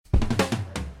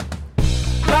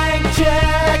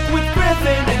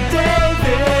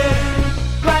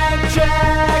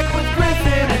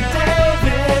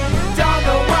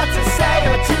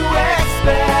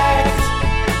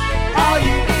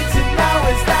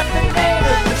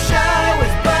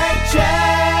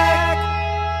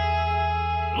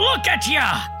at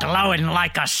you, glowing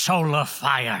like a solar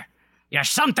fire. You're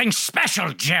something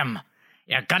special, Jim.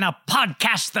 You're gonna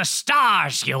podcast the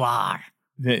stars, you are.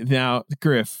 Now,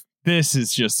 Griff, this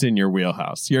is just in your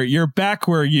wheelhouse. You're back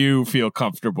where you feel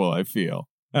comfortable, I feel.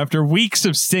 After weeks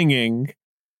of singing,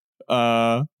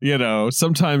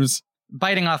 sometimes...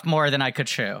 biting off more than I could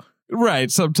chew.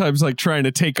 Right, sometimes like trying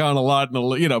to take on a lot,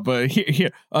 but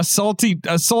here, a salty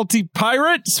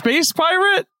pirate? Space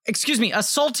pirate? Excuse me, a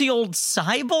salty old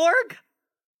cyborg?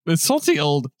 A salty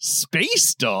old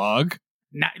space dog?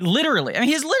 Literally. I mean,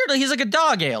 he's like a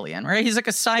dog alien, right? He's like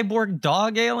a cyborg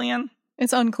dog alien.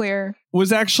 It's unclear.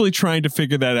 Was actually trying to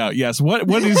figure that out. Yes. What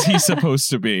is he supposed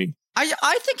to be?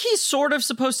 I think he's sort of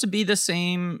supposed to be the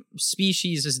same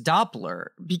species as Doppler,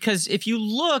 because if you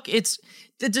look,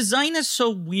 the design is so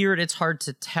weird it's hard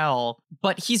to tell,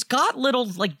 but he's got little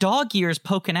like dog ears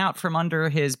poking out from under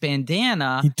his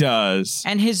bandana. He does.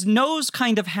 And his nose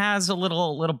kind of has a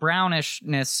little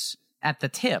brownishness at the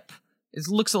tip. It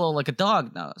looks a little like a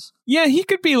dog nose. Yeah, he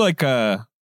could be like a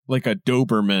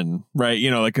Doberman, right?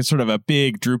 Like a sort of a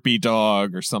big droopy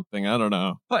dog or something. I don't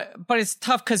know. But it's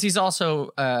tough because he's also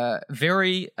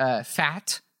very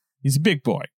fat. He's a big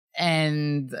boy.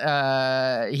 And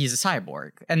he's a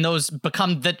cyborg. And those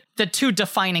become the two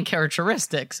defining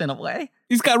characteristics in a way.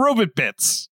 He's got robot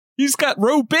bits. He's got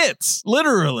row bits,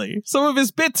 literally. Some of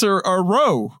his bits are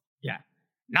row. Yeah.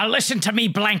 Now listen to me,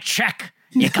 Blank Check.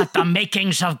 You got the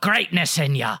makings of greatness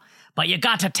in you. But you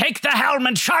got to take the helm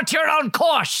and chart your own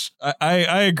course.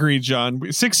 I agree,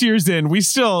 John. 6 years in,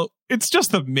 it's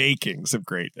just the makings of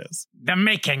greatness. The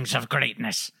makings of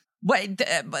greatness. Wait,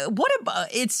 what about,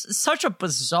 it's such a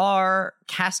bizarre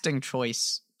casting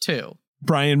choice, too.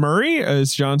 Brian Murray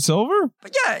as John Silver?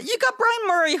 But yeah, you got Brian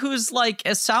Murray, who's like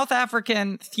a South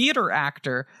African theater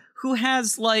actor who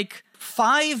has like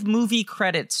 5 movie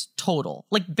credits total,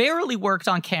 like barely worked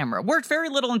on camera, worked very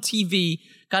little on TV,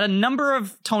 got a number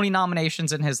of Tony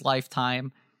nominations in his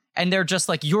lifetime, and they're just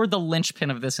like, you're the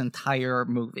linchpin of this entire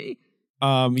movie.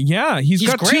 Yeah, he's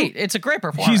got great. It's a great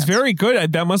performance. He's very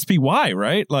good. That must be why,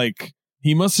 right? Like,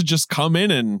 he must have just come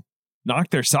in and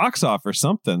knocked their socks off or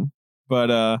something.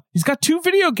 But he's got 2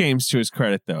 video games to his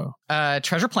credit, though.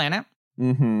 Treasure Planet.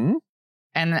 Mm-hmm.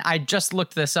 And I just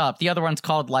looked this up. The other one's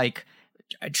called, like,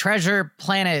 Treasure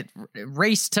Planet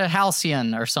Race to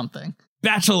Halcyon or something.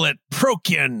 Battle at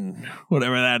Procyon,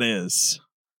 whatever that is.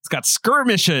 It's got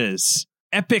skirmishes,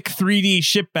 epic 3D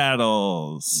ship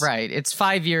battles. Right. It's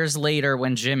 5 years later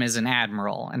when Jim is an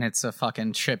admiral, and it's a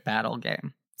fucking ship battle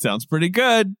game. Sounds pretty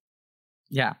good.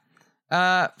 Yeah.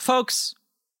 Folks,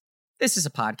 this is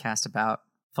a podcast about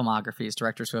filmographies,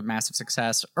 directors who have massive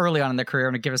success early on in their career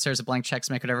and give us a blank checks,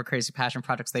 make whatever crazy passion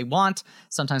projects they want.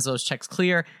 Sometimes those checks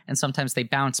clear, and sometimes they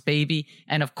bounce, baby.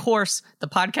 And of course, the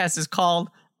podcast is called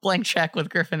Blank Check with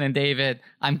Griffin and David.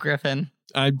 I'm Griffin.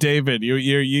 I'm David.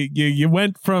 You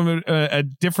went from a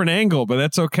different angle, but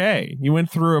that's okay. You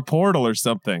went through a portal or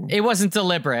something. It wasn't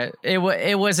deliberate. It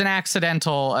was an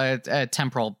accidental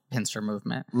temporal pincer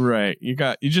movement. Right. You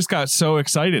just got so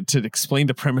excited to explain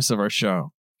the premise of our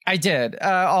show. I did.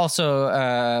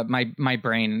 Also, my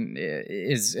brain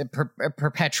is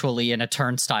perpetually in a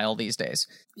turnstile these days.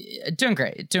 Doing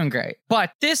great.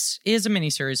 But this is a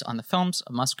miniseries on the films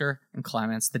of Musker and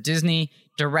Clements, the Disney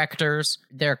directors.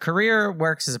 Their career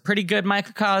works as a pretty good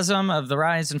microcosm of the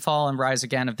rise and fall and rise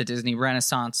again of the Disney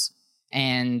Renaissance.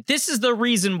 And this is the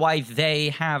reason why they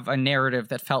have a narrative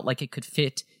that felt like it could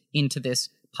fit into this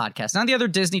podcast. None of the other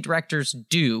Disney directors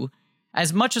do.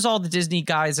 As much as all the Disney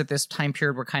guys at this time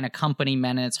period were kind of company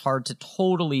men, and it's hard to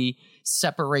totally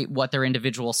separate what their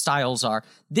individual styles are,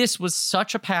 this was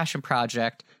such a passion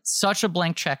project, such a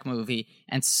blank check movie,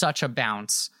 and such a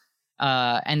bounce.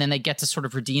 And then they get to sort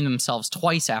of redeem themselves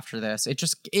twice after this.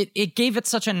 It gave it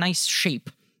such a nice shape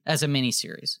as a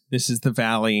miniseries. This is the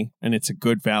Valley, and it's a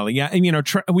good Valley. Yeah, and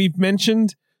we've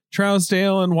mentioned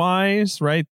Trousdale and Wise,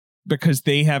 right? Because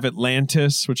they have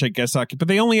Atlantis, which I guess, but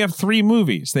they only have 3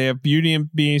 movies. They have Beauty and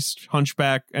Beast,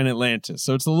 Hunchback, and Atlantis.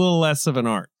 So it's a little less of an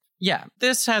arc. Yeah,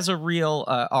 this has a real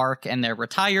arc, and they're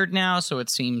retired now, so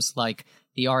it seems like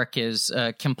the arc is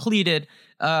completed.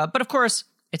 But of course,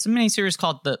 it's a miniseries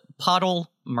called the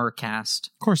Pottle Mercast.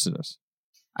 Of course it is.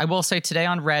 I will say today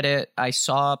on Reddit, I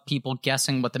saw people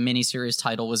guessing what the miniseries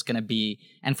title was going to be,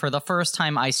 and for the first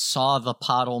time, I saw the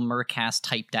Pottle Mercast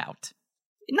typed out.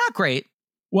 Not great.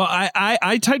 Well,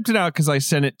 I typed it out because I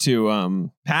sent it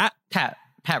to Pat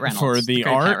Reynolds for the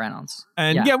art. Pat Reynolds.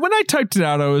 And yeah, when I typed it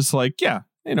out, I was like, yeah,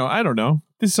 I don't know.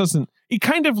 This doesn't. It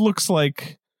kind of looks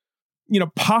like,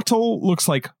 Pottle looks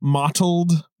like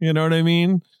mottled. You know what I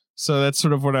mean? So that's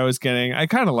sort of what I was getting. I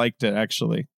kind of liked it,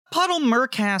 actually. Puddle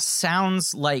Murcast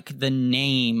sounds like the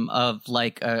name of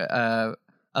like a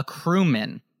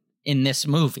crewman in this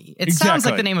movie. It sounds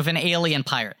like the name of an alien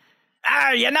pirate.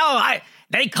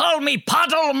 They call me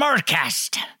Puddle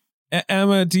Murcast.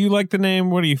 Emma, do you like the name?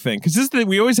 What do you think? Because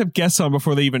we always have guests on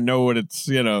before they even know what it's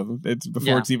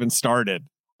before it's even started.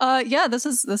 Yeah, this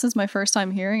is my first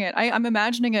time hearing it. I'm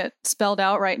imagining it spelled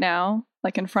out right now,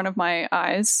 like in front of my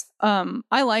eyes.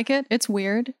 I like it. It's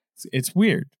weird. It's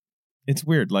weird. It's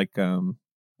weird. Like,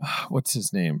 what's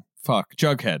his name? Fuck,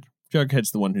 Jughead.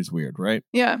 Jughead's the one who's weird, right?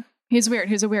 Yeah, he's weird.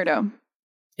 He's a weirdo.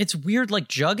 It's weird like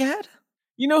Jughead?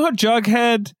 You know how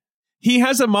Jughead, he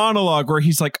has a monologue where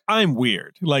he's like, I'm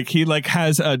weird. Like, he like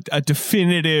has a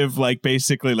definitive, like,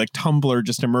 basically like Tumblr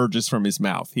just emerges from his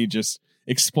mouth. He just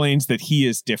explains that he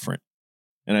is different.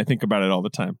 And I think about it all the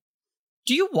time.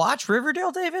 Do you watch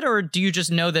Riverdale, David, or do you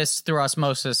just know this through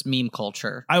osmosis meme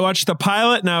culture? I watched the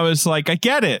pilot and I was like, I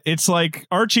get it. It's like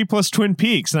Archie plus Twin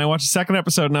Peaks. And I watched the second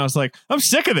episode and I was like, I'm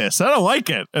sick of this. I don't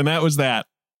like it. And that was that.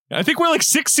 I think we're like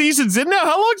 6 seasons in now.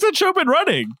 How long's that show been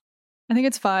running? I think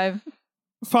it's 5.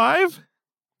 5?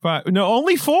 5? No,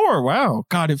 only 4. Wow.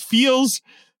 God, it feels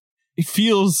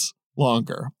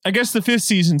longer. I guess the 5th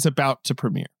season's about to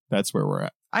premiere. That's where we're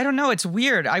at. I don't know. It's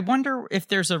weird. I wonder if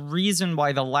there's a reason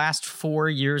why the last 4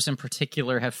 years in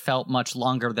particular have felt much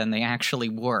longer than they actually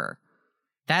were.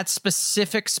 That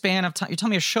specific span of time. You're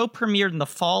telling me a show premiered in the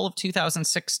fall of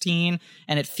 2016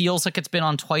 and it feels like it's been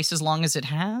on twice as long as it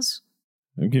has?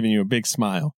 I'm giving you a big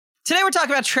smile. Today we're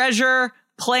talking about Treasure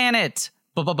Planet.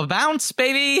 Bounce,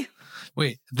 baby.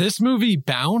 Wait, this movie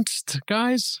bounced,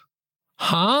 guys?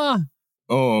 Huh?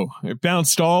 Oh, it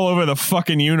bounced all over the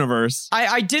fucking universe.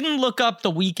 I didn't look up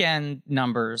the weekend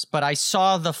numbers, but I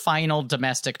saw the final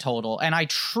domestic total, and I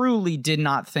truly did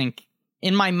not think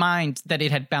in my mind that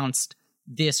it had bounced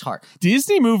this hard.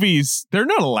 Disney movies, they're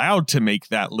not allowed to make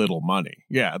that little money.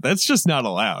 Yeah, that's just not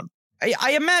allowed.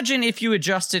 I imagine if you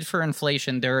adjusted for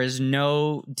inflation, there is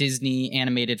no Disney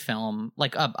animated film,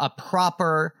 like a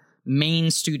proper main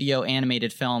studio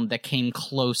animated film that came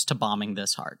close to bombing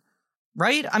this hard.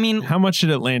 Right? I mean, how much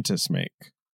did Atlantis make?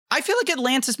 I feel like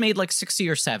Atlantis made like 60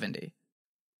 or 70.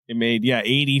 It made,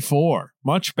 84.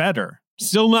 Much better.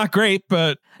 Still not great,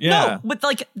 but yeah. No, but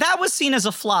like that was seen as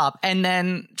a flop. And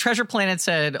then Treasure Planet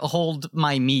said, hold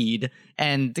my mead,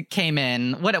 and came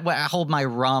in. What hold my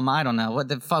rum? I don't know.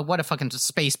 What a fucking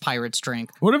space pirates drink.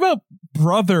 What about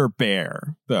Brother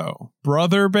Bear, though?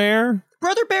 Brother Bear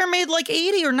made like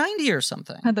 80 or 90 or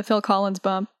something. Had the Phil Collins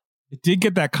bump. It did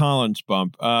get that Collins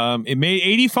bump. It made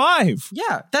 85.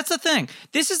 Yeah, that's the thing.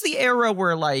 This is the era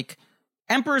where like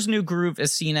Emperor's New Groove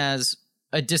is seen as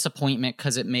a disappointment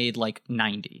because it made like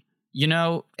 90. You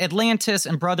know, Atlantis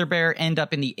and Brother Bear end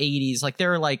up in the 80s. Like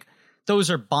they're like,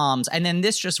 those are bombs. And then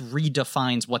this just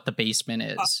redefines what the basement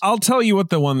is. I'll tell you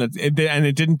what the one and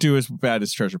it didn't do as bad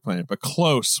as Treasure Planet, but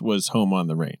close was Home on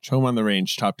the Range. Home on the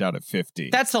Range topped out at 50.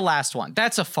 That's the last one.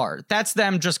 That's a fart. That's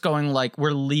them just going like,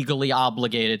 we're legally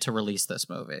obligated to release this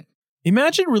movie.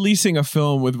 Imagine releasing a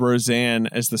film with Roseanne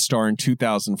as the star in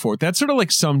 2004. That sort of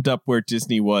like summed up where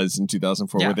Disney was in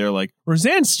 2004, where they're like,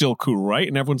 Roseanne's still cool, right?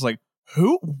 And everyone's like,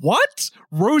 who? What?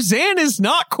 Roseanne is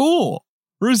not cool.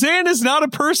 Roseanne is not a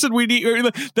person we need.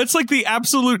 That's like the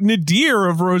absolute nadir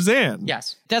of Roseanne.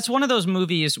 Yes. That's one of those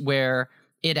movies where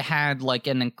it had like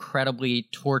an incredibly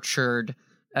tortured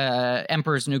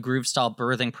Emperor's New Groove style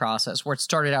birthing process where it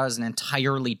started out as an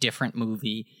entirely different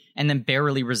movie and then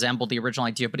barely resembled the original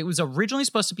idea. But it was originally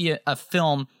supposed to be a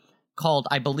film called,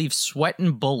 I believe, Sweat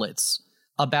and Bullets,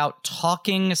 about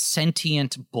talking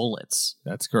sentient bullets.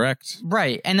 That's correct.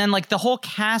 Right. And then like the whole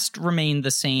cast remained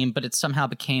the same, but it somehow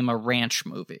became a ranch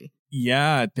movie.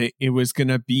 Yeah, it was going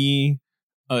to be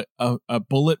a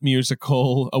bullet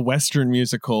musical, a Western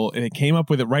musical, and it came up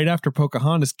with it right after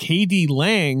Pocahontas. K.D.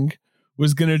 Lang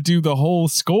was going to do the whole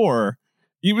score.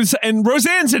 And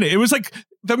Roseanne's in it. It was like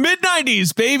the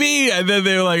mid-90s, baby. And then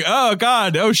they're like, oh,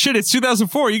 God. Oh, shit. It's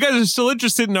 2004. You guys are still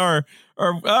interested in our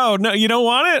oh, no, you don't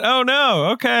want it? Oh,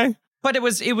 no. Okay. But it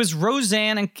was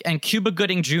Roseanne and Cuba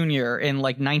Gooding Jr. in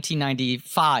like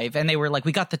 1995. And they were like,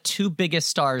 we got the two biggest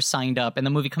stars signed up. And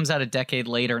the movie comes out a decade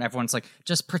later. And everyone's like,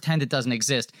 just pretend it doesn't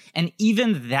exist. And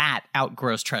even that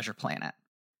outgrows Treasure Planet.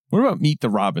 What about Meet the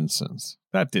Robinsons?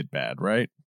 That did bad, right?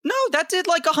 No, that did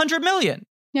like 100 million.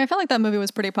 Yeah, I felt like that movie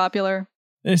was pretty popular.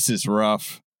 This is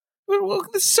rough.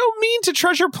 This is so mean to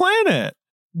Treasure Planet.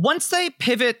 Once they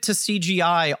pivot to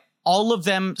CGI, all of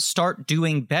them start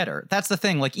doing better. That's the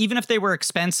thing. Like, even if they were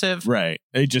expensive. Right.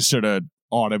 They just sort of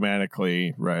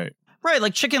automatically, right. Right.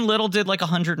 Like Chicken Little did like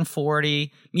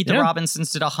 140. Meet the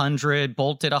Robinsons did 100.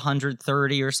 Bolt did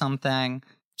 130 or something.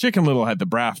 Chicken Little had the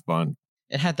Braff bun.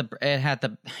 It had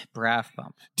the Braff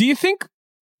bump. Do you think?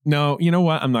 No, you know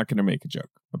what? I'm not going to make a joke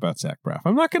about Zach Braff.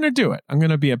 I'm not going to do it. I'm going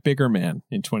to be a bigger man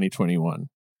in 2021.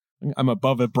 I'm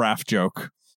above a Braff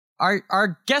joke.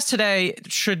 Our guest today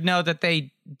should know that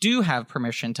they do have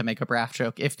permission to make a Braff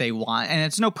joke if they want, and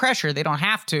it's no pressure. They don't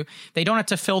have to. They don't have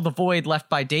to fill the void left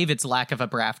by David's lack of a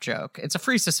Braff joke. It's a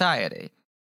free society.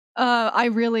 I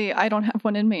don't have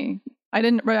one in me. I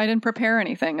didn't prepare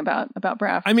anything about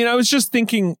Braff. I mean, I was just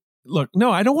thinking, look,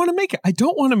 no, I don't want to make it. I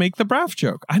don't want to make the Braff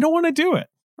joke. I don't want to do it.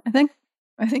 I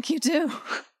think you do.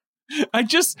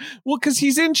 Because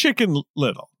he's in Chicken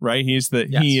Little, right? He is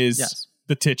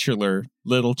the titular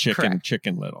Little Chicken, Correct.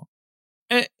 Chicken Little.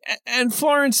 And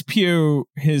Florence Pugh,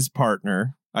 his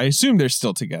partner, I assume they're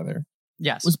still together,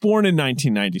 Yes. was born in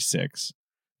 1996.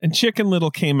 And Chicken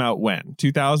Little came out when?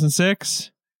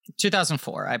 2006?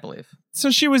 2004, I believe.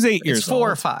 So she was 8 years It's 4 or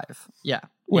old 5. Yeah.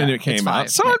 when Yeah, it came it's out.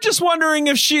 5, So maybe. I'm just wondering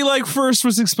if she first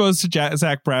was exposed to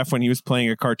Zach Braff when he was playing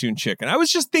a cartoon chicken. I was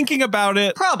just thinking about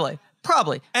it. Probably.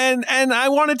 And I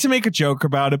wanted to make a joke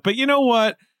about it, but you know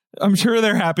what? I'm sure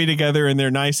they're happy together in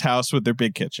their nice house with their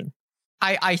big kitchen.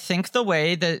 I think the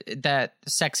way that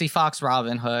Sexy Fox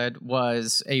Robin Hood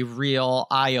was a real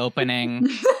eye-opening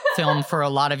film for a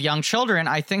lot of young children,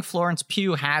 I think Florence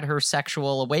Pugh had her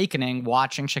sexual awakening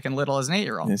watching Chicken Little as an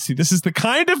 8-year-old. And see, this is the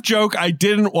kind of joke I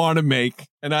didn't want to make,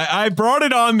 and I brought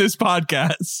it on this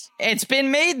podcast. It's been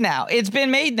made now.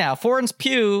 Florence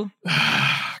Pugh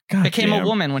God became damn. a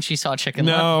woman when she saw Chicken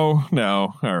Little.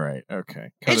 No. All right. Okay.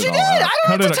 And she all did. out.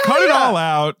 I don't have to tell Cut it ya. all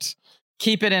out.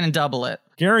 Keep it in and double it.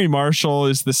 Gary Marshall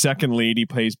is the second lead. He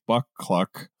plays Buck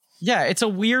Cluck. Yeah, it's a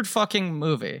weird fucking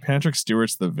movie. Patrick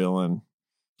Stewart's the villain.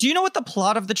 Do you know what the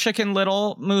plot of the Chicken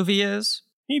Little movie is?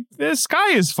 The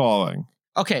sky is falling.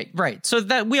 Okay, right. So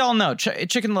that we all know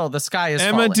Chicken Little, the sky is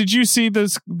Emma, falling. did you see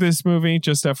this movie?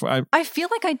 Just FYI. I feel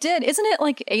like I did. Isn't it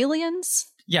like Aliens?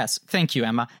 Yes, thank you,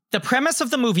 Emma. The premise of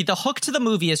the movie, the hook to the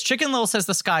movie is Chicken Little says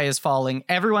the sky is falling.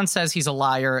 Everyone says he's a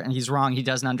liar and he's wrong. He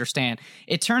doesn't understand.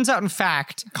 It turns out, in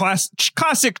fact...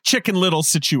 Classic Chicken Little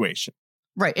situation.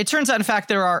 Right. It turns out, in fact,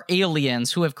 there are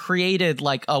aliens who have created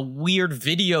like a weird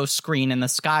video screen in the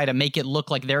sky to make it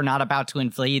look like they're not about to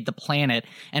invade the planet.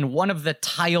 And one of the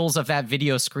tiles of that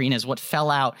video screen is what fell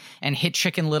out and hit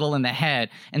Chicken Little in the head.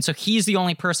 And so he's the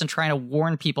only person trying to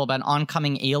warn people about an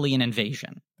oncoming alien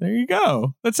invasion. There you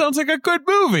go. That sounds like a good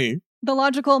movie. The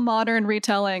logical modern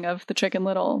retelling of the Chicken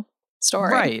Little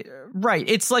story. Right.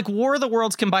 It's like War of the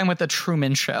Worlds combined with the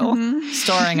Truman Show,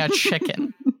 starring a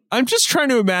chicken. I'm just trying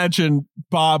to imagine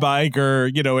Bob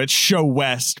Iger, at Show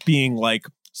West being like,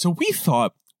 so we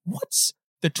thought, what's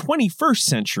the 21st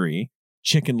century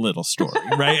Chicken Little story,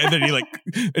 right? And then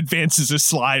he advances a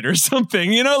slide or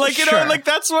something, Sure.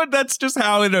 that's just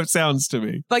how it sounds to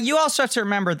me. But you also have to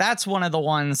remember that's one of the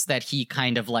ones that he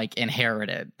kind of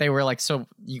inherited. They were like, so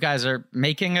you guys are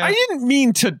making a... I didn't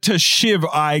mean to shiv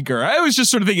Iger. I was just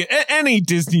sort of thinking any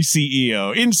Disney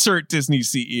CEO, insert Disney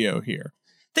CEO here.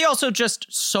 They also just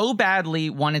so badly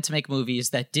wanted to make movies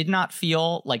that did not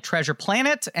feel like Treasure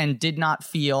Planet and did not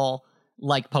feel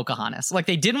like Pocahontas. Like,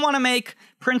 they didn't want to make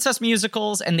princess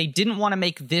musicals, and they didn't want to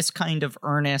make this kind of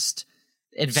earnest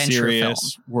adventure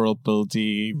serious, film. world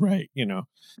building, right,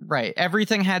 Right.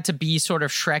 Everything had to be sort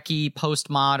of Shrekky,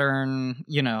 postmodern,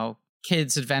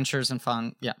 kids' adventures and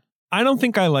fun. Yeah. I don't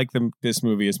think I like this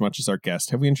movie as much as our guest.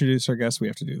 Have we introduced our guest? We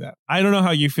have to do that. I don't know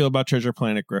how you feel about Treasure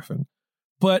Planet, Griffin,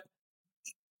 but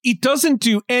it doesn't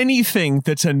do anything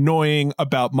that's annoying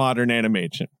about modern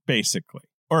animation, basically.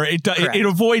 Or it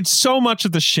avoids so much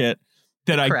of the shit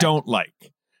that I don't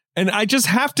like. And I just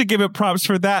have to give it props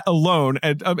for that alone.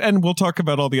 And we'll talk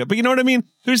about all the other. But you know what I mean?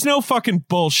 There's no fucking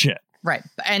bullshit. Right.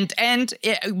 And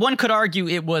one could argue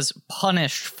it was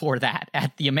punished for that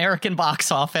at the American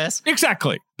box office.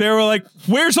 Exactly. They were like,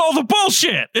 where's all the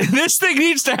bullshit? This thing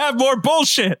needs to have more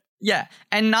bullshit. Yeah.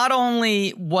 And not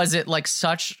only was it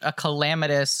such a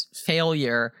calamitous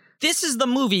failure, this is the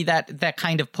movie that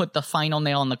kind of put the final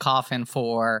nail in the coffin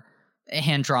for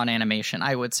hand-drawn animation,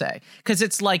 I would say. Because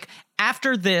it's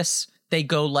after this, they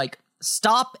go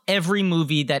stop every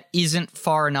movie that isn't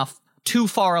too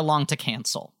far along to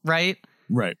cancel, right?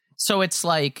 Right. So it's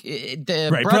the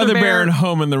right. Brother Bear and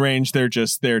Home in the Range, they're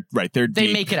deep.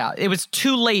 They make it out. It was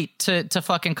too late to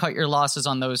fucking cut your losses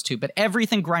on those two, but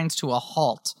everything grinds to a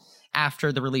halt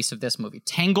after the release of this movie.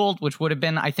 Tangled, which would have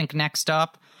been, I think, next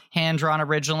up, hand-drawn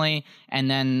originally, and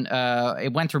then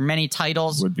it went through many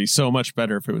titles. Would be so much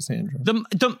better if it was hand-drawn.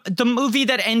 The movie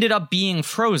that ended up being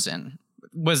Frozen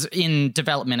was in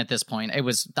development at this point. It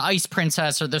was the Ice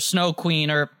Princess or the Snow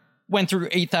Queen or went through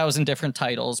 8,000 different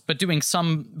titles, but doing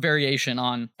some variation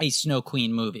on a Snow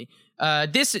Queen movie.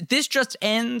 This just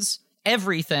ends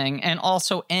everything and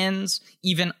also ends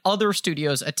even other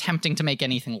studios attempting to make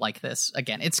anything like this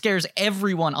again. It scares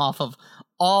everyone off of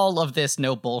all of this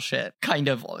no bullshit kind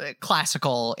of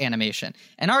classical animation.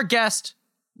 And our guest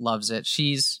loves it.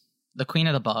 She's the queen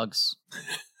of the bugs.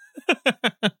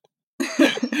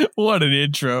 What an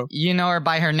intro. You know her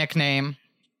by her nickname.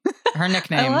 Her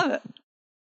nickname. I love it.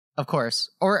 Of course.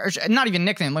 Or not even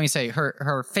nickname, let me say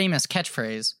her famous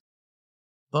catchphrase.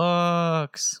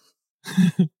 Books.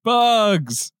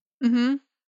 Bugs. Mm-hmm.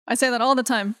 I say that all the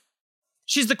time.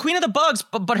 She's the queen of the bugs,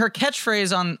 but her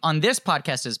catchphrase on this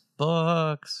podcast is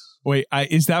books. Wait,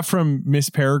 is that from Miss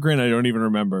Peregrine? I don't even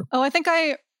remember. Oh, I think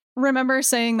I remember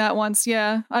saying that once.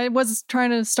 Yeah, I was trying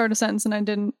to start a sentence and I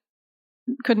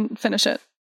couldn't finish it.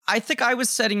 I think I was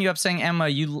setting you up saying, Emma,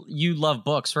 you love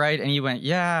books, right? And you went,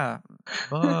 yeah,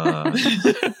 books.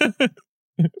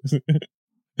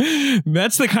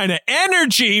 That's the kind of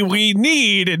energy we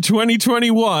need in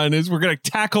 2021 is we're going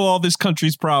to tackle all this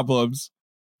country's problems.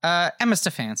 Emma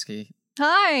Stefansky,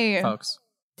 Hi. folks.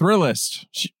 Thrillist.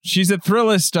 She's at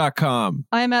Thrillist.com.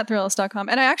 I am at Thrillist.com.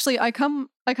 And I come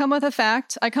with a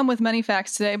fact. I come with many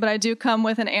facts today, but I do come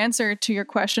with an answer to your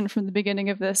question from the beginning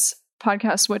of this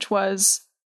podcast, which was,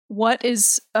 what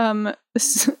is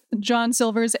John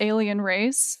Silver's alien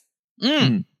race?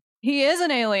 He is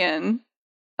an alien.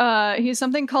 He's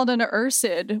something called an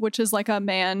ursid, which is like a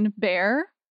man bear,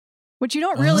 which you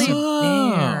don't really...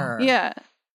 Bear. Yeah.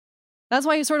 That's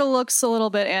why he sort of looks a little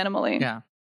bit animal-y. Yeah.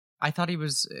 I thought he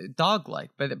was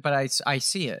dog-like, but I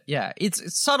see it. Yeah,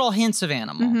 it's subtle hints of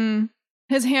animal. Mm-hmm.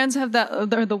 His hands have that,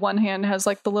 or the one hand has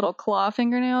like the little claw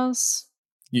fingernails.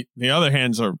 The other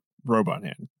hands are robot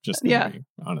hand, just to be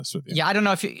honest with you. Yeah, I don't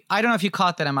know if you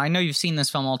caught that, Emma. I know you've seen this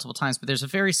film multiple times, but there's a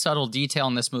very subtle detail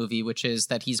in this movie, which is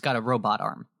that he's got a robot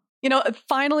arm. You know,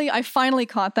 I finally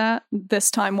caught that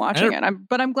this time watching it.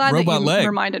 But I'm glad that you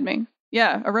reminded me.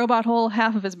 Yeah, a robot whole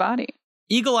half of his body.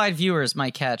 Eagle-eyed viewers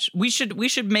might catch. We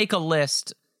should make a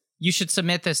list. You should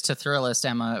submit this to Thrillist,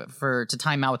 Emma, to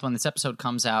time out with when this episode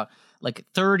comes out. Like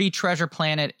 30 Treasure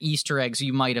Planet Easter eggs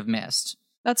you might have missed.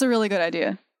 That's a really good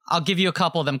idea. I'll give you a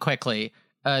couple of them quickly.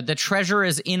 The treasure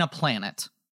is in a planet.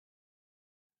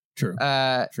 True.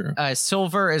 True.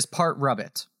 Silver is part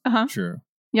rubbit. Uh-huh. True.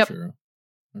 Yep. True.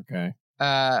 Okay.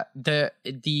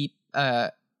 The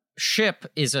ship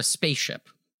is a spaceship.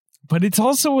 But it's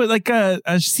also like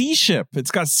a sea ship.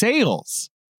 It's got sails.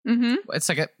 Mm-hmm. It's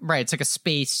like a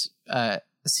space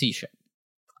sea ship.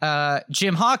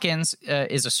 Jim Hawkins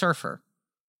is a surfer.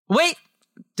 Wait,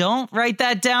 don't write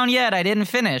that down yet. I didn't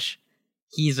finish.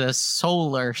 He's a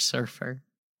solar surfer.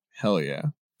 Hell yeah.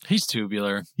 He's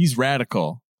tubular. He's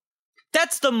radical.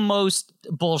 That's the most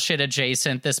bullshit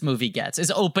adjacent this movie gets, is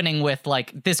opening with,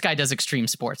 like, this guy does extreme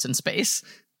sports in space.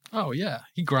 Oh, yeah.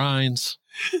 He grinds.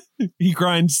 He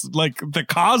grinds like the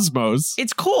cosmos.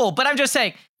 It's cool, but I'm just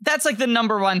saying, that's like the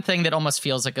number one thing that almost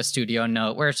feels like a studio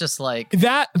note, where it's just like...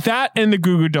 That and the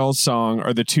Goo Goo Dolls song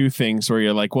are the two things where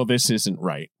you're like, well, this isn't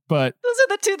right. But those are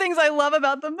the two things I love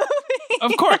about the movie.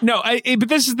 Of course. No, but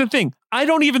this is the thing. I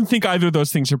don't even think either of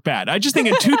those things are bad. I just think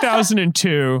in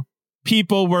 2002,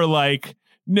 people were like,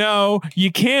 no, you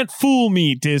can't fool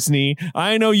me, Disney.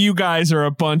 I know you guys are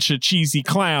a bunch of cheesy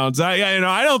clowns. I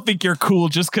don't think you're cool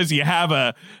just because you have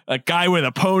a guy with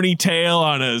a ponytail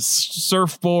on a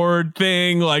surfboard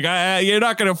thing. Like, you're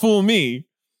not going to fool me.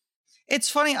 It's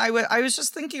funny. I was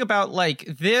just thinking about, like,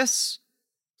 this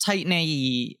Titan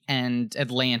AE and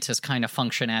Atlantis kind of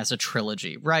function as a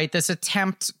trilogy, right? This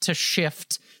attempt to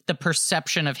shift the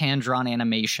perception of hand-drawn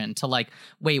animation to, like,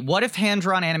 wait, what if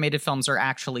hand-drawn animated films are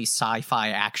actually sci-fi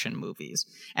action movies?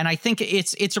 And I think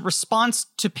it's a response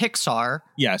to Pixar.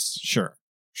 Yes, sure.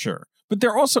 But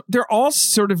they're all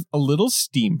sort of a little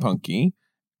steampunky,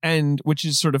 and which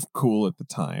is sort of cool at the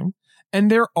time. And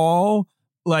they're all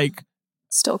like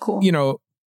still cool. You know,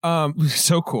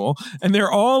 so cool. And they're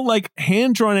all like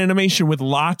hand-drawn animation with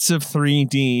lots of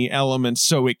 3D elements,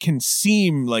 so it can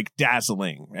seem like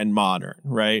dazzling and modern,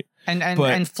 right?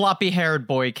 And floppy-haired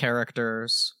boy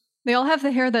characters. They all have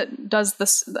the hair that does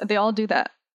this. They all do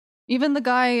that. Even the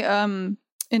guy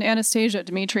in Anastasia,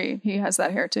 Dimitri, he has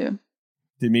that hair too.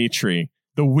 Dimitri,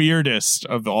 the weirdest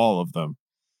of all of them.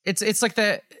 It's like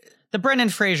the Brendan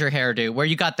Fraser hairdo, where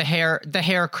you got the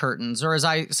hair curtains, or as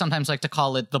I sometimes like to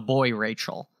call it, the boy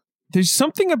Rachel. There's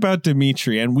something about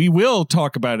Dimitri, and we will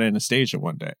talk about Anastasia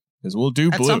one day, because we'll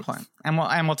do Bluth. At some point.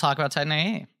 And we'll talk about Titan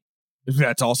AE.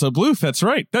 That's also Bluth. That's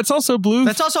right. That's also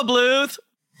Bluth.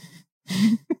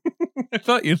 I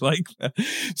thought you'd like that.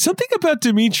 Something about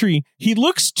Dimitri, he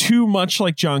looks too much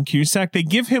like John Cusack. They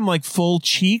give him like full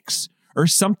cheeks or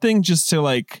something just to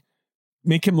like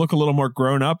make him look a little more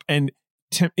grown up. And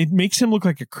it makes him look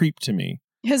like a creep to me.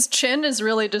 His chin is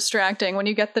really distracting when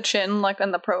you get the chin like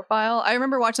on the profile. I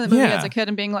remember watching the movie as a kid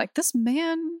and being like, this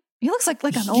man, he looks like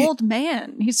an old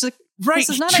man. He's like, right. This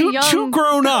is not too, a young too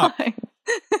grown up. guy.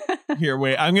 Here,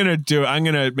 wait, I'm going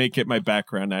to make it my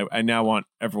background. I now want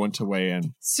everyone to weigh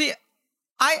in. See,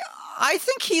 I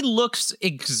think he looks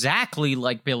exactly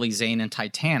like Billy Zane in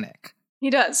Titanic. He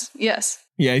does, yes.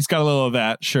 Yeah, he's got a little of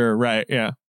that. Sure, right,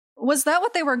 yeah. Was that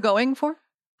what they were going for?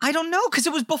 I don't know, because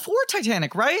it was before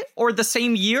Titanic, right? Or the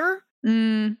same year?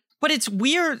 But it's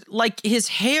weird, like his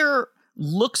hair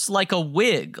looks like a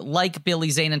wig, like Billy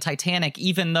Zane in Titanic,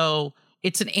 even though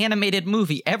it's an animated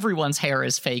movie. Everyone's hair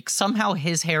is fake. Somehow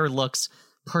his hair looks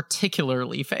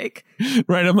particularly fake.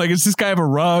 Right, I'm like, does this guy have a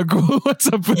rug? What's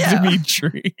up with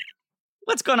Dimitri?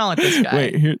 What's going on with this guy?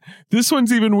 Wait, here, this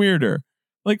one's even weirder.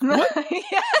 Like, what?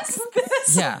 Yes,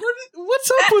 this. Yeah. What's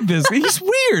up with this? He's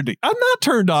weird. I'm not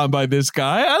turned on by this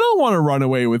guy. I don't want to run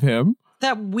away with him.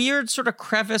 That weird sort of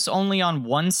crevice only on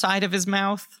one side of his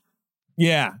mouth.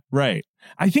 Yeah, right.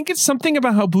 I think it's something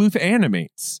about how Bluth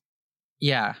animates.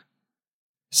 Yeah.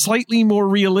 Slightly more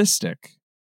realistic.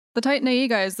 The Titan AE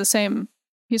guy is the same.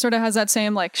 He sort of has that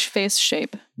same like face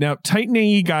shape. Now, Titan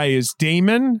AE guy is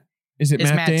Damon. Is it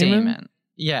Matt Damon?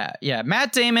 Yeah.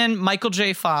 Matt Damon, Michael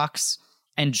J. Fox,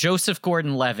 and Joseph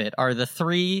Gordon-Levitt are the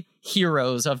three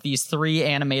heroes of these three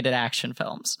animated action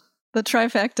films. The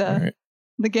trifecta. Right.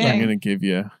 The gang. I'm going to give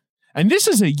you. And this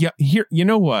is here. You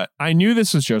know what? I knew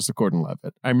this was Joseph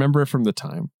Gordon-Levitt. I remember it from the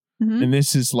time. Mm-hmm. And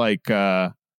this is like...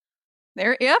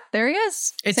 there he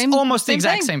is. It's almost the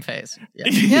exact same face.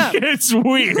 Yeah. It's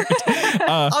weird.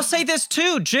 I'll say this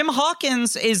too. Jim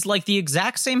Hawkins is like the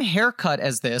exact same haircut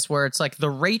as this, where it's like the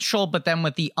Rachel, but then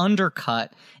with the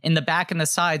undercut in the back and the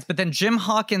sides. But then Jim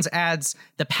Hawkins adds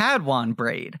the Padawan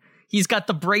braid. He's got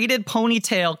the braided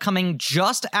ponytail coming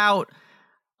just out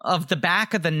of the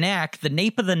back of the neck, the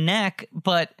nape of the neck,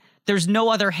 but there's no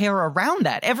other hair around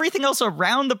that. Everything else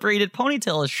around the braided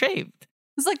ponytail is shaved.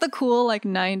 It's like the cool like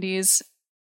 90s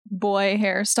boy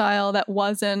hairstyle that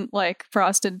wasn't like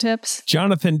frosted tips.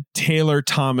 Jonathan Taylor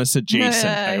Thomas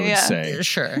adjacent, I would say.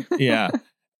 Sure. Yeah.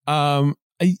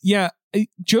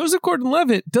 Joseph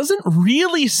Gordon-Levitt doesn't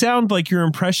really sound like your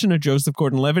impression of Joseph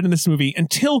Gordon-Levitt in this movie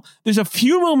until there's a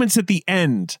few moments at the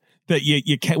end that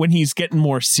you can, when he's getting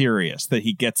more serious, that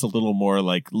he gets a little more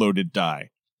like loaded die.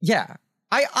 Yeah.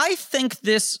 I think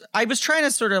this, I was trying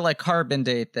to sort of like carbon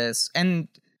date this, and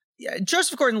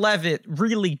Joseph Gordon-Levitt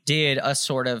really did a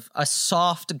sort of a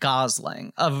soft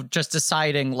Gosling of just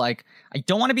deciding like, I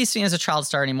don't want to be seen as a child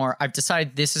star anymore. I've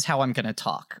decided this is how I'm going to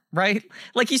talk, right?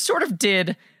 Like he sort of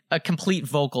did a complete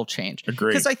vocal change.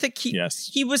 Agreed. Because I think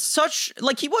he was such,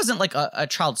 like he wasn't like a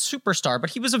child superstar, but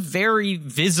he was a very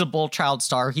visible child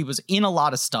star. He was in a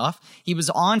lot of stuff. He was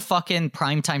on fucking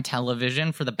primetime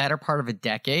television for the better part of a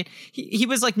decade. He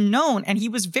was like known, and he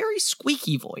was very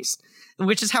squeaky voiced,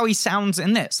 which is how he sounds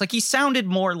in this. Like he sounded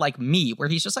more like me, where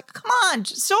he's just like, come on,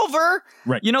 Silver.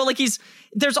 Right. You know, like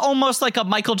there's almost like a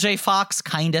Michael J. Fox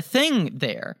kind of thing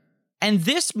there. And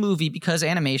this movie, because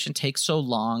animation takes so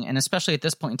long, and especially at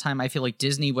this point in time, I feel like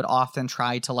Disney would often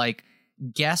try to like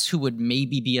guess who would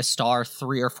maybe be a star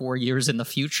 3 or 4 years in the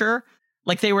future.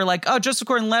 Like they were like, oh, Joseph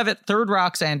Gordon-Levitt, Third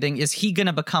Rock's ending. Is he going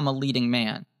to become a leading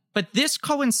man? But this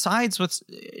coincides with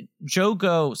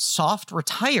Jogo soft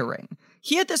retiring.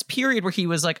 He had this period where he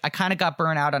was like, I kind of got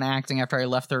burnt out on acting after I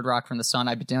left Third Rock from the Sun.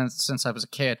 I've been doing it since I was a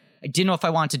kid. I didn't know if I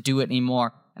wanted to do it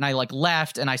anymore. And I like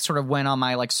left, and I sort of went on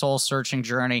my like soul searching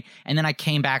journey. And then I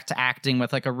came back to acting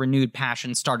with like a renewed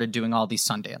passion, started doing all these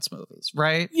Sundance movies,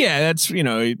 right? Yeah, that's,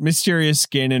 Mysterious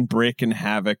Skin and Brick and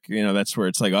Havoc. That's where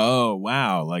it's like, oh,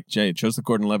 wow, like Joseph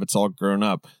Gordon-Levitt's all grown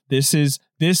up. This is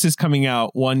coming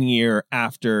out 1 year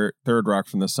after Third Rock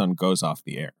from the Sun goes off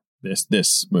the air.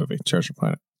 This movie, Treasure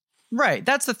Planet. Right,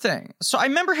 that's the thing. So I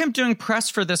remember him doing press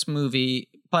for this movie,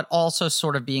 but also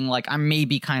sort of being like, I'm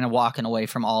maybe kind of walking away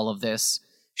from all of this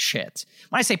shit.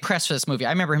 When I say press for this movie, I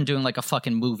remember him doing like a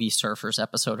fucking Movie Surfers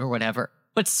episode or whatever,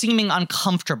 but seeming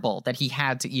uncomfortable that he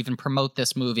had to even promote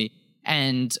this movie.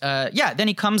 And then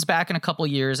he comes back in a couple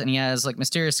years and he has like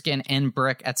Mysterious Skin and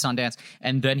Brick at Sundance,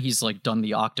 and then he's like done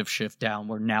the octave shift down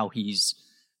where now he's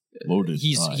loaded.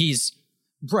 He's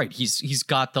right. He's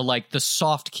got the like the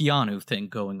soft Keanu thing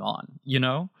going on,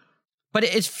 But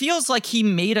it feels like he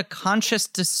made a conscious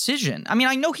decision. I mean,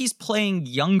 I know he's playing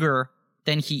younger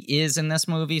than he is in this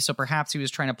movie, so perhaps he was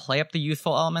trying to play up the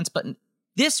youthful elements, but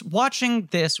Watching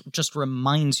this just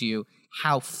reminds you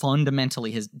how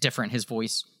fundamentally different his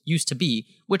voice used to be,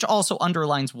 which also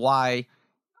underlines why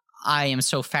I am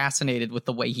so fascinated with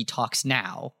the way he talks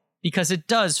now, because it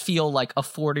does feel like a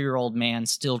 40-year-old man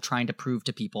still trying to prove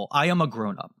to people, I am a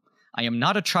grown-up. I am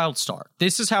not a child star.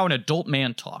 This is how an adult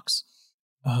man talks.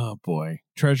 Oh, boy.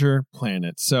 Treasure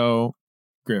Planet. So,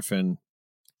 Griffin.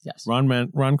 Yes.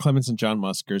 Ron Clements and John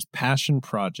Musker's passion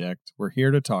project. We're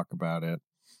here to talk about it.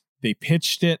 They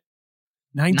pitched it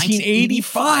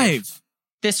 1985.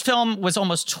 This film was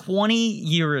almost 20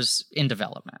 years in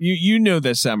development. You know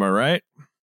this, Emma, right?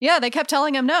 Yeah, they kept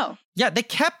telling him no. Yeah, they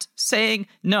kept saying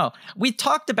no. We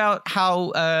talked about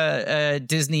how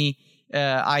Disney,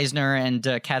 Eisner, and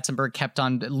Katzenberg kept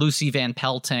on Lucy Van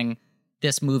Pelting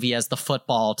this movie as the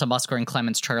football to Musker and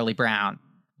Clements' Charlie Brown.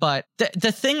 But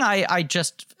the thing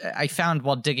I found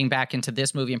while digging back into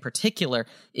this movie in particular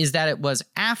is that it was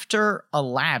after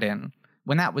Aladdin,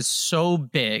 when that was so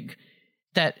big,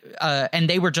 that and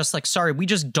they were just like, sorry, we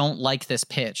just don't like this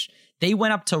pitch. They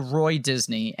went up to Roy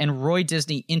Disney, and Roy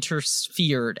Disney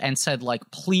interfered and said, like,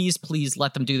 please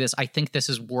let them do this. I think this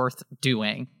is worth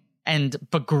doing. And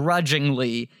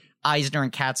begrudgingly, Eisner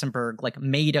and Katzenberg like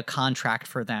made a contract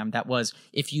for them that was,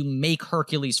 if you make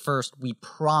Hercules first, we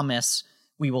promise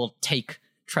we will take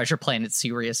Treasure Planet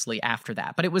seriously after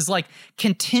that. But it was like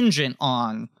contingent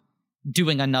on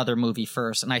doing another movie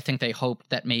first. And I think they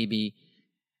hoped that maybe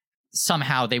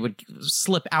somehow they would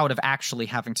slip out of actually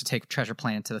having to take Treasure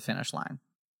Planet to the finish line.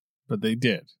 But they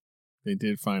did. They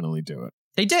did finally do it.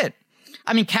 They did.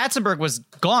 I mean, Katzenberg was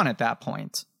gone at that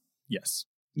point. Yes.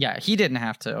 Yeah, he didn't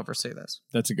have to oversee this.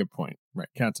 That's a good point. Right.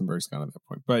 Katzenberg's gone at that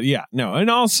point. But yeah, no. And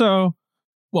also,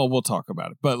 well, we'll talk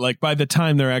about it. But like by the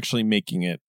time they're actually making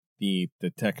it, the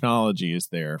technology is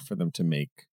there for them to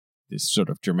make this sort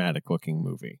of dramatic looking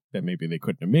movie that maybe they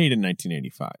couldn't have made in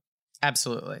 1985.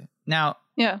 Absolutely. Now,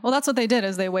 yeah, well, that's what they did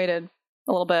is they waited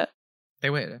a little bit. They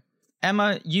waited.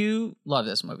 Emma, you love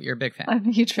this movie. You're a big fan. I'm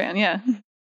a huge fan, yeah.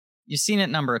 You've seen it a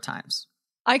number of times.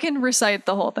 I can recite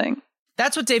the whole thing.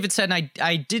 That's what David said, and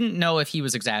I didn't know if he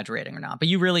was exaggerating or not, but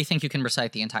you really think you can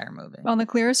recite the entire movie? On the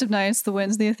clearest of nights, the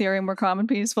winds of the Ethereum were calm and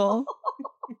peaceful.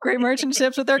 Great merchant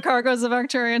ships with their cargoes of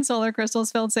Arcturian solar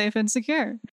crystals felt safe and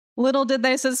secure. Little did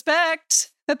they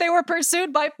suspect that they were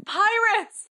pursued by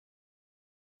pirates!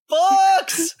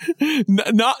 Books!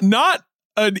 Not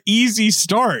an easy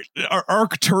start.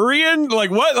 Arcturian?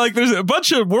 Like what? Like there's a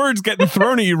bunch of words getting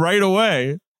thrown at you right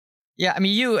away. Yeah, I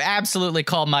mean, you absolutely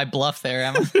called my bluff there,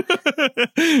 Emma.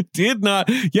 Did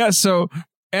not. Yeah, so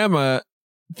Emma,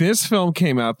 this film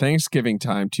came out Thanksgiving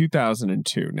time,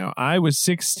 2002. Now, I was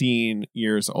 16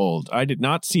 years old. I did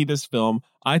not see this film.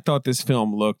 I thought this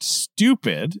film looked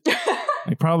stupid.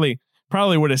 I probably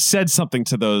would have said something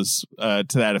to those to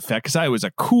that effect because I was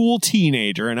a cool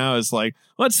teenager and I was like,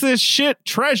 what's this shit?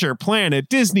 Treasure Planet.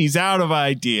 Disney's out of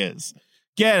ideas.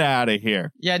 Get out of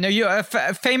here. Yeah, no, you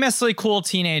famously cool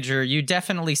teenager. You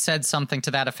definitely said something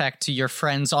to that effect to your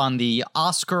friends on the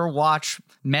Oscar Watch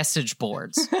message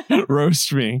boards.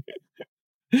 Roast me.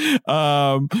 That's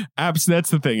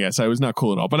the thing. Yes, I was not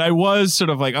cool at all, but I was sort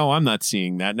of like, oh, I'm not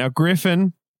seeing that. Now,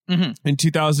 Griffin, in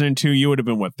 2002, you would have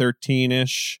been what,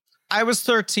 13-ish? I was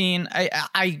 13.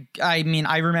 I mean,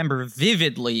 I remember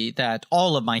vividly that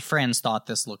all of my friends thought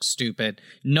this looked stupid.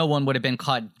 No one would have been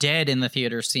caught dead in the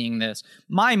theater seeing this.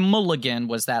 My mulligan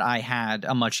was that I had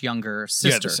a much younger sister.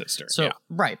 You had a sister, so, yeah.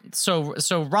 Right. So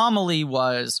Romilly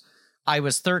I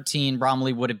was 13.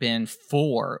 Romilly would have been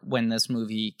 4 when this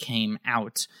movie came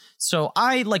out. So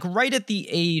I, like, right at the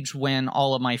age when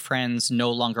all of my friends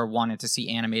no longer wanted to see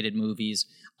animated movies,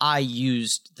 I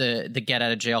used the get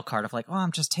out of jail card of like, oh,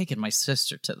 I'm just taking my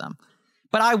sister to them.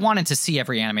 But I wanted to see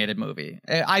every animated movie.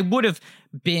 I would have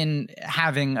been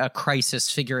having a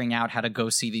crisis figuring out how to go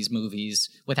see these movies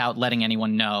without letting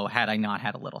anyone know had I not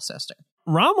had a little sister.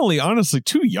 Romilly, honestly,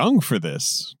 too young for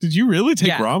this. Did you really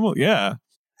take Romilly? Yeah.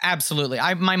 Absolutely.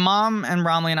 My mom and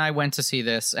Romilly and I went to see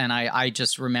this, and I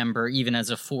just remember, even as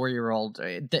a 4-year-old,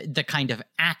 the kind of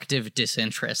active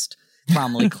disinterest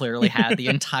Romilly clearly had the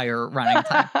entire running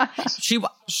time.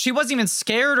 She wasn't even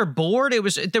scared or bored.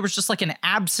 There was just like an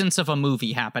absence of a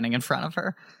movie happening in front of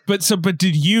her. But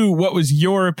what was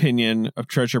your opinion of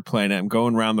Treasure Planet? I'm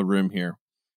going around the room here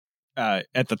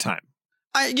at the time.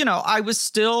 I was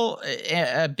still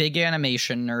a big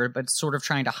animation nerd, but sort of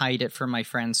trying to hide it from my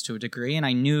friends to a degree. And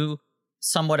I knew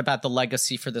somewhat about the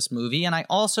legacy for this movie. And I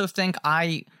also think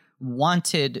I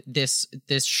wanted this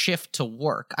shift to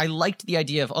work. I liked the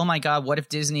idea of, oh my God, what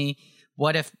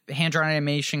if hand-drawn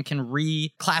animation can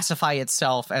reclassify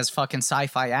itself as fucking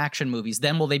sci-fi action movies?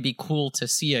 Then will they be cool to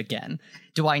see again?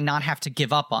 Do I not have to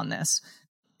give up on this?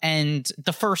 And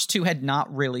the first two had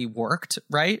not really worked,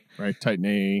 right? Right, Titan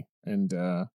A and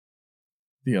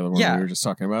the other one we were just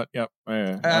talking about. Yep.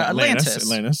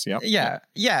 Atlantis. Yep.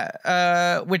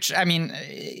 Yeah. Which, I mean,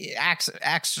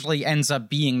 actually ends up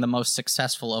being the most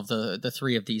successful of the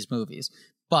three of these movies.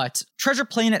 But Treasure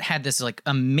Planet had this like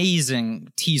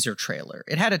amazing teaser trailer.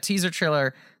 It had a teaser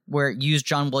trailer where it used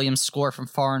John Williams' score from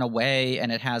Far and Away,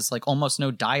 and it has like almost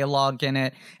no dialogue in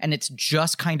it. And it's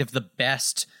just kind of the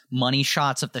best money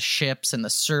shots of the ships and the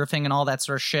surfing and all that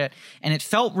sort of shit. And it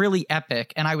felt really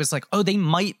epic. And I was like, oh, they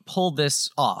might pull this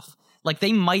off. Like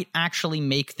they might actually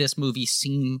make this movie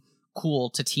seem cool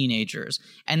to teenagers.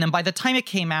 And then by the time it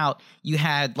came out, you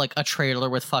had like a trailer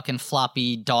with fucking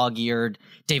floppy, dog-eared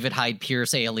David Hyde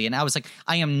Pierce alien. I was like,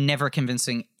 I am never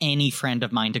convincing any friend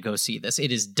of mine to go see this.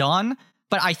 It is done.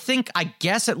 But I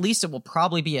guess at least it will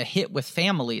probably be a hit with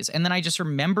families. And then I just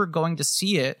remember going to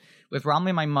see it with Romley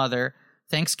and my mother,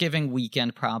 Thanksgiving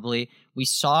weekend probably. We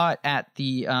saw it at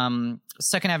the 2nd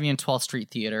Avenue and 12th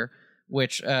Street Theater,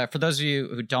 which for those of you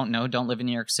who don't know, don't live in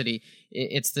New York City,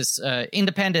 it's this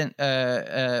independent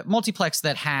multiplex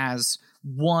that has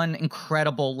one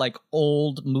incredible like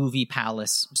old movie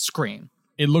palace screen.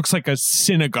 It looks like a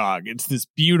synagogue. It's this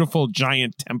beautiful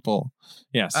giant temple.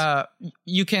 Yes.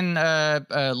 You can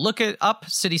look it up,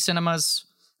 City Cinemas,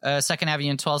 2nd Avenue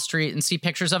and 12th Street, and see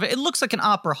pictures of it. It looks like an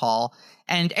opera hall,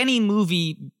 and any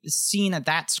movie seen at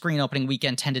that screen opening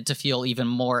weekend tended to feel even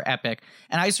more epic.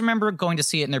 And I just remember going to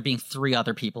see it and there being 3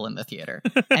 other people in the theater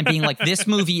and being like, this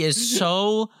movie is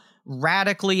so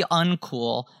radically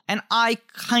uncool, and I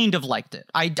kind of liked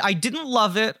it. I didn't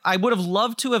love it. I would have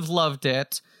loved to have loved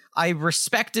it. I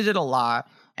respected it a lot.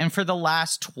 And for the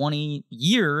last 20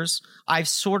 years, I've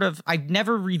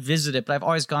never revisited, but I've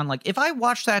always gone like, if I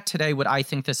watched that today, would I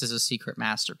think this is a secret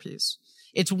masterpiece?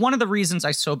 It's one of the reasons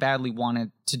I so badly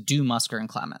wanted to do Musker and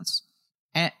Clements.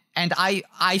 And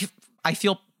I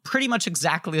feel pretty much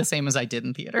exactly the same as I did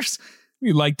in theaters.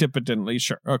 You liked it, but didn't leave.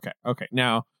 Sure. Okay.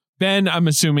 Now, Ben, I'm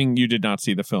assuming you did not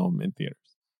see the film in theaters,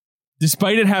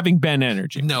 despite it having Ben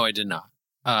energy. No, I did not.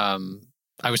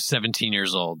 I was 17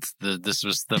 years old. This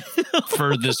was the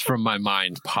furthest from my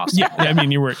mind possible. Yeah, I mean,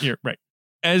 you're right.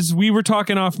 As we were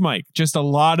talking off mic, just a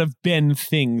lot of Ben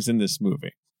things in this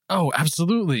movie. Oh,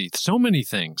 absolutely. So many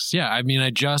things. Yeah, I mean, I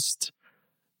just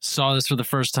saw this for the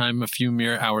first time a few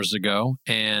mere hours ago,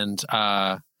 and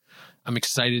I'm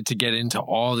excited to get into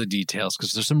all the details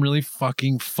because there's some really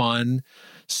fucking fun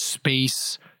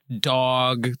space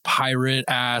dog pirate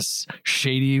ass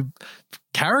shady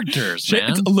characters,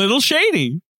 man. It's a little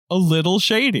shady.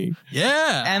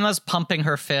 Yeah. Emma's pumping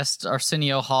her fist,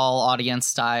 Arsenio Hall audience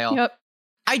style. Yep.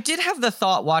 I did have the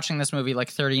thought watching this movie like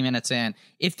 30 minutes in,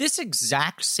 if this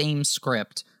exact same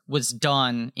script was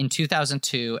done in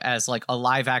 2002 as like a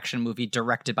live action movie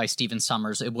directed by Stephen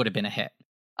Sommers, it would have been a hit.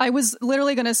 I was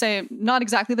literally going to say not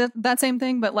exactly that same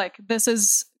thing, but like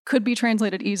could be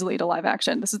translated easily to live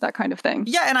action. This is that kind of thing.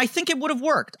 Yeah, and I think it would have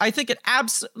worked. I think it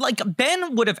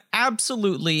Ben would have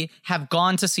absolutely have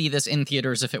gone to see this in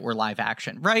theaters if it were live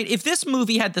action, right? If this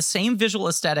movie had the same visual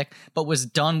aesthetic but was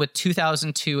done with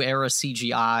 2002 era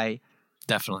CGI,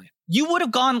 definitely. You would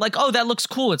have gone like, oh, that looks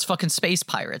cool. It's fucking space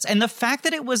pirates. And the fact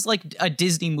that it was like a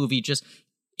Disney movie just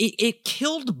it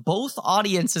killed both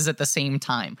audiences at the same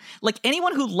time. Like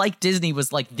anyone who liked Disney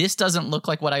was like, this doesn't look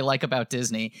like what I like about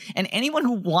Disney. And anyone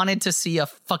who wanted to see a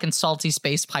fucking salty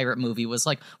space pirate movie was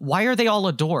like, why are they all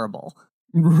adorable?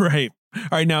 Right. All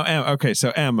right. Now,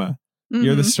 so Emma,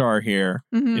 you're the star here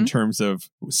in terms of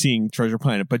seeing Treasure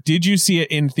Planet. But did you see it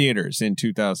in theaters in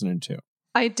 2002?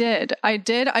 I did.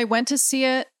 I went to see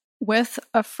it with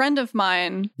a friend of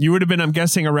mine. You would have been, I'm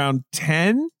guessing, around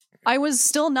 10? I was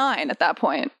still 9 at that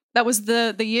point. That was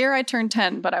the year I turned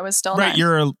 10, but I was still 9.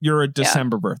 Right, you're a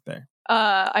December birthday.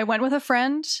 I went with a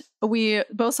friend. We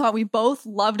both saw it. We both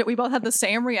loved it. We both had the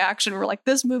same reaction. We're like,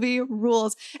 this movie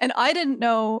rules. And I didn't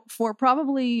know for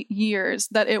probably years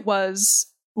that it was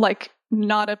like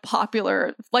not a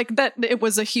popular, like that it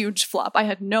was a huge flop. I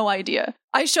had no idea.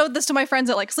 I showed this to my friends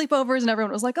at like sleepovers and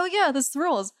everyone was like, oh yeah, this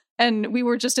rules. And we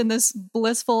were just in this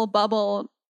blissful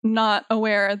bubble, not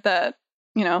aware that,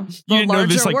 you know, the you larger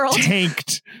know this like world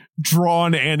tanked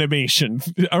drawn animation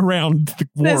around the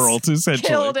world essentially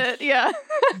killed it. Yeah.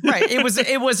 Right. It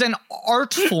was an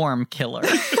art form killer.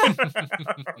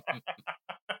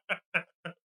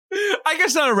 I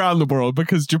guess not around the world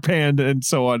because Japan and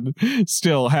so on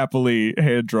still happily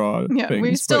hand draw yeah, things.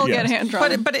 We still get hand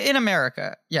drawn. But in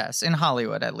America, yes. In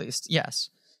Hollywood, at least, yes.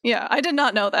 Yeah, I did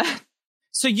not know that.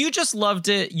 So you just loved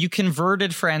it, you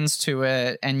converted friends to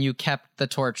it, and you kept the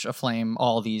torch aflame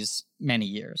all these many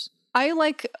years.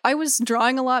 I was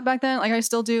drawing a lot back then, like I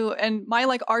still do, and my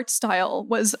like art style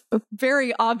was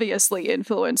very obviously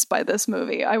influenced by this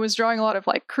movie. I was drawing a lot of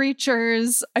like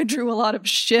creatures. I drew a lot of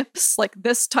ships, like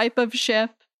this type of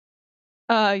ship.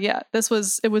 Yeah, it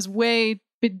was way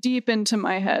deep into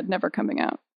my head, never coming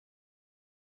out.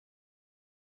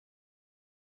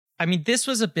 I mean, this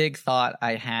was a big thought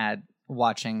I had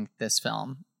watching this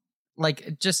film.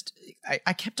 Like, just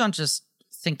I kept on just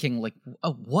thinking, like,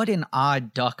 oh, what an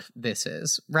odd duck this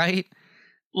is, right?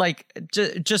 Like,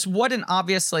 just what an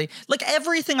obviously, like,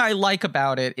 everything I like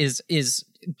about it is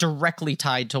directly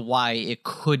tied to why it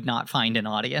could not find an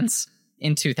audience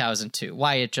in 2002,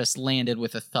 why it just landed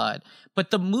with a thud.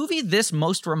 But the movie this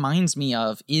most reminds me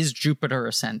of is Jupiter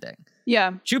Ascending.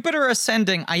 Yeah. Jupiter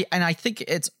Ascending, I think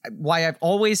it's why I've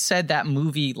always said that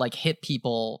movie, like, hit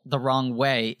people the wrong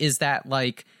way, is that,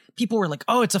 like, people were like,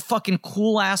 oh, it's a fucking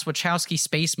cool-ass Wachowski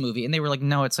space movie. And they were like,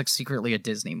 no, it's, like, secretly a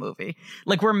Disney movie.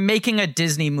 Like, we're making a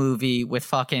Disney movie with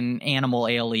fucking animal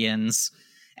aliens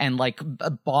and, like,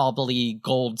 bobbly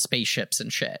gold spaceships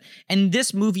and shit. And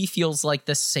this movie feels like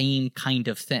the same kind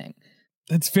of thing.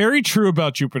 That's very true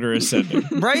about Jupiter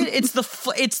Ascending. Right? It's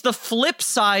the flip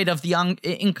side of the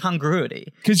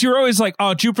incongruity. Because you're always like,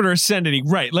 oh, Jupiter Ascending,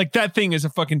 right? Like that thing is a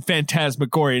fucking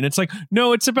phantasmagoria. And it's like,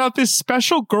 no, it's about this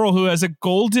special girl who has a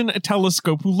golden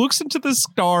telescope who looks into the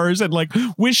stars and like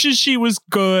wishes she was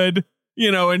good,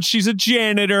 you know, and she's a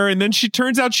janitor. And then she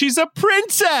turns out she's a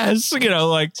princess, you know,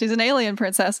 like. She's an alien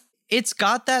princess. It's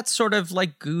got that sort of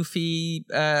like goofy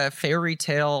fairy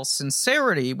tale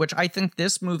sincerity, which I think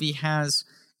this movie has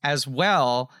as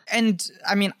well. And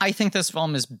I mean, I think this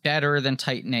film is better than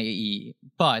Titan AE,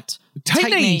 but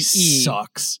Titan AE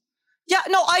sucks. Yeah,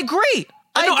 no, I agree.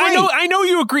 I know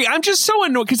you agree. I'm just so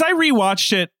annoyed because I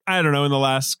rewatched it, I don't know, in the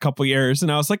last couple years, and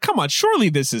I was like, come on, surely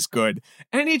this is good.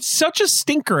 And it's such a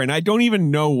stinker, and I don't even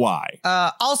know why.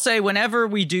 I'll say whenever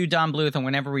we do Don Bluth and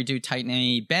whenever we do Titan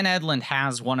AE, Ben Edlund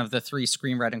has one of the 3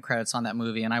 screenwriting credits on that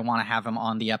movie, and I want to have him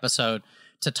on the episode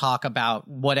to talk about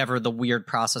whatever the weird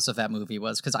process of that movie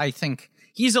was, because I think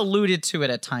he's alluded to it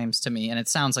at times to me, and it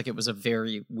sounds like it was a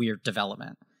very weird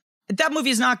development. That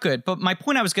movie is not good, but my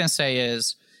point I was going to say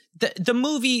is, that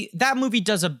movie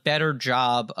does a better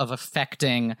job of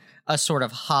affecting a sort of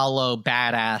hollow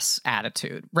badass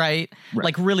attitude, right?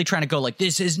 Like really trying to go like,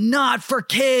 this is not for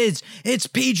kids. It's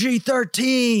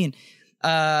PG-13.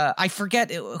 I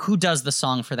forget who does the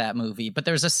song for that movie, but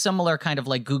there's a similar kind of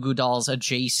like Goo Goo Dolls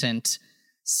adjacent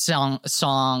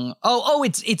song. Oh,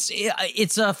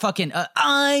 it's a fucking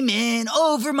I'm in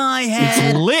over my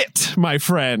head. It's lit, my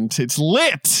friend. It's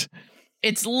lit.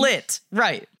 It's lit,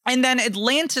 right. And then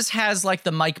Atlantis has like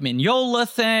the Mike Mignola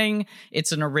thing.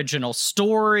 It's an original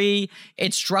story.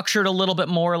 It's structured a little bit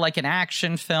more like an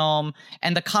action film.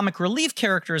 And the comic relief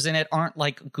characters in it aren't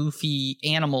like goofy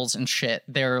animals and shit.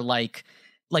 They're like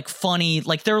funny,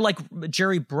 like they're like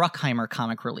Jerry Bruckheimer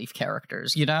comic relief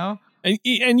characters, you know?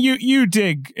 And you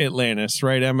dig Atlantis,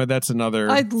 right, Emma? That's another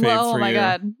fave for oh my you.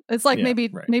 God. It's like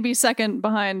maybe second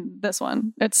behind this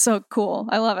one. It's so cool.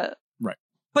 I love it. Right.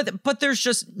 But there's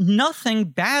just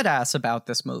nothing badass about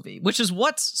this movie, which is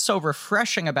what's so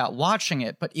refreshing about watching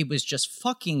it, but it was just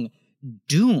fucking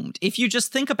doomed. If you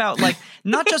just think about like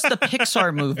not just the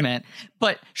Pixar movement,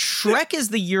 but Shrek is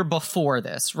the year before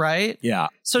this, right? Yeah.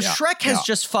 So Shrek has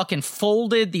just fucking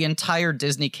folded the entire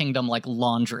Disney kingdom like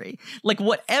laundry. Like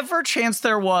whatever chance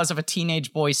there was of a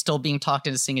teenage boy still being talked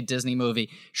into seeing a Disney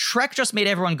movie, Shrek just made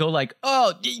everyone go like,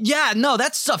 oh yeah, no,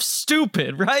 that stuff's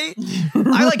stupid, right?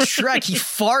 I like Shrek. He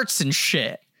farts and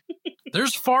shit.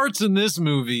 There's farts in this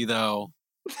movie though.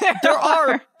 There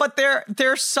are, but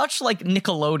they're such like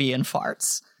Nickelodeon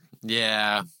farts.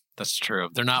 Yeah, that's true.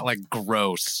 They're not like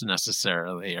gross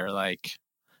necessarily, or like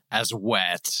as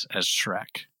wet as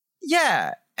Shrek.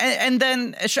 Yeah, and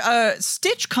then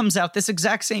Stitch comes out this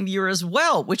exact same year as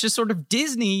well, which is sort of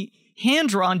Disney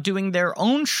hand-drawn doing their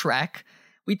own Shrek.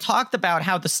 We talked about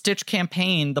how the Stitch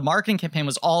campaign, the marketing campaign,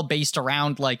 was all based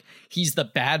around like he's the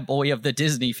bad boy of the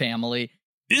Disney family.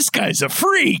 This guy's a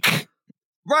freak.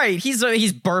 Right, he's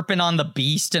burping on the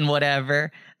beast and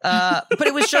whatever. But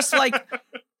it was just like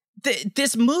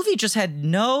this movie just had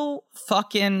no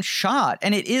fucking shot.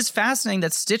 And it is fascinating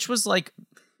that Stitch was like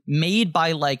made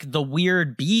by like the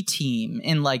weird B team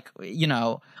in like, you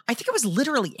know, I think it was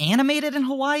literally animated in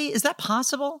Hawaii. Is that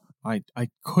possible? I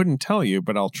couldn't tell you,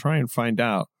 but I'll try and find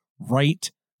out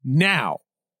right now.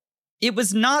 It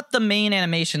was not the main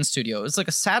animation studio. It was like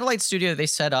a satellite studio they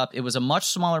set up. It was a much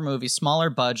smaller movie, smaller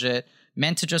budget,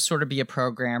 meant to just sort of be a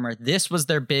programmer. This was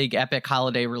their big epic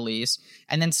holiday release.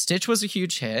 And then Stitch was a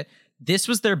huge hit. This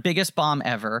was their biggest bomb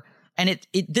ever. And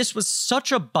this was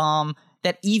such a bomb,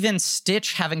 that even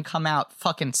Stitch having come out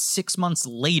fucking 6 months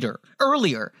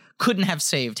earlier, couldn't have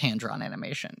saved hand-drawn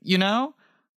animation, you know?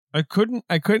 I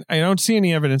don't see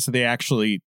any evidence that they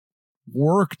actually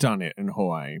worked on it in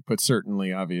Hawaii, but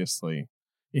certainly, obviously,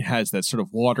 it has that sort of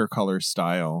watercolor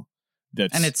style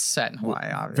and it's set in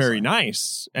Hawaii, obviously. Very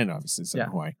nice, and obviously set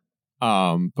in Hawaii.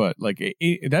 But like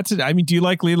that's it. I mean, do you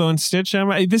like Lilo and Stitch,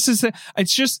 Emma?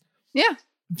 It's just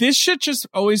this shit just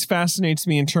always fascinates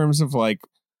me in terms of like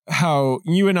how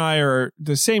you and I are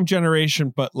the same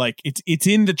generation, but like it's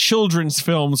in the children's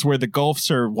films where the gulfs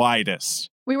are widest.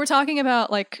 We were talking about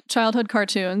like childhood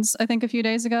cartoons, I think, a few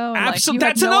days ago. Absolutely,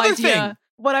 that's another thing.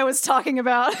 What I was talking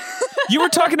about. You were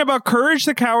talking about Courage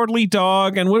the Cowardly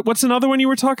Dog, and what's another one you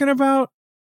were talking about?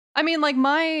 I mean, like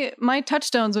my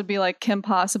touchstones would be like Kim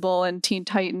Possible and Teen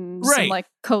Titans and like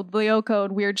Code Lyoko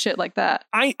and weird shit like that.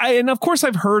 And of course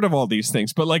I've heard of all these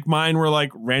things, but like mine were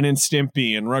like Ren and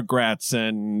Stimpy and Rugrats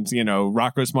and, you know,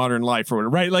 Rocko's Modern Life or whatever,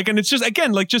 right? Like, and it's just,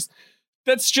 again, like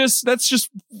that's just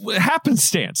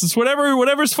happenstance. It's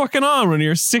whatever's fucking on when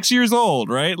you're 6 years old,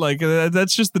 right? Like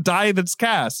that's just the die that's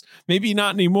cast. Maybe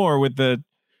not anymore with the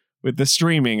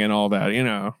streaming and all that, you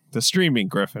know, the streaming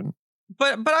Griffin.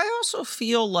 But I also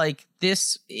feel like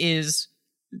this is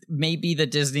maybe the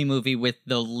Disney movie with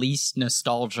the least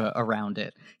nostalgia around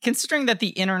it, considering that the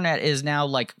internet is now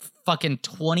like fucking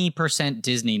 20%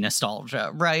 Disney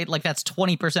nostalgia, right? Like that's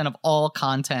 20% of all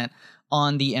content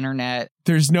on the internet.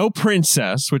 There's no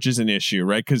princess, which is an issue,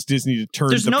 right? Because Disney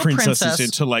turns the princesses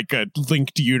into like a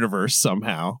linked universe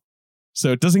somehow.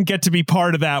 So it doesn't get to be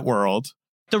part of that world.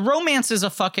 The romance is a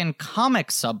fucking comic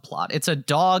subplot. It's a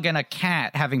dog and a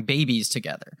cat having babies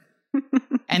together.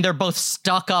 And they're both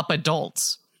stuck-up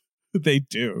adults. They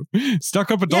do.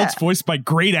 Stuck-up adults voiced by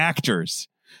great actors.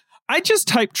 I just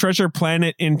typed Treasure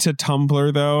Planet into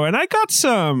Tumblr, though, and I got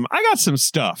some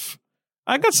stuff.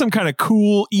 I got some kind of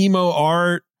cool emo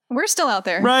art. We're still out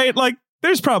there. Right? Like,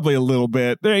 there's probably a little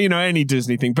bit. There, you know, any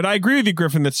Disney thing. But I agree with you,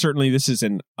 Griffin, that certainly this is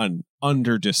an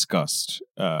under-discussed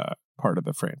part of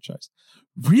the franchise.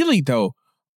 Really, though,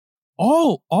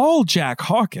 all Jack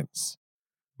Hawkins,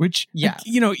 which here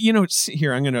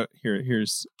I'm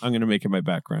gonna make it my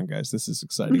background, guys. This is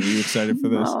exciting. Are you excited for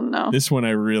this? Oh no, this one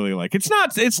I really like. It's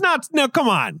not. No, come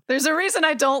on. There's a reason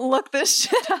I don't look this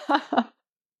shit up.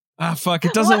 Fuck!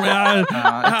 It doesn't. It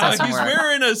doesn't he's work.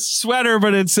 wearing a sweater,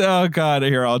 but it's god.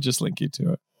 Here, I'll just link you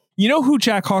to it. You know who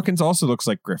Jack Hawkins also looks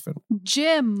like, Griffin?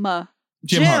 Jim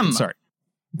Hawkins.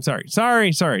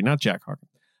 Sorry, not Jack Hawkins.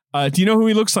 Do you know who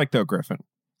he looks like, though, Griffin?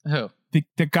 Who?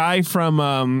 The guy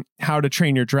from How to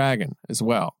Train Your Dragon as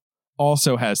well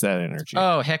also has that energy.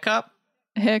 Oh, Hiccup?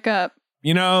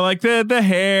 You know, like the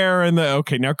hair and the...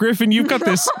 Okay, now, Griffin, you've got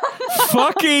this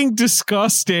fucking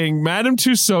disgusting Madame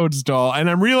Tussauds doll, and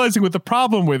I'm realizing what the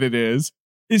problem with it is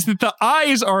that the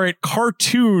eyes are at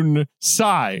cartoon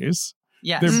size.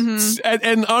 Yes.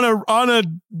 And on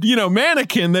a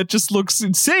mannequin that just looks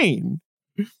insane.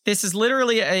 This is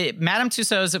literally Madame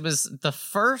Tussauds. It was the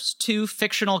first two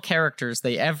fictional characters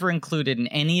they ever included in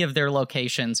any of their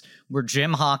locations were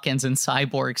Jim Hawkins and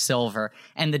Cyborg Silver.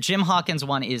 And the Jim Hawkins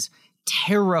one is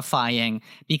terrifying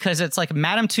because it's like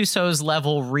Madame Tussauds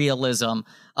level realism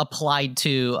applied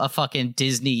to a fucking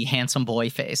Disney handsome boy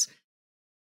face.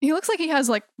 He looks like he has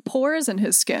like pores in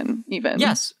his skin even.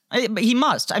 Yes, he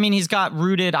must. I mean, he's got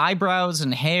rooted eyebrows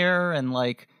and hair and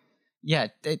like... Yeah,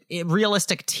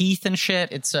 realistic teeth and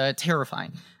shit. It's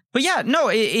terrifying. But yeah, no,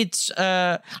 it's...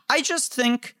 I just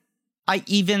think I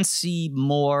even see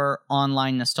more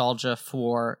online nostalgia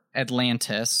for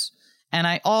Atlantis. And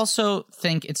I also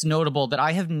think it's notable that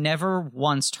I have never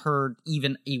once heard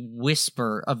even a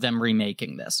whisper of them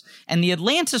remaking this. And the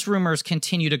Atlantis rumors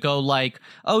continue to go like,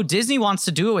 oh, Disney wants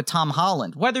to do it with Tom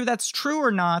Holland. Whether that's true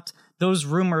or not, those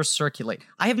rumors circulate.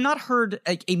 I have not heard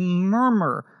a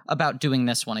murmur about doing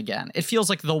this one again. It feels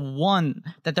like the one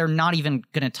that they're not even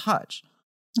going to touch.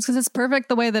 It's because it's perfect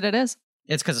the way that it is.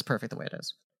 It's because it's perfect the way it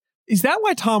is. Is that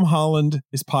why Tom Holland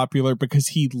is popular?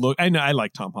 Because I know I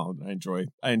like Tom Holland.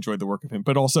 I enjoy the work of him,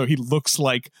 but also he looks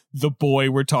like the boy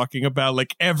we're talking about.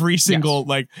 Like every single,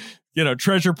 like, you know,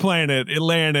 Treasure Planet,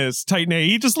 Atlantis, Titan A.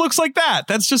 He just looks like that.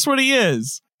 That's just what he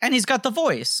is. And he's got the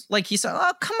voice. Like he said,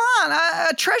 oh, come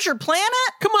on, Treasure Planet?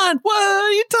 Come on, what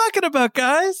are you talking about,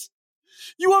 guys?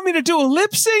 You want me to do a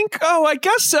lip sync? Oh, I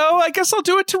guess so. I guess I'll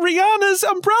do it to Rihanna's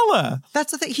Umbrella.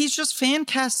 That's the thing. He's just fan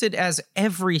casted as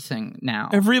everything now.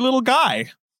 Every little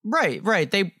guy. Right.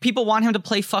 People want him to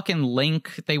play fucking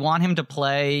Link. They want him to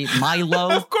play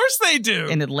Milo. Of course they do.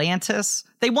 In Atlantis.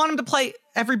 They want him to play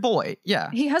every boy.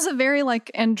 Yeah. He has a very like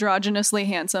androgynously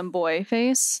handsome boy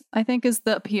face, I think is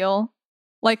the appeal.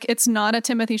 Like, it's not a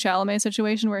Timothée Chalamet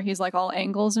situation where he's like all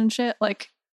angles and shit. Like,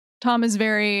 Tom is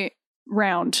very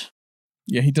round.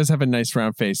 Yeah, he does have a nice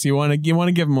round face. You want to give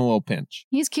him a little pinch.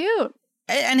 He's cute.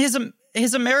 And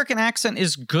his American accent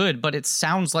is good, but it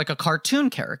sounds like a cartoon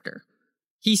character.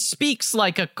 He speaks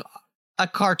like a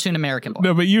cartoon American boy.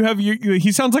 No, but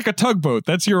he sounds like a tugboat.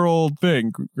 That's your old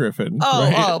thing, Griffin.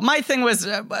 Oh, my thing was,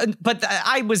 but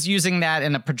I was using that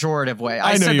in a pejorative way.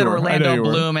 I said that Orlando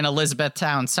Bloom in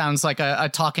Elizabethtown sounds like a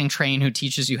talking train who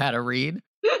teaches you how to read.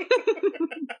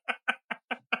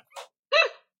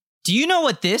 Do you know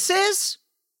what this is?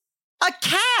 A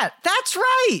cat. That's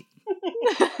right.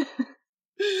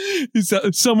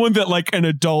 Someone that, like, an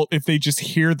adult, if they just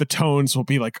hear the tones, will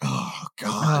be like, oh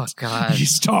God,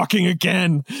 he's talking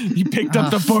again. He picked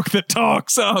up the book that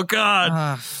talks. Oh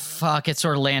God. Fuck, it's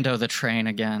Orlando the train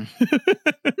again.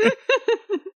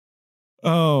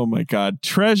 Oh my God.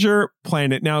 Treasure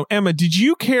Planet. Now, Emma, did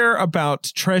you care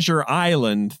about Treasure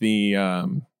Island, the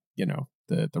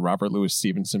Robert Louis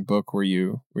Stevenson book where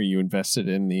you invested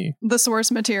in the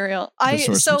source material?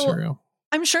 Material.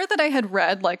 I'm sure that I had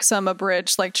read like some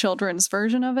abridged like children's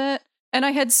version of it, and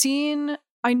I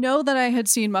know that I had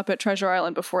seen Muppet Treasure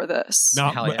Island before this.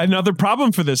 Another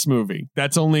problem for this movie.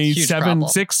 That's only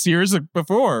 6 years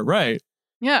before, right?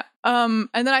 Yeah. And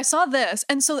then I saw this,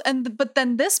 but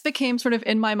then this became sort of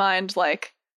in my mind,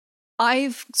 like,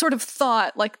 I've sort of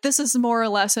thought like this is more or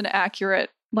less an accurate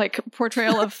like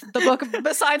portrayal of the book,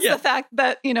 besides the fact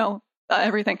that,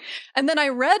 everything. And then I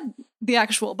read the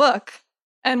actual book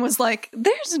and was like,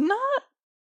 this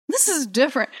is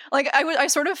different. Like, I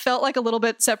sort of felt like a little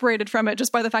bit separated from it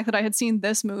just by the fact that I had seen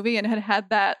this movie and had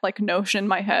that like notion in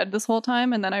my head this whole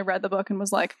time. And then I read the book and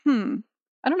was like, I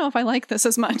don't know if I like this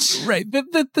as much. Right.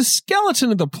 The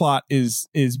skeleton of the plot is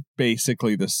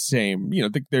basically the same.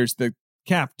 There's the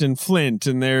Captain Flint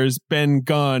and there's Ben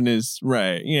Gunn is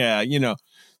right. Yeah.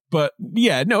 But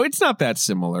yeah, no, it's not that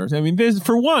similar. I mean, there's,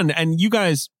 for one, and you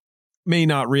guys may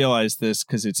not realize this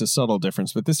because it's a subtle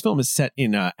difference, but this film is set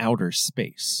in outer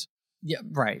space. Yeah,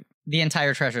 right. The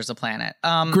entire treasure's a planet.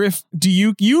 Griff, do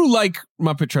you like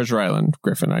Muppet Treasure Island,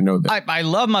 Griffin? I know that. I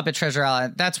love Muppet Treasure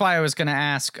Island. That's why I was going to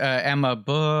ask Emma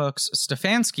Books,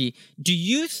 Stefansky, do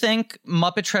you think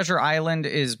Muppet Treasure Island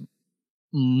is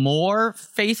more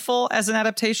faithful as an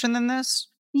adaptation than this?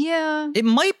 Yeah. It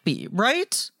might be,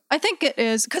 right? I think it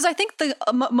is, because I think the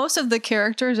most of the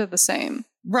characters are the same.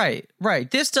 Right.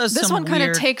 This one kind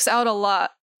of takes out a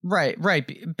lot. Right.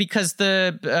 Because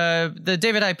the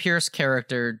David I. Pierce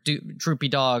character, Droopy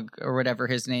Dog or whatever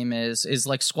his name is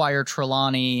like Squire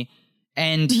Trelawney,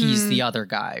 and he's the other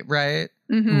guy, right?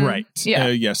 Mm-hmm. Right. Yeah.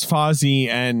 Yes, Fozzie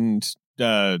and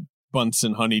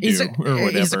Bunsen Honeydew or whatever.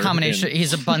 He's a combination.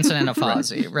 He's a Bunsen and a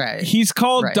Fozzie, right? He's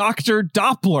called Dr.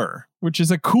 Doppler, which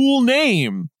is a cool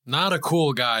name. Not a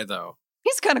cool guy, though.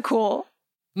 He's kind of cool.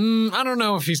 I don't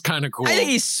know if he's kind of cool. I think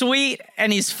he's sweet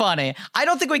and he's funny. I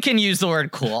don't think we can use the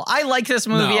word cool. I like this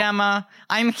movie, Emma.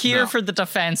 I'm here for the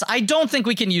defense. I don't think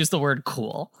we can use the word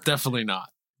cool. Definitely not.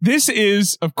 This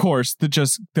is, of course,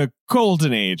 the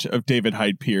golden age of David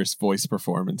Hyde Pierce voice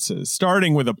performances,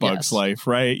 starting with A Bug's Life,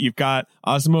 right? You've got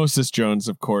Osmosis Jones,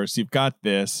 of course. You've got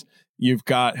this. You've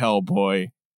got Hellboy.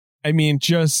 I mean,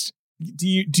 just do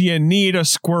you need a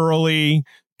squirrely,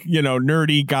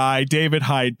 nerdy guy? David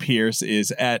Hyde Pierce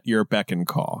is at your beck and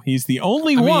call. He's the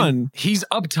only one. He's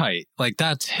uptight. Like,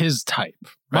 that's his type.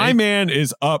 Right? My man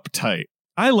is uptight.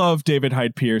 I love David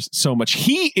Hyde Pierce so much.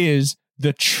 He is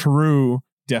the true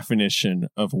definition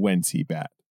of when's he bad.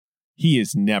 He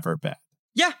is never bad.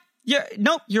 Yeah.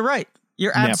 No, you're right.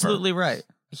 You're absolutely right.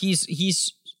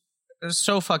 He's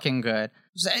so fucking good.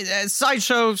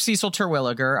 Sideshow Cecil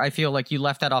Terwilliger. I feel like you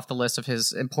left that off the list of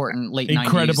his important late 90s.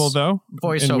 Incredible, though.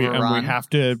 Voiceover run. And we have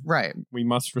to. Right. We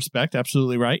must respect.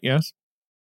 Absolutely right. Yes.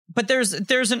 But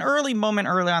there's an early moment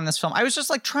early on in this film. I was just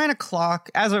like trying to clock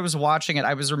as I was watching it.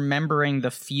 I was remembering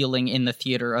the feeling in the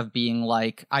theater of being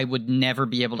like, I would never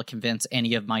be able to convince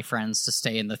any of my friends to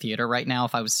stay in the theater right now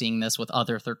if I was seeing this with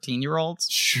other 13-year-olds.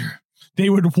 Sure. They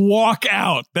would walk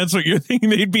out. That's what you're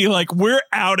thinking. They'd be like, we're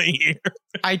out of here.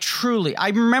 I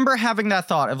remember having that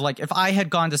thought of like, if I had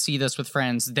gone to see this with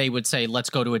friends, they would say, let's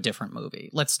go to a different movie.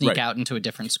 Let's sneak out into a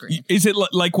different screen. Is it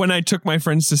like when I took my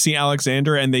friends to see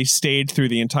Alexander and they stayed through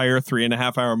the entire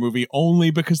 3.5-hour movie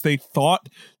only because they thought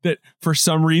that for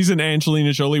some reason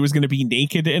Angelina Jolie was going to be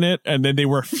naked in it. And then they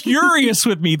were furious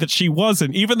with me that she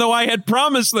wasn't, even though I had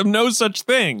promised them no such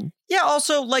thing. Yeah,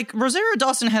 also, like, Rosario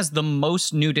Dawson has the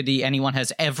most nudity anyone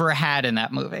has ever had in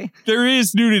that movie. There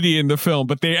is nudity in the film,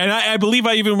 but I believe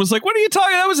I even was like, what are you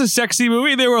talking? That was a sexy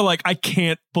movie. They were like, I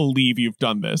can't believe you've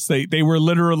done this. They were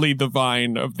literally the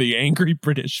Vine of the angry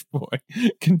British boy.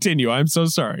 Continue. I'm so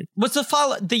sorry. What's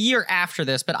the year after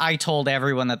this, but I told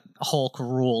everyone that Hulk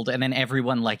ruled, and then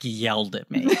everyone, like, yelled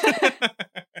at me.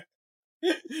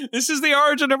 This is the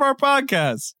origin of our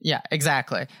podcast. Yeah,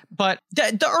 exactly. But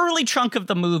the early chunk of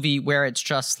the movie where it's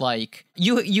just like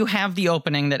you have the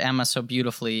opening that Emma so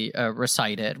beautifully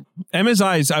recited. Emma's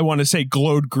eyes, I want to say,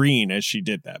 glowed green as she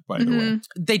did that, by the way.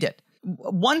 They did.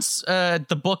 Once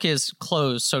the book is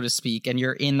closed, so to speak, and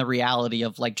you're in the reality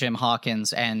of like Jim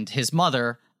Hawkins and his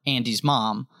mother, Andy's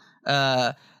mom,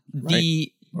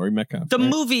 Laurie Metcalf, the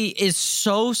movie is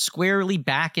so squarely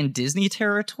back in Disney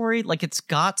territory. Like, it's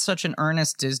got such an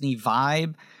earnest Disney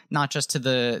vibe, not just to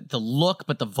the look,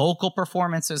 but the vocal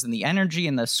performances and the energy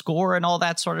and the score and all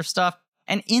that sort of stuff.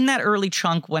 And in that early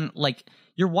chunk, when like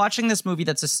you're watching this movie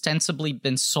that's ostensibly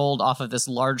been sold off of this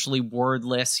largely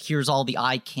wordless, here's all the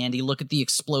eye candy, look at the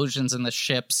explosions in the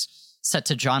ships, set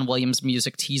to John Williams'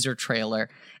 music teaser trailer.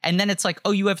 And then it's like,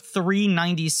 oh, you have 3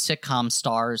 90s sitcom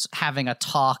stars having a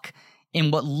talk in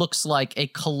what looks like a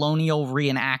colonial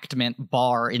reenactment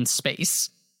bar in space.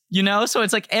 You know? So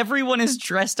it's like everyone is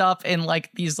dressed up in like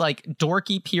these like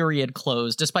dorky period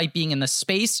clothes, despite being in the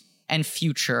space and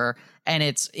future. And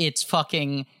it's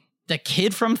fucking the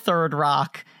kid from Third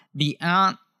Rock, the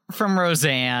aunt from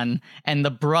Roseanne, and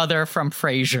the brother from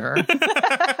Frasier.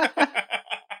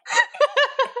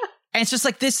 And it's just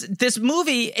like this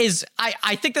movie is,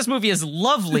 I think this movie is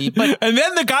lovely, but and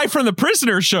then the guy from The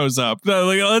Prisoner shows up.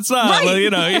 Like, let's not, right. You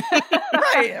know.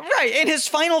 right. In his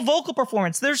final vocal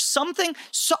performance, there's something.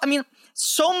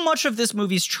 So much of this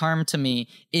movie's charm to me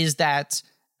is that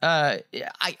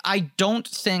I don't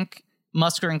think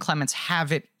Musker and Clements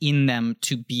have it in them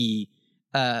to be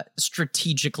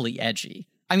strategically edgy.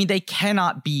 I mean, they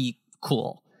cannot be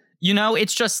cool. You know,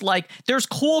 it's just like there's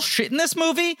cool shit in this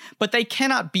movie, but they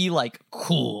cannot be like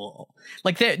cool.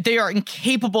 Like they are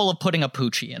incapable of putting a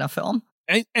Poochie in a film.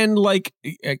 And like,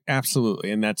 absolutely.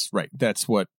 And that's right. That's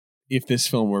what, if this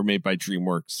film were made by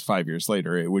DreamWorks 5 years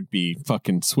later, it would be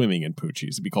fucking swimming in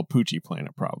Poochies. It'd be called Poochie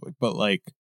Planet probably. But like,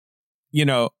 you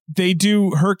know, they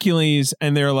do Hercules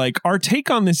and they're like, our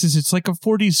take on this is it's like a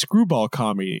 40s screwball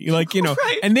comedy. Like, you know,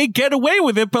 right. And they get away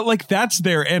with it, but like, that's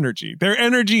their energy. Their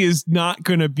energy is not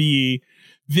going to be,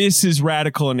 this is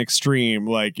radical and extreme.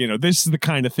 Like, you know, this is the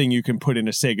kind of thing you can put in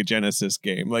a Sega Genesis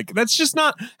game. Like, that's just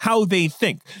not how they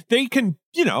think. They can,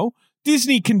 you know,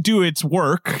 Disney can do its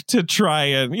work to try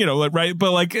and, you know, right.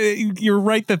 But like, you're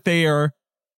right that they are.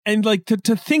 And like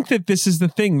to think that this is the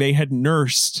thing they had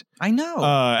nursed. I know.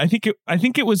 I think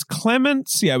it was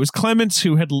Clements. Yeah, it was Clements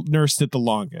who had nursed it the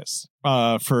longest.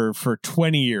 For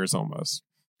 20 years almost.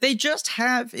 They just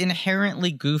have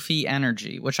inherently goofy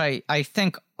energy, which I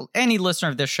think any listener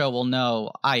of this show will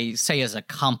know I say as a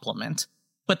compliment.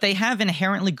 But they have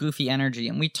inherently goofy energy,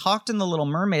 and we talked in the Little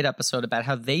Mermaid episode about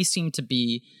how they seem to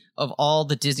be, of all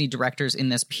the Disney directors in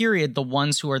this period, the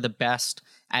ones who are the best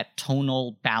at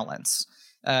tonal balance.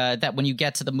 That when you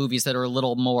get to the movies that are a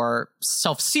little more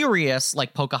self-serious,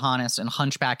 like Pocahontas and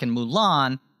Hunchback and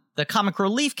Mulan, the comic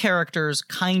relief characters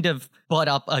kind of butt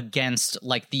up against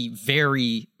like the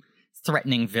very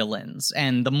threatening villains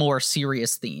and the more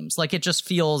serious themes. Like, it just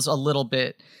feels a little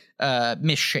bit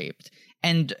misshaped.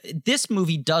 And this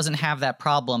movie doesn't have that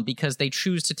problem because they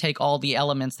choose to take all the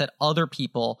elements that other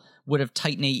people would have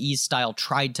Titan AE style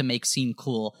tried to make seem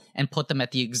cool and put them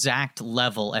at the exact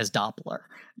level as Doppler.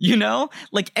 You know,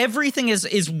 like everything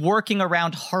is working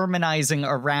around, harmonizing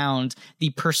around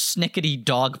the persnickety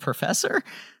dog professor.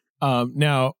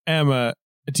 Now, Emma,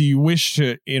 do you wish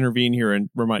to intervene here and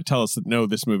tell us that no,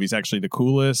 this movie's actually the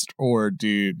coolest, or do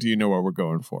you know what we're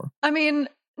going for? I mean,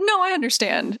 no, I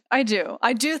understand. I do.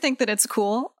 I do think that it's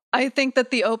cool. I think that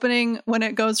the opening, when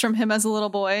it goes from him as a little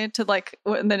boy to like,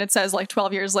 and then it says like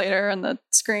 12 years later on the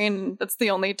screen, that's the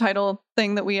only title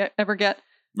thing that we ever get.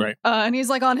 Right. And he's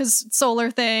like on his solar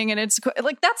thing, and it's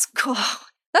like, that's cool.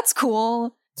 That's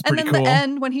cool. And then cool. The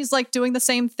end when he's like doing the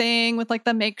same thing with like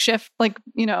the makeshift, like,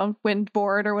 you know, wind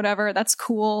board or whatever. That's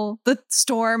cool. The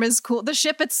storm is cool. The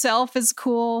ship itself is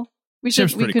cool. We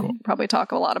could cool. Probably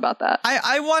talk a lot about that.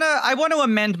 I want to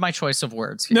amend my choice of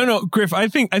words here. No, Griff, I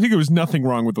think there was nothing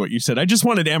wrong with what you said. I just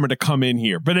wanted Emma to come in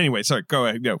here. But anyway, sorry, go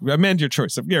ahead. No, amend your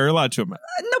choice. You're allowed to amend.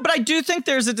 No, but I do think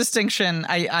there's a distinction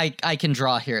I can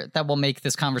draw here that will make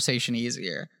this conversation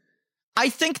easier. I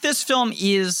think this film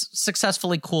is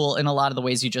successfully cool in a lot of the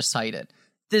ways you just cited.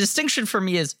 the distinction for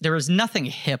me is there is nothing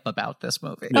hip about this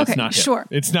movie. It's not hip. Sure.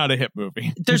 It's not a hip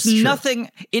movie. There's It's true. nothing.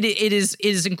 It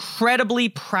is incredibly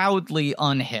proudly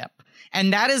unhip.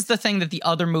 And that is the thing that the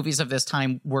other movies of this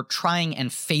time were trying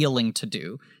and failing to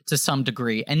do to some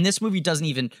degree. And this movie doesn't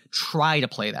even try to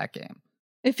play that game.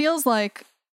 It feels like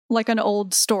an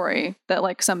old story that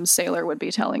like some sailor would be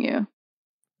telling you.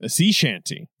 A sea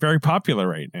shanty. Very popular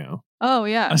right now. Oh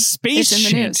yeah. A space It's in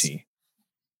the news. shanty.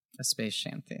 A space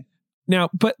shanty. Now,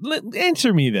 but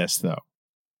answer me this, though.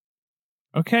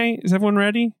 Okay? Is everyone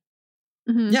ready?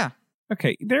 Mhm. Yeah.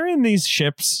 Okay. They're in these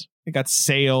ships. They got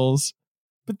sails,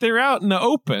 but they're out in the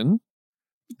open.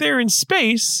 They're in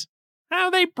space. How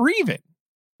are they breathing?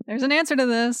 There's an answer to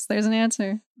this. There's an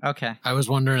answer. Okay. I was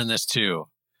wondering this too.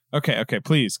 Okay.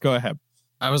 Please go ahead.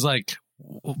 I was like,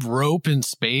 rope in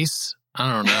space?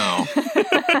 I don't know.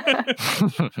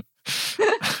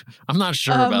 I'm not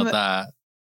sure about that.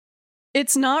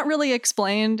 It's not really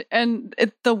explained, and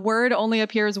the word only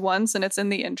appears once, and it's in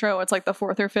the intro. It's like the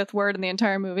fourth or fifth word in the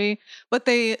entire movie. But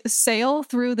they sail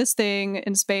through this thing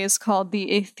in space called the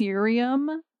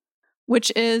Ethereum, which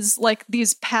is like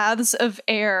these paths of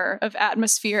air, of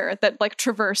atmosphere that like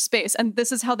traverse space. And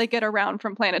this is how they get around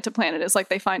from planet to planet, is like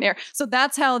they find air. So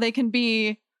that's how they can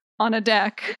be on a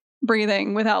deck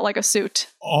breathing without like a suit.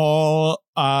 All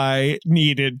I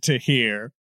needed to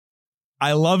hear.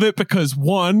 I love it because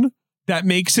one, that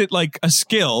makes it like a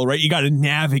skill, right? You got to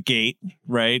navigate,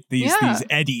 right? These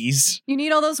eddies. You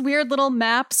need all those weird little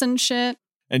maps and shit.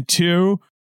 And two,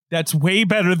 that's way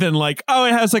better than like, oh,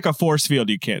 it has like a force field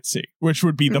you can't see, which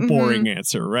would be the boring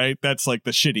answer, right? That's like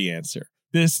the shitty answer.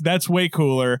 That's way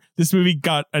cooler. This movie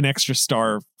got an extra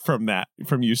star from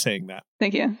you saying that.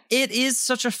 Thank you. It is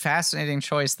such a fascinating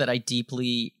choice that I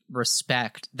deeply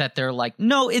respect, that they're like,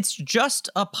 no, it's just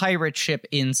a pirate ship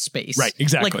in space. Right,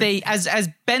 exactly. Like they, as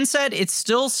Ben said, it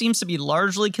still seems to be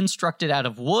largely constructed out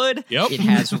of wood. Yep. It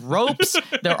has ropes.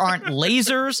 There aren't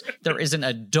lasers. There isn't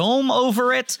a dome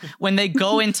over it. When they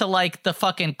go into like the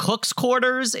fucking cook's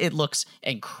quarters, it looks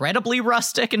incredibly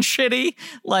rustic and shitty.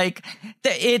 Like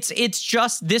it's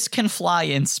just, this can fly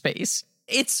in space.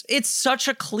 It's such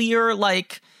a clear,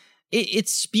 like, it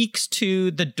speaks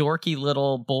to the dorky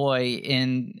little boy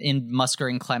in Musker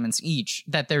and Clements each,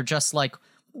 that they're just like,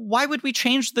 why would we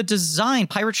change the design?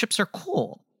 Pirate ships are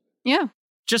cool. Yeah.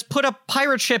 Just put a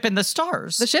pirate ship in the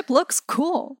stars. The ship looks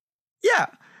cool. Yeah.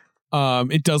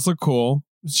 It does look cool.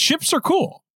 Ships are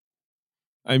cool.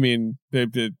 I mean,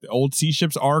 the old sea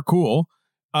ships are cool.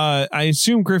 I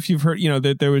assume, Griff, you've heard,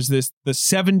 that there was the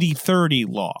 70-30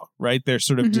 law, right? Their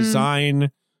sort of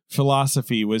design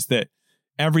philosophy was that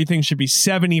everything should be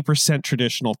 70%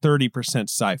 traditional, 30%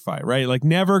 sci-fi, right? Like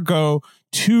never go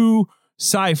too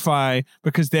sci-fi,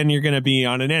 because then you're going to be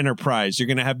on an Enterprise. You're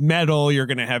going to have metal. You're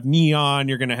going to have neon.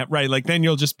 You're going to have, right? Like then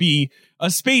you'll just be a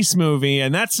space movie,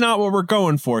 and that's not what we're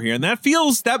going for here. And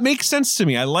that makes sense to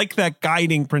me. I like that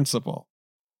guiding principle.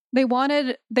 They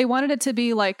wanted it to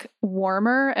be like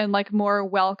warmer and like more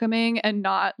welcoming, and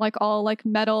not like all like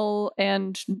metal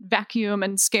and vacuum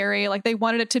and scary. Like they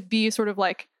wanted it to be sort of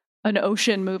like an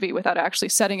ocean movie without actually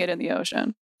setting it in the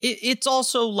ocean. It's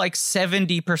also like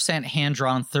 70%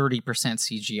 hand-drawn, 30%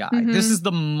 CGI. This is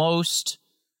the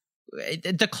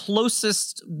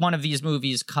closest one of these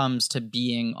movies comes to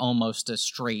being almost a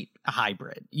straight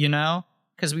hybrid,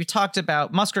 Because we talked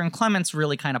about Musker and Clements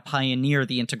really kind of pioneer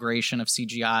the integration of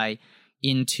CGI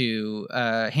into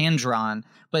hand-drawn,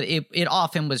 but it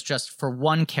often was just for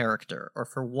one character or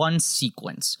for one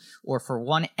sequence or for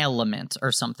one element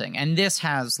or something. And this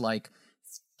has like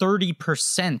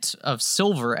 30% of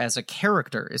Silver as a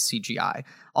character is CGI.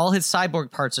 All his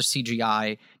cyborg parts are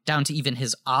CGI, down to even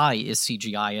his eye is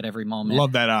CGI at every moment.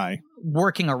 Love that eye.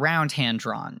 Working around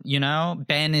hand-drawn,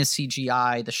 Ben is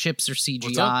CGI, the ships are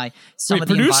CGI. Some Wait, of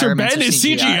the producer environments Ben are is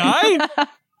CGI?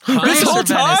 Producer whole Ben is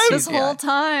time? This CGI. whole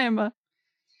time.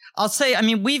 I'll say, I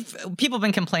mean, people have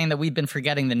been complaining that we've been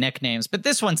forgetting the nicknames, but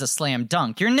this one's a slam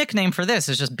dunk. Your nickname for this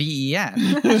is just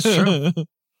BEN. That's true.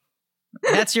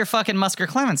 That's your fucking Musker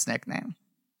Clements nickname.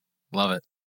 Love it.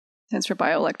 Stands for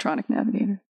Bioelectronic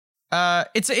Navigator.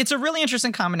 It's a really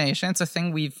interesting combination. It's a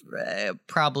thing we've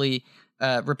probably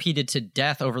repeated to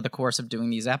death over the course of doing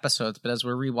these episodes, but as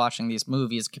we're rewatching these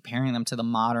movies, comparing them to the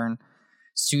modern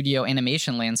studio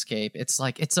animation landscape, it's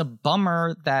like, it's a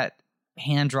bummer that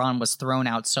hand-drawn was thrown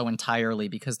out so entirely,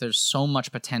 because there's so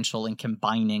much potential in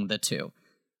combining the two.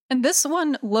 And this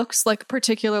one looks like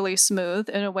particularly smooth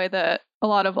in a way that a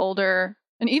lot of older,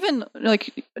 and even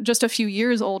like just a few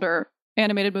years older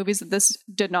animated movies that this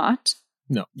did not.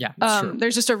 No. Yeah. Sure.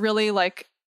 There's just a really like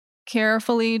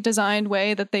carefully designed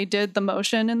way that they did the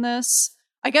motion in this.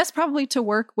 I guess probably to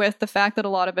work with the fact that a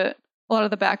lot of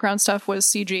the background stuff was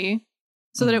CG,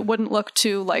 so that it wouldn't look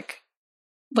too like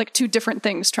two different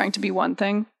things trying to be one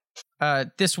thing.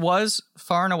 This was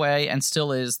far and away and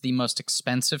still is the most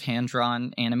expensive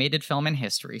hand-drawn animated film in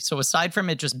history. So aside from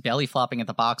it just belly flopping at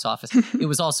the box office, it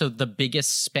was also the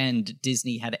biggest spend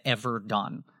Disney had ever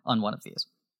done on one of these.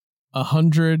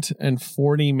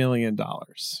 $140 million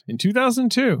in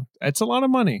 2002. That's a lot of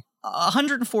money.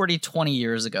 140 20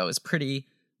 years ago is pretty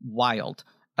wild.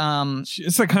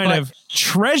 It's the kind of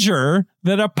treasure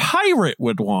that a pirate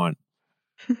would want.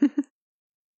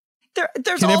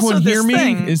 There's Can also everyone hear me?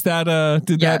 thing. Is that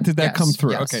did that yes, come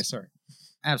through? yes. Okay, sorry.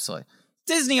 Absolutely.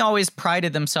 Disney always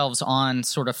prided themselves on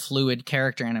sort of fluid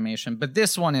character animation, but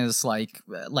this one is like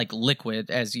liquid,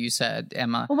 as you said,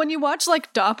 Emma. Well, when you watch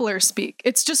like Doppler speak,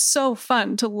 it's just so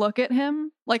fun to look at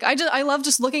him. Like I love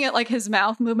just looking at like his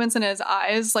mouth movements and his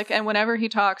eyes. Like, and whenever he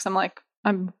talks,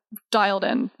 I'm dialed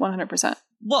in 100%.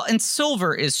 Well, and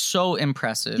Silver is so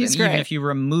impressive. He's and great. Even if you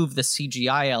remove the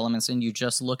CGI elements and you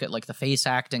just look at like the face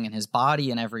acting and his body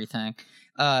and everything,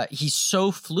 he's so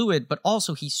fluid, but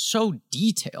also he's so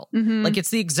detailed. Mm-hmm. Like,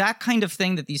 it's the exact kind of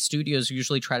thing that these studios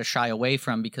usually try to shy away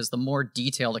from, because the more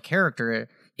detailed a character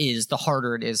is, the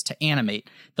harder it is to animate,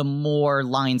 the more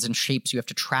lines and shapes you have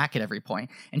to track at every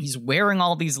point. And he's wearing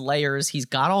all these layers. He's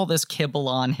got all this kibble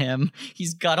on him.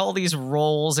 He's got all these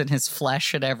rolls in his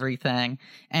flesh and everything.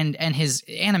 And his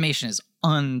animation is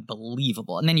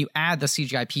unbelievable. And then you add the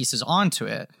CGI pieces onto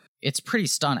it. It's pretty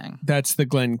stunning. That's the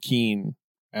Glenn Keane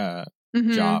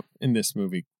job in this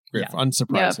movie,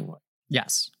 unsurprisingly.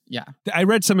 Yes. Yeah. I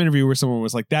read some interview where someone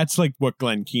was like, that's like what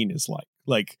Glenn Keane is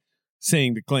like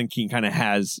saying that Glenn Keane kind of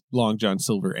has Long John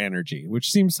Silver energy, which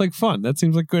seems like fun. That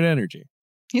seems like good energy.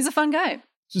 He's a fun guy.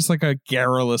 Just like a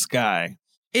garrulous guy.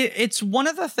 It's one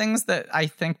of the things that I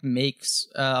think makes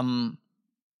Long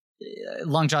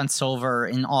John Silver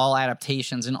in all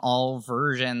adaptations, in all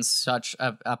versions, such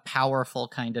a powerful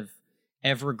kind of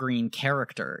evergreen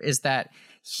character, is that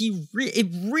it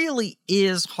really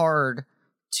is hard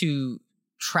to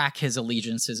track his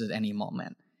allegiances at any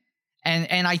moment.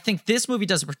 And I think this movie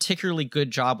does a particularly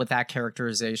good job with that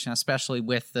characterization, especially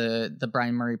with the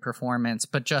Brian Murray performance,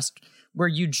 but just where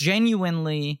you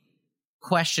genuinely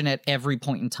question at every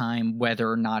point in time whether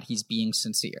or not he's being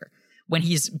sincere. When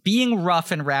he's being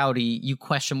rough and rowdy, you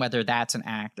question whether that's an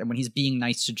act. And when he's being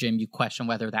nice to Jim, you question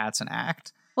whether that's an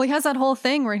act. Well, he has that whole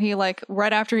thing where he, like,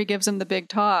 right after he gives him the big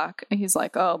talk, he's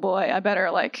like, oh boy, I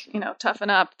better, like, toughen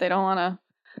up. I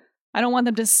don't want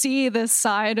them to see this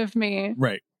side of me.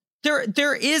 Right.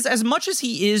 There is, as much as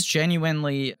he is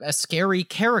genuinely a scary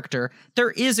character, there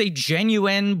is a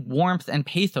genuine warmth and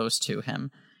pathos to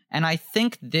him. And I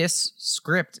think this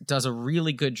script does a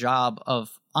really good job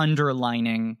of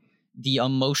underlining the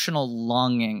emotional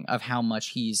longing of how much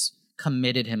he's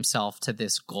committed himself to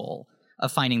this goal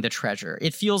of finding the treasure.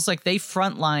 It feels like they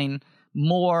frontline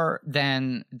more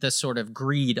than the sort of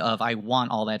greed of, I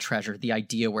want all that treasure, the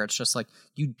idea where it's just like,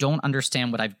 you don't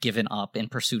understand what I've given up in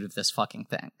pursuit of this fucking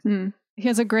thing. He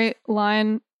has a great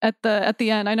line at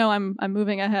the end. I know I'm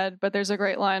moving ahead, but there's a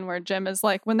great line where Jim is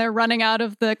like, when they're running out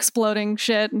of the exploding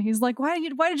shit, and he's like, why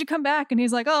did you come back? And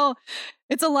he's like, oh,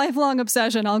 it's a lifelong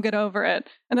obsession, I'll get over it.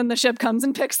 And then the ship comes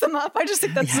and picks them up. I just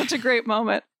think that's such a great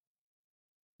moment.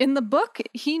 In the book,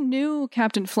 he knew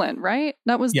Captain Flint, right?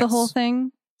 That was the whole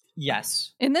thing.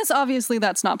 Yes. In this, obviously,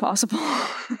 that's not possible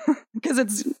because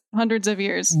it's hundreds of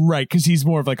years. Right, because he's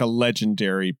more of like a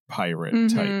legendary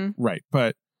pirate type. Right,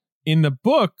 but in the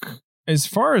book, as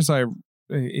far as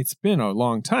it's been a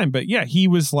long time, but yeah, he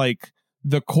was like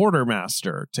the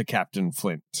quartermaster to Captain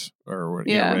Flint or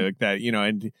like that,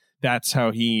 and that's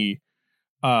how he,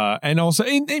 and also,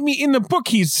 I mean, in the book,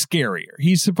 he's scarier.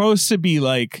 He's supposed to be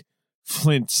like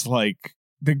Flint's like,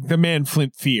 the man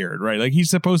Flint feared, right? Like,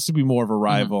 he's supposed to be more of a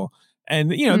rival.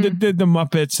 And, the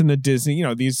Muppets and the Disney,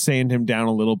 these sand him down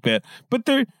a little bit. But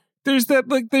there's that,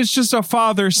 like, there's just a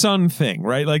father-son thing,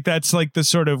 right? Like, that's like the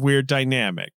sort of weird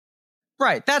dynamic.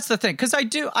 Right, that's the thing. Because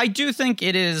I do think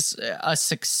it is a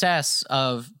success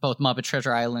of both Muppet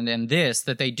Treasure Island and this,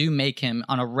 that they do make him,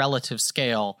 on a relative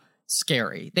scale,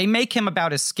 scary. They make him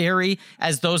about as scary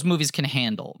as those movies can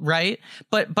handle, right?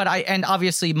 But and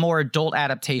obviously more adult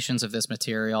adaptations of this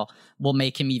material will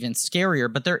make him even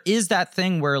scarier. But there is that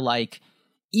thing where, like,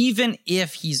 even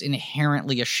if he's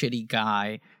inherently a shitty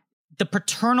guy, the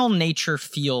paternal nature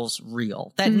feels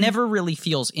real. That never really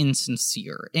feels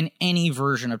insincere in any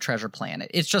version of Treasure Planet.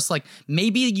 It's just like,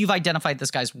 maybe you've identified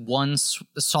this guy's one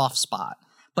soft spot,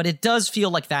 but it does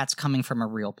feel like that's coming from a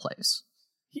real place.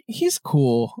 He's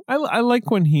cool. I like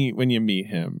when you meet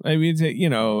him. I mean,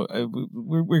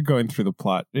 we're going through the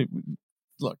plot.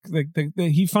 look,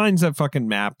 he finds that fucking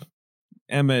map.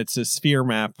 Emma, it's a sphere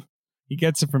map. He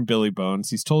gets it from Billy Bones.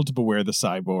 He's told to beware the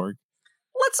cyborg.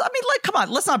 Come on,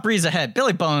 let's not breeze ahead.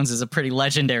 Billy Bones is a pretty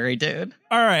legendary dude.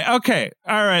 All right, okay.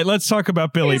 All right, let's talk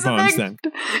about Billy Bones then.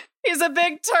 He's a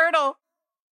big turtle.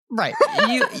 Right.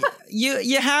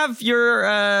 You have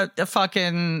your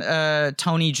fucking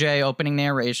Tony J opening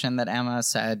narration that Emma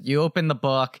said. You open the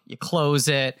book, you close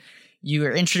it, you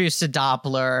are introduced to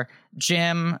Doppler.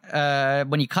 Jim,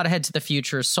 when you cut ahead to the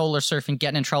future, solar surfing,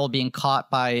 getting in trouble, being caught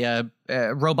by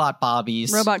robot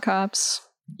bobbies. Robot cops.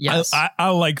 Yes. I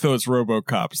like those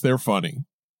RoboCops. They're funny.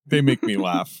 They make me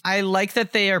laugh. I like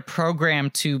that they are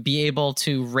programmed to be able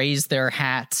to raise their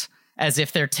hat as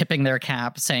if they're tipping their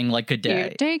cap, saying like "good day."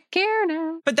 You take care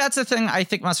now. But that's the thing I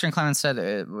think Mustard and Clemens said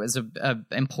it was a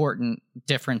important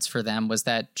difference for them, was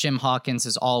that Jim Hawkins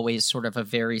is always sort of a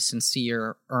very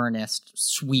sincere, earnest,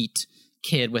 sweet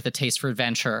kid with a taste for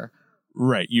adventure.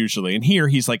 Right, usually. And here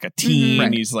he's like a teen.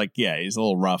 Right. He's like, he's a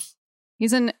little rough.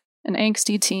 He's an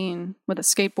angsty teen with a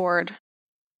skateboard.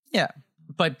 Yeah.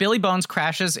 But Billy Bones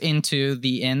crashes into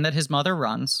the inn that his mother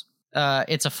runs.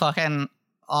 It's a fucking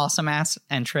awesome ass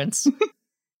entrance.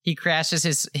 He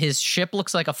crashes, his ship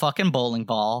looks like a fucking bowling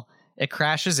ball. It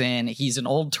crashes in. He's an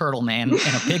old turtle man in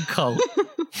a big coat.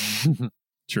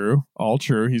 True. All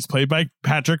true. He's played by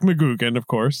Patrick McGugan, of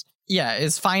course. Yeah,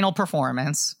 his final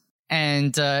performance.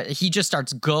 And he just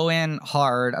starts going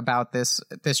hard about this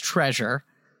treasure,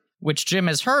 which Jim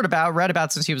has read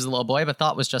about since he was a little boy, but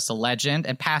thought was just a legend,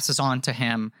 and passes on to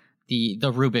him the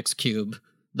Rubik's Cube,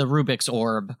 the Rubik's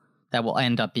Orb, that will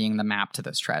end up being the map to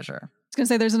this treasure. I was going to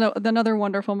say, there's another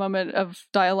wonderful moment of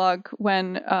dialogue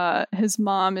when his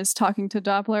mom is talking to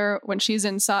Doppler when she's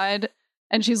inside,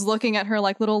 and she's looking at her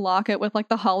like little locket with like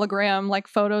the hologram, like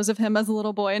photos of him as a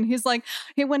little boy. And he's like,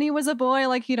 hey, when he was a boy,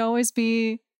 like he'd always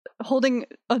be holding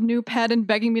a new pet and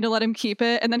begging me to let him keep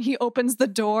it. And then he opens the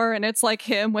door and it's like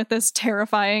him with this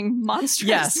terrifying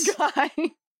monstrous guy.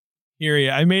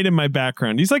 Here, I made him my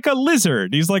background. He's like a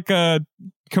lizard. He's like a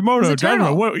Komodo. I don't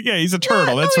know what. Yeah, he's a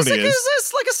turtle. That's what he is.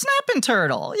 He's like a snapping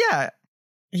turtle. Yeah.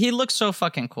 He looks so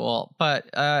fucking cool.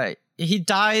 But he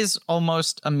dies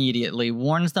almost immediately,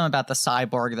 warns them about the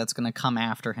cyborg that's going to come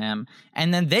after him.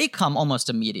 And then they come almost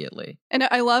immediately. And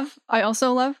I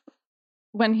also love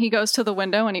when he goes to the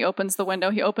window and he opens the window,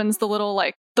 he opens the little,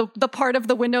 like, the part of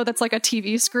the window that's like a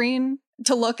TV screen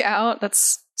to look out.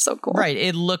 That's so cool.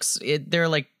 Right. They're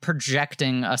like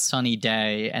projecting a sunny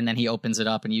day, and then he opens it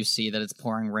up and you see that it's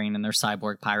pouring rain and there's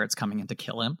cyborg pirates coming in to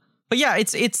kill him. But yeah,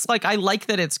 it's like, I like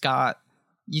that it's got,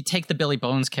 you take the Billy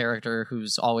Bones character,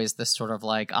 who's always this sort of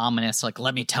like ominous, like,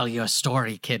 let me tell you a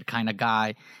story, kid kind of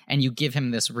guy, and you give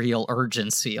him this real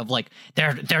urgency of like,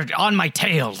 they're on my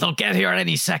tail, they'll get here at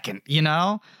any second, you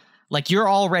know? Like, you're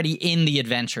already in the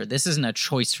adventure. This isn't a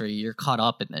choice for you. You're caught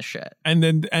up in this shit. And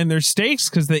there's stakes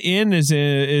because the inn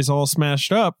is all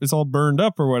smashed up. It's all burned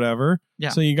up or whatever.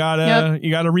 Yeah. So you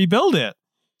gotta rebuild it.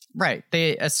 Right.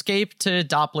 They escape to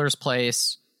Doppler's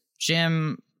place.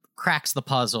 Jim cracks the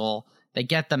puzzle. They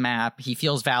get the map. He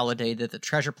feels validated. The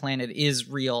treasure planet is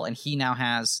real, and he now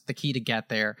has the key to get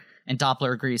there. And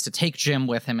Doppler agrees to take Jim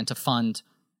with him and to fund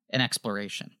an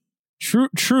exploration.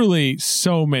 Truly,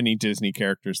 so many Disney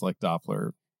characters like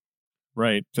Doppler,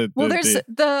 right?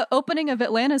 The opening of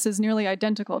Atlantis is nearly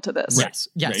identical to this. Yes,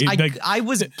 yes. Right. I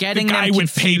was getting them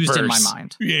confused in my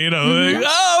mind. You know, like,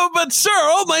 oh, but sir,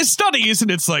 all my studies,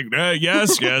 and it's like,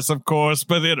 yes, of course,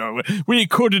 but you know, we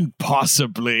couldn't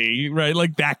possibly, right?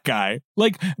 Like that guy,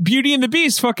 like Beauty and the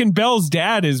Beast. Fucking Belle's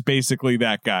dad is basically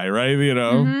that guy, right? You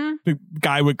know, the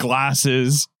guy with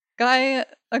glasses.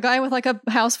 A guy with like a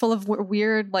house full of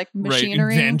weird like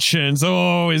machinery. Right, inventions.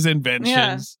 Oh, his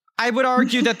inventions. Yeah. I would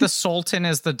argue that the Sultan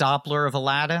is the Doppler of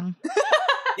Aladdin.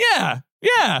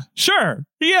 Yeah, sure.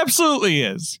 He absolutely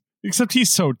is. Except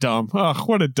he's so dumb. Oh,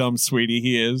 what a dumb sweetie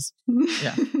he is.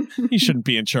 Yeah. He shouldn't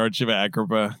be in charge of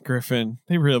Agrabah, Griffin.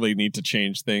 They really need to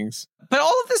change things. But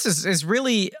all of this is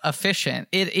really efficient.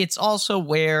 It's also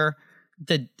where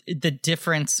the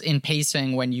difference in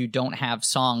pacing when you don't have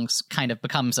songs kind of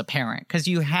becomes apparent, because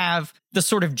you have the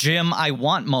sort of Jim I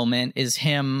want moment is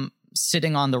him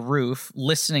sitting on the roof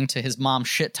listening to his mom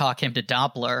shit talk him to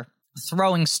Doppler,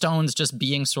 throwing stones, just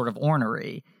being sort of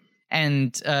ornery.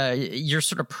 And you're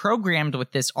sort of programmed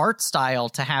with this art style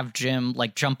to have Jim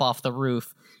like jump off the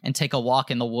roof and take a walk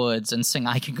in the woods and sing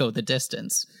I Can Go the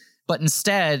Distance. But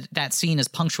instead, that scene is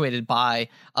punctuated by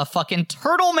a fucking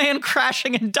turtle man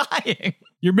crashing and dying.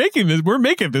 We're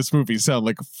making this movie sound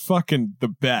like fucking the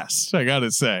best, I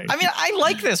gotta say. I mean, I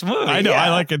like this movie. I know, yeah. I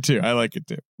like it too.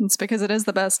 It's because it is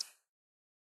the best.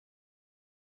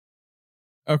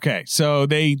 Okay, so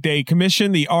they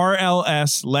commissioned the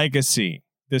RLS Legacy.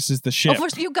 This is the ship.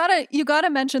 First, you gotta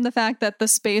mention the fact that the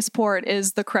spaceport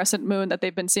is the crescent moon that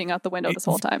they've been seeing out the window this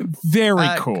whole time. Very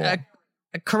cool.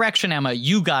 Correction, Emma,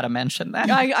 you gotta mention that.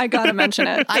 I gotta mention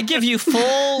it. I give you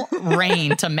full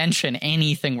reign to mention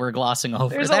anything we're glossing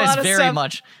over. There's that a lot is of very stuff.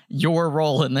 much your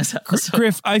role in this episode.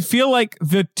 Griff, I feel like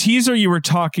the teaser you were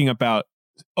talking about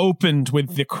opened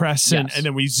with the crescent, Yes. and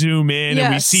then we zoom in and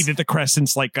we Yes. see that the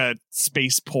crescent's like a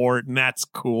spaceport, and that's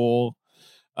cool.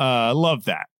 Love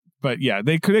that. But yeah,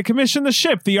 they commissioned the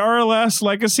ship, the RLS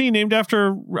Legacy, named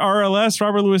after RLS,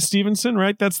 Robert Louis Stevenson,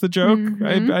 right? That's the joke,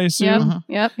 Mhm. I assume.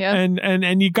 Yep.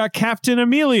 And you got Captain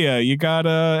Amelia. You got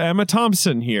Emma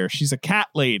Thompson here. She's a cat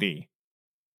lady.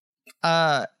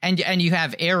 And you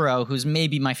have Arrow, who's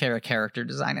maybe my favorite character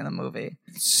design in the movie.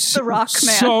 The Rock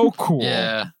Man. So cool.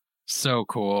 Yeah. So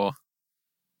cool.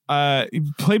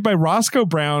 Played by Roscoe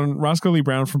Lee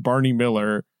Brown from Barney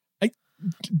Miller.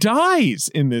 Dies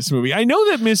in this movie. I know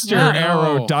that Mr. Yeah.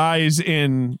 Arrow dies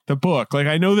in the book. Like,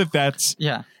 I know that's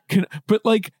Yeah. but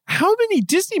like, how many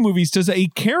Disney movies does a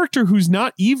character who's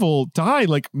not evil die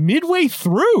like midway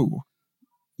through?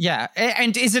 Yeah.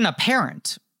 And isn't a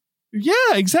parent. Yeah,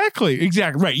 exactly.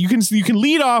 Right. You can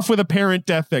lead off with a parent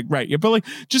death thing, right? Yeah, but like,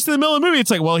 just in the middle of the movie,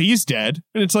 it's like, well, he's dead,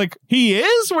 and it's like, he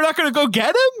is. We're not going to go get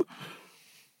him.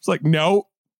 It's like, no,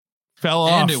 fell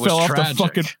And off. it was Fell off the tragic.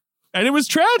 fucking. And it was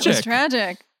tragic. It was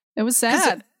tragic. It was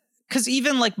sad. Because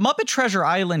even like Muppet Treasure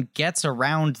Island gets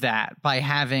around that by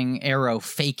having Arrow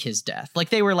fake his death. Like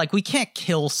they were like, we can't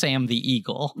kill Sam the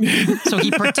Eagle. So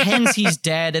he pretends he's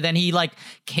dead, and then he like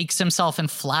cakes himself in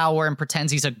flour and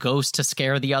pretends he's a ghost to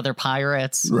scare the other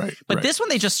pirates. Right. But right. this one,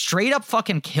 they just straight up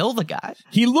fucking kill the guy.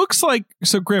 He looks like,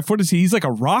 so Griff, what is he? He's like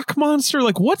a rock monster?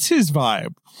 Like, what's his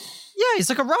vibe? Yeah, he's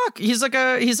like a rock. He's like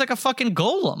a fucking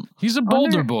golem. He's a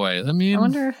boulder boy. I mean, I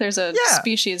wonder if there's a Yeah.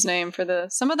 species name for the.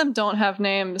 Some of them don't have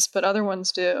names, but other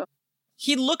ones do.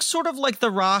 He looks sort of like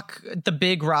the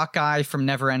big rock guy from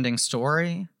Neverending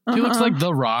Story. he looks like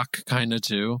The Rock, kind of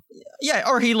too. Yeah,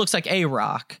 or he looks like a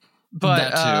rock.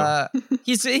 But That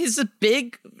he's a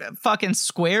big fucking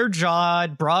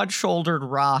square-jawed, broad-shouldered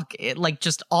rock. Like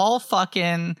just all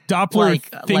fucking Doppler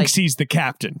thinks he's the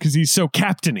captain because he's so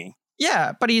captainy.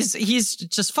 Yeah, but he's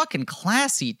just fucking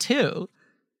classy too.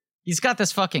 He's got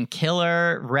this fucking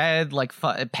killer red like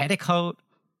petticoat.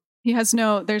 There's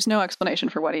no explanation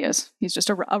for what he is. He's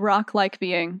just a rock-like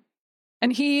being.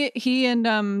 And he and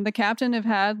the captain have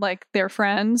had like they're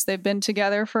friends. They've been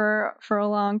together for a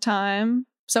long time.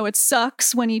 So it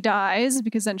sucks when he dies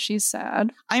because then she's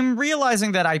sad. I'm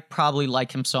realizing that I probably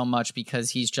like him so much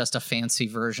because he's just a fancy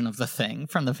version of the Thing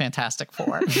from the Fantastic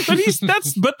Four.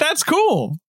 But that's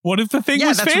cool. What if the thing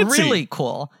was that's fancy? really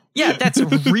cool. Yeah, that's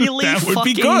really That would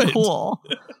be fucking good. cool.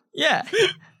 Yeah.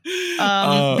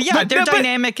 But yeah, their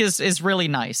dynamic is really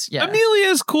nice. Yeah. Amelia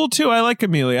is cool too. I like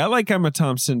Amelia. I like Emma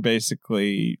Thompson.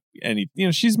 Basically,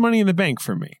 she's money in the bank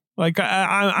for me. Like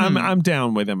I'm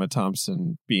down with Emma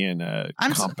Thompson being a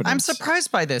competent. I'm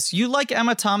surprised by this. You like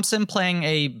Emma Thompson playing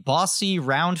a bossy,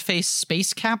 round-faced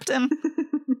space captain?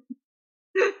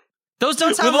 Those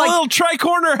don't sound with like a little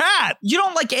tricorner hat. You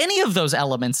don't like any of those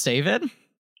elements, David.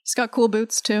 She's got cool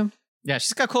boots too. Yeah,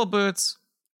 she's got cool boots.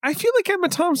 I feel like Emma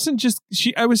Thompson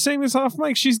I was saying this off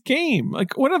mic, she's game.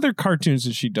 Like, what other cartoons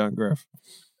has she done, Griff?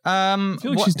 I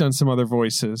feel like she's done some other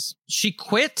voices. She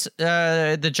quit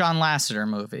the John Lasseter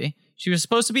movie. She was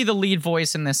supposed to be the lead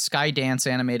voice in this Skydance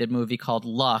animated movie called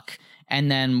Luck. And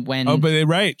then when she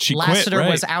Lasseter quit,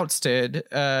 was ousted,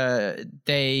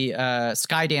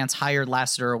 Skydance hired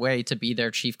Lasseter away to be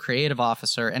their chief creative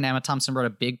officer. And Emma Thompson wrote a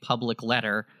big public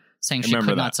letter saying she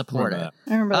could not support it.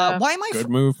 I remember that. Why am I good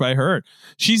move by her?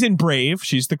 She's in Brave.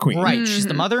 She's the queen, right? She's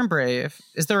the mother in Brave.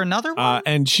 Is there another one?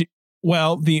 And she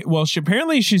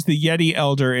apparently she's the Yeti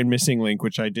elder in Missing Link,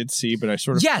 which I did see, but I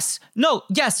sort of yes,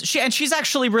 she's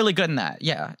actually really good in that.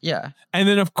 Yeah. And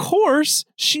then of course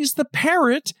she's the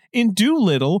parrot in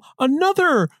Doolittle,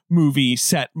 another movie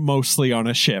set mostly on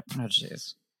a ship. Oh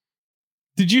jeez.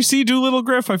 Did you see Doolittle,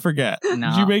 Griff? I forget.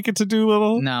 No. Did you make it to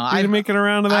Doolittle? No, I didn't make it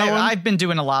around to that one. I've been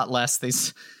doing a lot less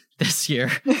this year,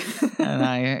 and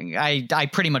I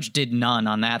pretty much did none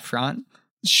on that front.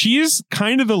 She's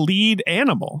kind of the lead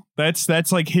animal. That's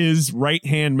like his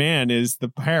right-hand man is the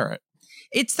parrot.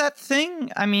 It's that thing.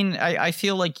 I mean, I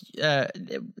feel like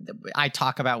I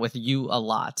talk about with you a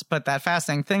lot, but that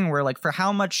fascinating thing where, like, for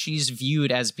how much she's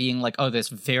viewed as being like, oh, this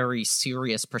very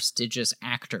serious, prestigious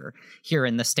actor here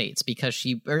in the States, because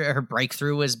her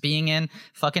breakthrough was being in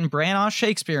fucking Branagh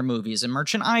Shakespeare movies and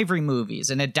Merchant Ivory movies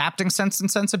and adapting Sense and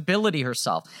Sensibility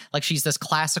herself. Like, she's this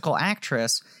classical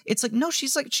actress. It's like, no,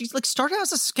 she's started out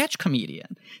as a sketch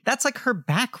comedian. That's like her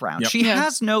background. Yep. She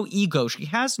has no ego. She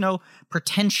has no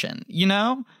pretension, you know?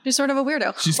 She's sort of a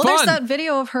weirdo. She's There's fun. that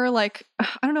video of her, like, I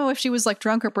don't know if she was like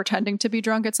drunk or pretending to be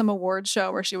drunk at some awards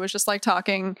show where she was just like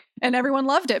talking, and everyone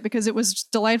loved it because it was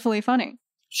delightfully funny.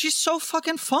 She's so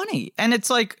fucking funny. And it's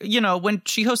like, you know, when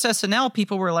she hosts SNL,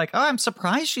 people were like, oh, I'm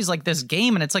surprised she's like this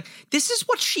game. And it's like, this is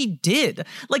what she did.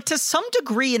 Like, to some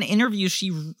degree in interviews,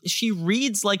 she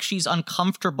reads like she's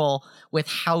uncomfortable with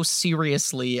how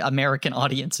seriously American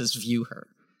audiences view her.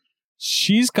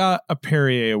 She's got a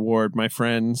Perrier Award, my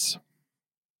friends.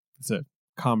 It's a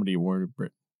comedy award of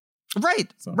Britain.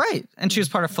 Right, So- right. And she was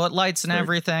part of Footlights and Right.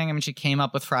 everything. I mean, she came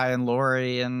up with Fry and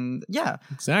Laurie, and yeah.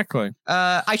 Exactly.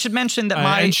 I should mention that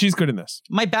And she's good in this.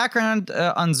 my background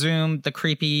on Zoom, the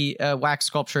creepy wax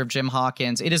sculpture of Jim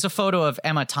Hawkins, it is a photo of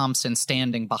Emma Thompson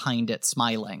standing behind it,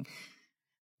 smiling.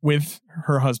 With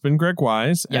her husband, Greg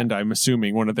Wise, Yeah. and I'm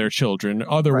assuming one of their children.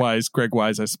 Otherwise, Greg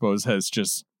Wise, I suppose, has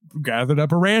just gathered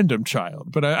up a random child.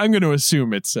 But I'm going to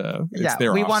assume it's their We want to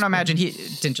offspring. imagine he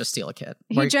didn't just steal a kid.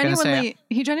 Were He you gonna say-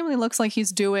 genuinely looks like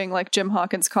he's doing like Jim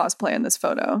Hawkins cosplay in this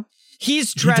photo.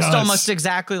 He's dressed does. almost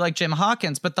exactly like Jim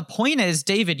Hawkins, but the point is,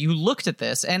 David, you looked at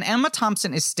this, and Emma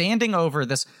Thompson is standing over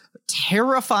this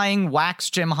terrifying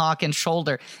wax Jim Hawkins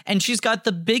shoulder, and she's got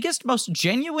the biggest, most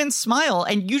genuine smile,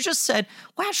 and you just said,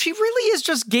 wow, she really is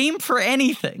just game for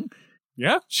anything.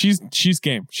 Yeah, she's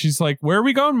game. She's like, where are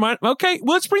we going? Okay,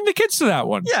 let's bring the kids to that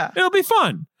one. Yeah. It'll be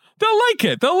fun. They'll like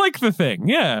it. They'll like the thing.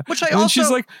 Yeah. Which I and then also- she's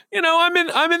like, I'm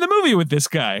in the movie with this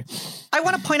guy. I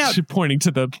want to point out, She's pointing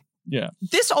to the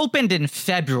this opened in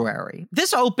February.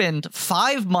 This opened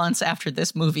 5 months after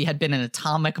this movie had been an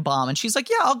atomic bomb, and she's like,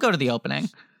 yeah, I'll go to the opening.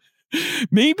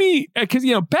 Maybe because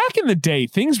back in the day,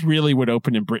 things really would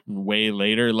open in Britain way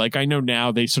later. Like, I know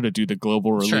now they sort of do the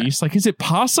global Sure. release. Like, is it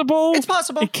possible? It's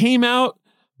possible. It came out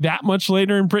that much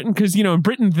later in Britain because in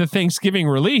Britain the Thanksgiving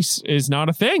release is not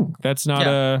a thing. That's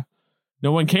not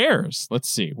no one cares. Let's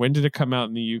see, when did it come out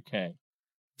in the UK?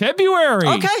 February.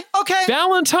 Okay.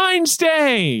 Valentine's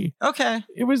Day. Okay.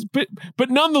 It was, but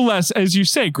nonetheless, as you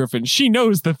say, Griffin, she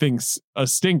knows the thing's a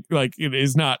stink. Like, it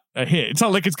is not a hit. It's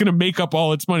not like it's going to make up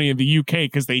all its money in the UK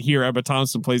because they hear Emma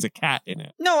Thompson plays a cat in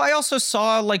it. No, I also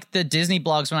saw like the Disney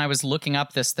blogs when I was looking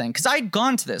up this thing because I'd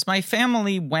gone to this. My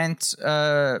family went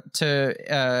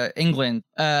to England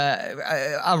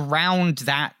around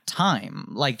that time,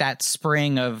 like that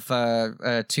spring of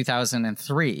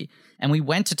 2003. And we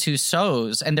went to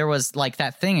Tussauds, and there was like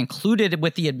that thing included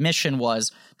with the admission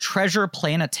was Treasure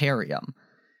Planetarium,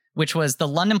 which was the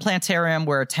London Planetarium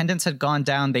where attendance had gone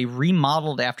down. They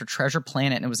remodeled after Treasure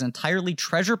Planet, and it was an entirely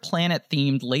Treasure Planet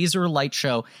themed laser light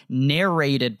show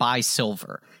narrated by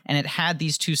Silver. And it had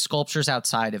these two sculptures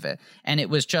outside of it. And it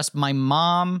was just my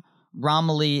mom,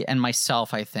 Romilly, and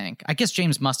myself, I think. I guess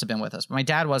James must have been with us, but my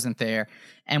dad wasn't there.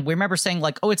 And we remember saying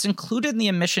like, oh, it's included in the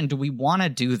admission. Do we want to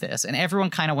do this? And everyone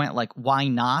kind of went like, why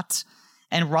not?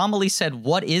 And Romilly said,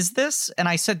 what is this? And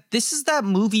I said, this is that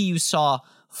movie you saw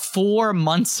 4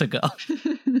 months ago.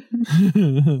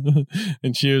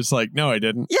 And she was like, no, I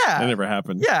didn't. Yeah. That never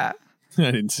happened. Yeah. I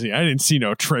didn't see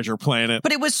no Treasure Planet.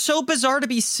 But it was so bizarre to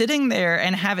be sitting there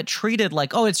and have it treated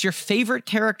like, oh, it's your favorite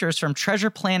characters from Treasure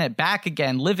Planet back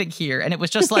again, living here. And it was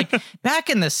just like, back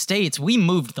in the States, we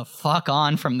moved the fuck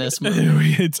on from this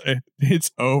movie.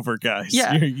 It's over, guys.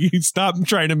 Yeah. You stop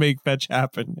trying to make fetch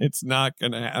happen. It's not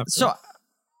gonna happen. So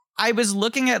I was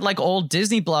looking at like old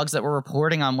Disney blogs that were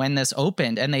reporting on when this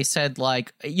opened, and they said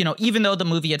like, even though the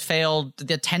movie had failed,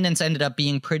 the attendance ended up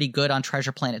being pretty good on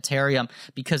Treasure Planetarium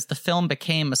because the film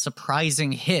became a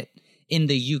surprising hit in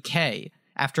the UK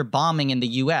after bombing in the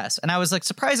US. And I was like,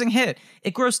 surprising hit.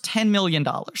 It grossed $10 million.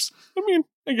 I mean,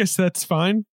 I guess that's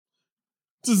fine.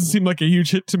 Doesn't seem like a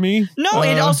huge hit to me. No,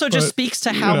 it also just but, speaks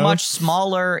to how much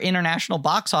smaller international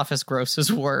box office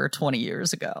grosses were 20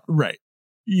 years ago. Right.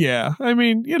 Yeah. I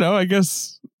mean, I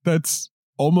guess that's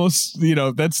almost,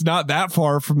 that's not that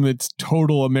far from its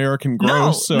total American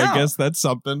gross. So no. I guess that's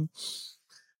something.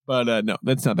 But no,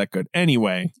 that's not that good.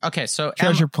 Anyway. Okay, so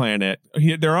Treasure Planet.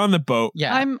 They're on the boat.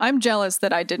 Yeah. I'm jealous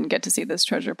that I didn't get to see this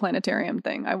Treasure Planetarium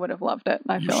thing. I would have loved it.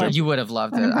 I feel like You would have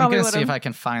loved it. I I'm probably going to see would've. if I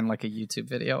can find like a YouTube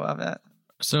video of it.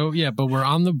 So, yeah, but we're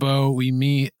on the boat. We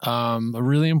meet a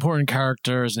really important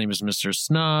character. His name is Mr.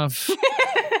 Snuff.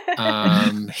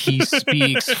 He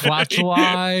speaks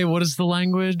flatuli. What is the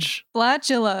language?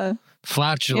 Flatula.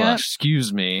 Flatula.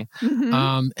 Excuse me.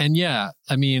 Mm-hmm. And yeah,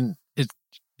 I mean,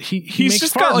 he's He's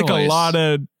just got like noise. a lot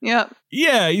of Yep.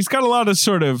 yeah. He's got a lot of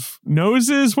sort of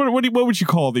noses. What would you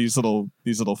call these little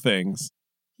things?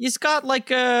 He's got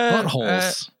like a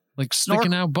buttholes, like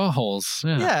sticking out buttholes.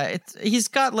 Yeah. He's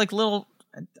got like little.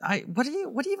 What do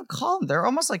you even call them? They're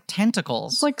almost like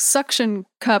tentacles. It's like suction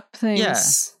cup things. Yeah.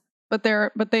 But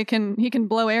he can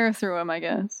blow air through them, I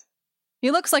guess. He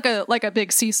looks like a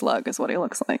big sea slug is what he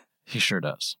looks like. He sure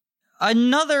does.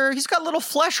 He's got little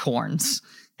flesh horns,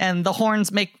 and the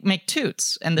horns make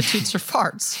toots, and the toots are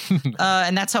farts,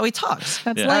 and that's how he talks.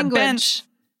 That's language.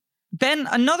 Ben,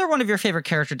 another one of your favorite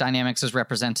character dynamics is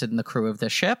represented in the crew of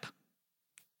this ship.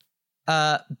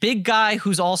 Big guy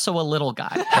who's also a little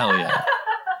guy. Hell yeah.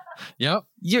 Yep.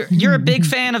 You're a big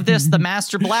fan of this, the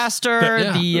Master Blaster,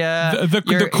 the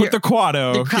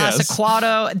Quado. The classic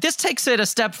Quado. This takes it a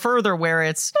step further where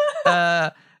it's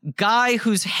guy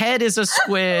whose head is a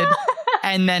squid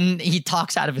and then he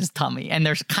talks out of his tummy. And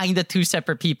there's kind of two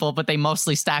separate people, but they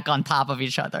mostly stack on top of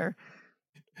each other.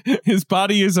 His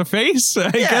body is a face, I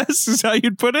guess, is how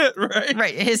you'd put it, right?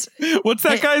 Right. What's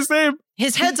that guy's name?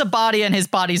 His head's a body and his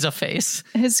body's a face.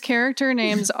 His character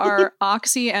names are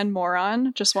Oxy and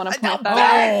Moron. Just want to point that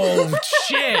out. Oh,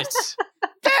 shit.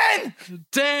 Ben!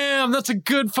 Damn, that's a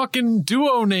good fucking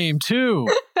duo name, too.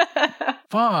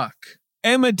 Fuck.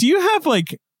 Emma, do you have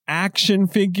like action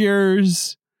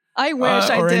figures? I wish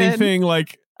I or did. anything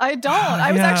like I don't.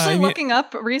 I was actually looking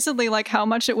up recently like how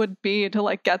much it would be to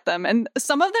like get them. And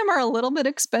some of them are a little bit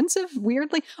expensive,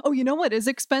 weirdly. Oh, you know what is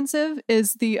expensive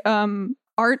is the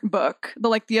art book,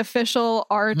 the official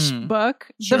art book.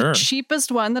 Sure. The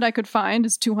cheapest one that I could find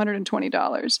is $220.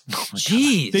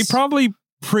 Jeez. they probably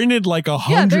printed like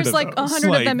 100 Yeah, there's of like those.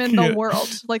 100 of them in the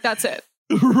world. Like that's it.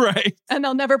 Right. And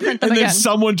they'll never print them And then again.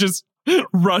 someone just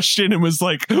rushed in and was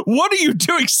like, what are you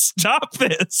doing? Stop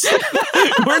this.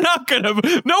 We're not gonna,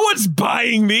 no one's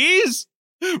buying these.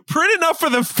 Print enough for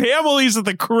the families of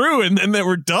the crew and then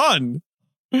we're done.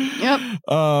 Yep.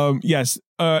 Yes.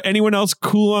 Anyone else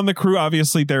cool on the crew?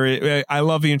 Obviously, I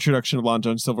love the introduction of Long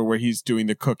John Silver where he's doing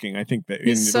the cooking. I think that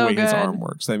He's so the way his good. arm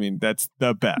works. I mean, that's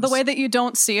the best. The way that you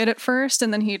don't see it at first,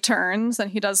 and then he turns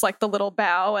and he does like the little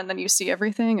bow, and then you see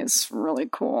everything is really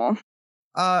cool.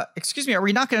 Excuse me, are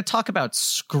we not going to talk about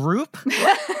Scroop?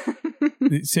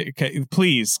 Okay,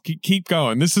 please keep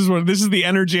going. This is the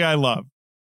energy I love.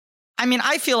 I mean,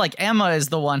 I feel like Emma is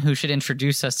the one who should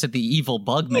introduce us to the evil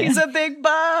bug man. He's a big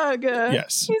bug.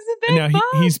 Yes. He's a big Now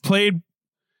bug. he's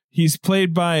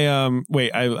played by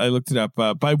I looked it up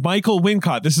by Michael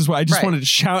Wincott. This is why I just wanted to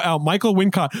shout out Michael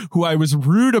Wincott, who I was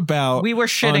rude about. We were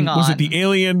shitting on. Was it the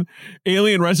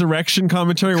Alien Resurrection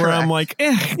commentary where I'm like,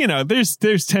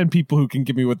 there's 10 people who can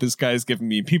give me what this guy's giving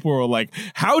me. People were like,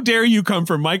 how dare you come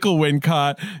from Michael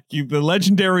Wincott, the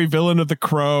legendary villain of The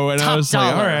Crow? And I was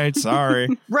like, all right, sorry.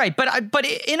 Right, but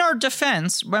in our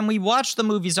defense, when we watch the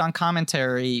movies on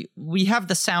commentary, we have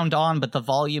the sound on, but the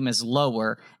volume is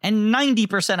lower, and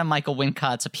 90% of Michael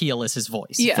Wincott's appeal is his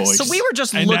voice. Yes. So we were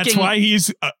just and looking. That's why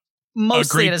he's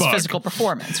mostly a at his bug. physical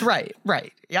performance. Right.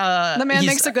 The man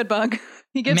makes a good bug.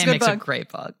 He gives man good makes bug. a great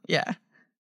bug. Yeah.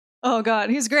 Oh God,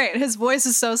 he's great. His voice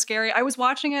is so scary. I was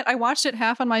watching it. I watched it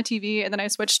half on my TV, and then I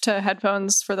switched to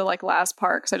headphones for the last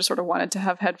part because I just sort of wanted to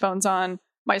have headphones on.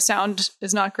 My sound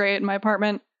is not great in my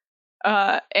apartment,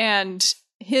 and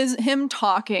him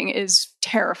talking is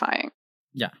terrifying.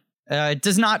 Yeah. It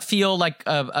does not feel like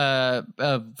a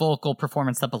vocal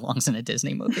performance that belongs in a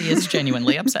Disney movie. It's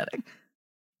genuinely upsetting.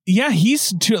 Yeah,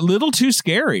 he's a little too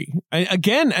scary.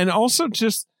 And also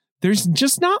just there's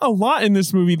just not a lot in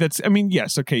this movie that's. I mean,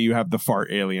 yes, okay, you have the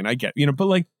fart alien. I get, but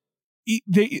like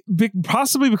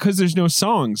possibly because there's no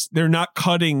songs, they're not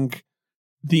cutting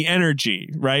the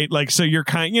energy, right? Like, so you're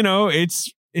kind,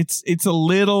 it's a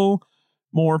little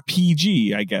more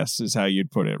PG, I guess, is how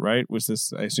you'd put it, right?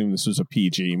 I assume this was a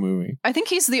PG movie. I think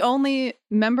he's the only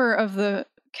member of the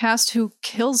cast who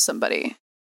kills somebody.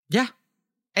 Yeah.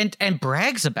 And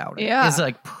brags about it. Yeah. Is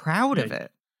like proud of it.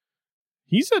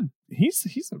 He's a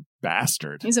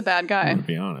bastard. He's a bad guy. To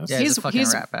be honest. Yeah, he's a fucking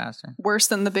rat bastard. Worse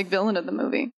than the big villain of the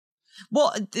movie.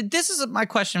 Well, this is my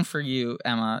question for you,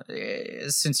 Emma,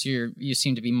 since you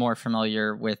seem to be more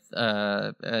familiar with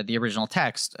the original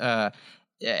text,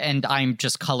 and I'm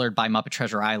just colored by Muppet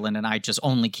Treasure Island, and I just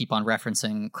only keep on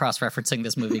cross-referencing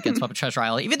this movie against Muppet Treasure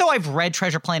Island. Even though I've read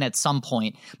Treasure Planet at some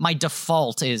point, my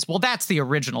default is, well, that's the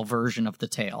original version of the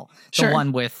tale. The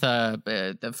one with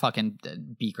the fucking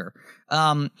beaker.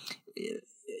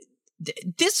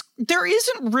 there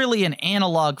isn't really an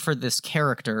analog for this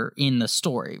character in the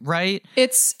story, right?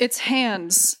 It's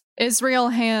Hands. Israel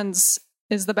Hands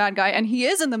is the bad guy, and he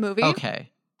is in the movie.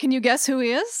 Okay. Can you guess who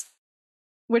he is?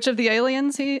 Which of the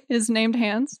aliens he is named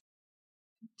Hands?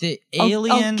 The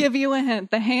alien. I'll give you a hint.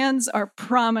 The hands are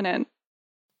prominent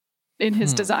in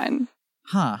his design.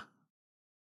 Huh.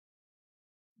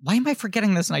 Why am I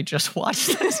forgetting this and I just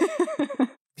watched this?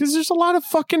 Because there's a lot of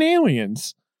fucking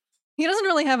aliens. He doesn't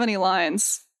really have any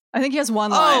lines. I think he has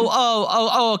one line.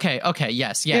 Okay.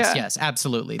 Yes,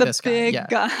 absolutely. The this big guy.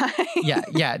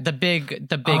 guy. The big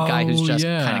guy who's just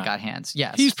kind of got hands.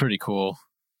 Yes. He's pretty cool.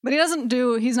 But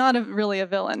he's not really a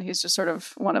villain. He's just sort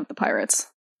of one of the pirates.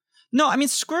 No, I mean,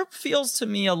 Scroop feels to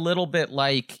me a little bit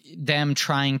like them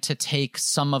trying to take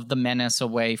some of the menace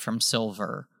away from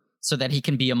Silver so that he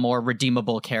can be a more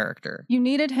redeemable character. You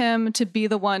needed him to be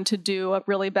the one to do a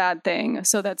really bad thing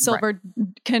so that Silver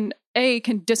can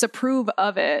disapprove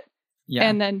of it,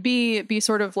 and then be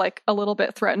sort of like a little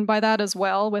bit threatened by that as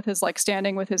well, with his like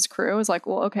standing with his crew is like,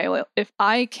 well, okay, well, if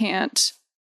I can't,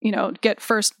 get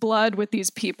first blood with these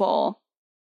people,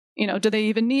 do they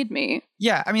even need me?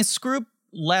 Yeah, I mean, Scroop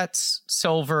lets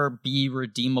Silver be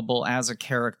redeemable as a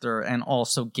character and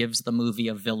also gives the movie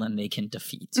a villain they can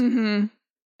defeat. Mm-hmm.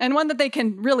 And one that they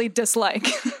can really dislike.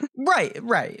 Right.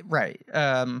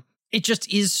 It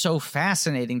just is so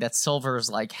fascinating that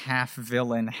Silver's like half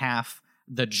villain, half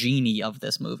the genie of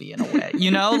this movie in a way.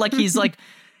 Like he's like,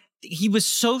 he was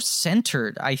so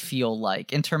centered, I feel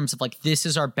like, in terms of like, this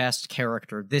is our best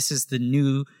character. This is the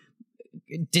new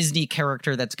Disney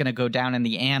character that's going to go down in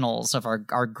the annals of our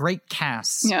great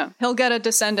casts. Yeah, he'll get a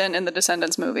descendant in the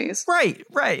Descendants movies. Right.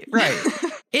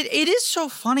 It is so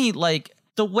funny, like,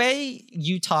 the way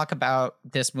you talk about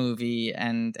this movie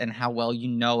and how well you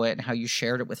know it and how you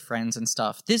shared it with friends and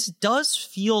stuff, this does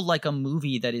feel like a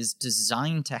movie that is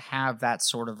designed to have that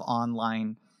sort of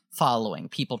online following,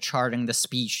 people charting the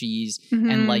species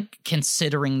and like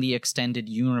considering the extended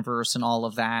universe and all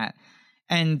of that.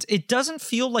 And it doesn't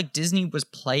feel like Disney was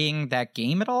playing that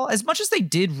game at all. As much as they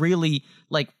did really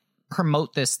like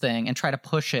promote this thing and try to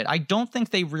push it, I don't think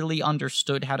they really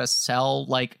understood how to sell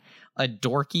like a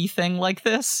dorky thing like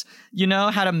this,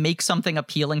 how to make something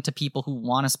appealing to people who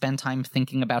want to spend time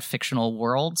thinking about fictional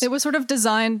worlds. It was sort of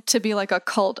designed to be like a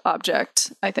cult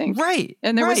object, I think. Right.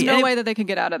 And there was no way that they could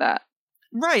get out of that.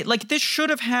 Right. Like this should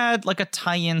have had like a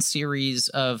tie-in series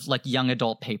of like young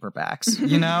adult paperbacks,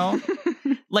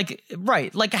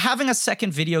 Like having a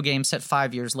second video game set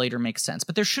 5 years later makes sense.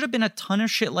 But there should have been a ton of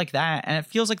shit like that. And it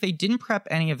feels like they didn't prep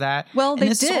any of that. Well, they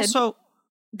did.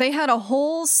 They had a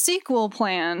whole sequel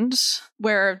planned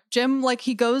where Jim, like,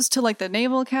 he goes to like the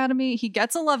Naval Academy. He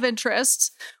gets a love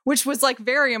interest, which was like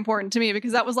very important to me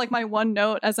because that was like my one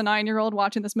note as a 9-year-old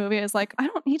watching this movie is like,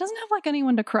 he doesn't have like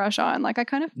anyone to crush on. Like, I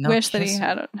kind of wish that he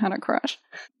had a crush.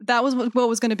 That was what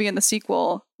was going to be in the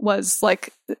sequel, was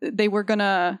like they were going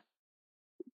to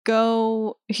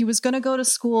he was going to go to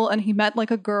school and he met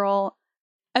like a girl,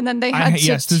 and then they had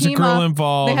there's a girl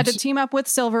involved. They had to team up with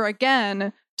Silver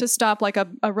again to stop like a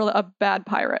bad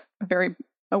pirate,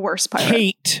 a worse pirate.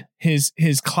 Kate,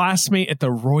 his classmate at the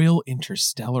Royal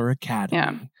Interstellar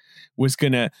Academy, was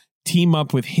going to team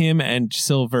up with him and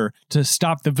Silver to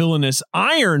stop the villainous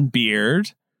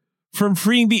Ironbeard from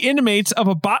freeing the inmates of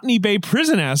a Botany Bay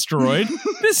prison asteroid.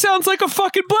 This sounds like a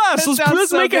fucking blast.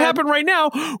 Let's make it happen right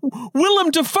now. Willem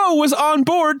Dafoe was on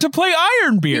board to play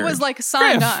Ironbeard. He was like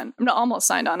signed on. No, almost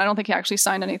signed on. I don't think he actually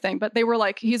signed anything, but they were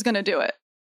like, he's going to do it.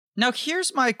 Now,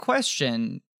 here's my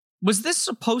question. Was this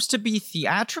supposed to be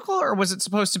theatrical or was it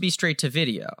supposed to be straight to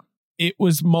video? It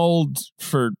was mold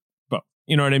for both.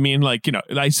 You know what I mean? Like,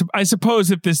 I suppose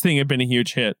if this thing had been a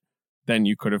huge hit, then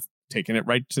you could have taken it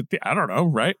right to I don't know,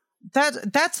 right?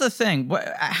 That's the thing.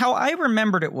 How I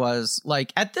remembered it was,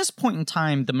 like, at this point in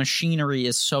time, the machinery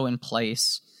is so in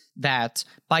place that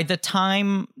by the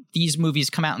time these movies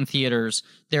come out in theaters,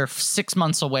 they're 6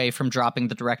 months away from dropping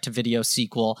the direct-to-video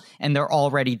sequel, and they're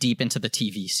already deep into the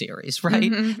TV series,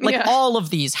 right? All of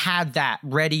these had that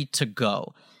ready to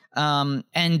go.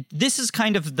 And this is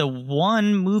kind of the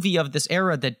one movie of this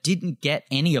era that didn't get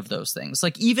any of those things.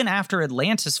 Like, even after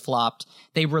Atlantis flopped,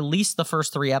 they released the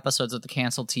first 3 episodes of the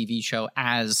canceled TV show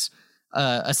as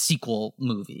a sequel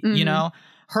movie,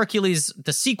 Hercules,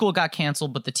 the sequel got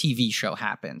canceled, but the TV show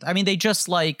happened. I mean, they just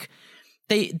like,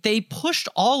 they pushed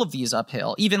all of these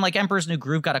uphill. Even like Emperor's New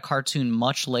Groove got a cartoon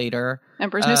much later.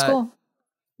 Emperor's New School.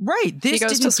 Right. This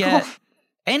didn't get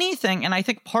anything. And I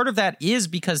think part of that is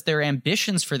because their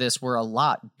ambitions for this were a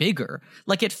lot bigger.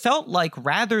 Like, it felt like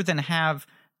rather than have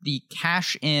the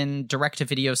cash-in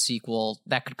direct-to-video sequel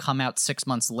that could come out 6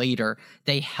 months later,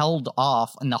 they held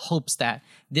off in the hopes that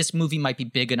this movie might be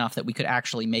big enough that we could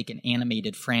actually make an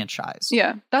animated franchise.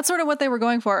 Yeah, that's sort of what they were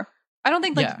going for. I don't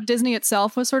think Disney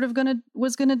itself was sort of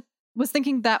was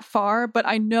thinking that far, but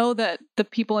I know that the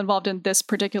people involved in this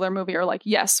particular movie are like,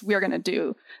 yes, we're going to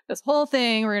do this whole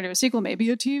thing. We're going to do a sequel, maybe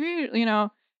a TV,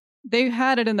 they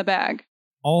had it in the bag.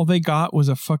 All they got was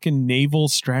a fucking naval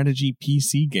strategy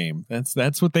PC game.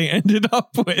 That's what they ended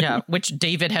up with. Yeah, which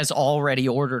David has already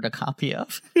ordered a copy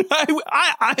of.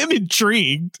 I am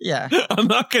intrigued. Yeah. I'm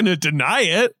not going to deny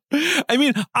it. I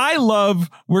mean,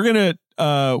 we're going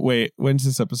to, wait, when's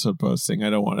this episode posting? I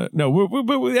don't want to, no,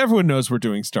 everyone knows we're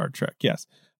doing Star Trek. Yes.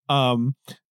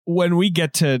 When we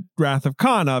get to Wrath of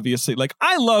Khan, obviously, like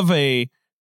I love a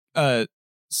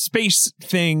space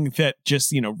thing that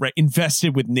just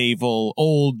invested with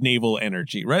old naval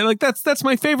energy, right? Like that's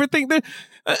my favorite thing.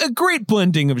 A great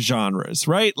blending of genres,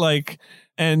 right? Like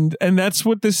and that's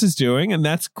what this is doing, and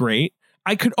that's great.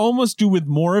 I could almost do with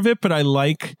more of it, but I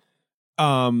like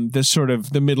the sort of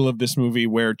the middle of this movie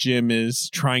where Jim is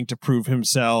trying to prove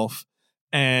himself,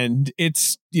 and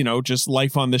it's just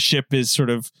life on the ship is sort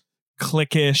of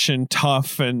cliquish and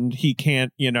tough, and he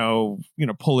can't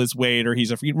pull his weight, or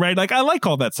he's right. Like I like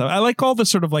all that stuff. I like all the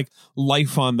sort of like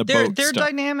life on the boat. Their stuff.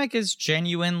 dynamic is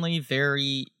genuinely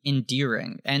very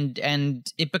endearing, and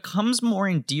it becomes more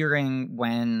endearing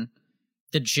when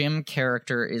the Jim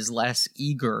character is less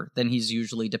eager than he's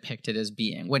usually depicted as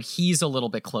being, when he's a little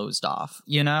bit closed off.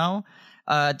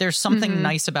 There's something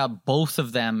nice about both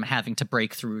of them having to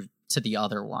break through to the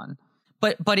other one,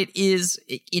 but it is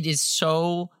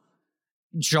so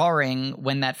jarring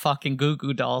when that fucking Goo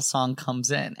Goo Dolls song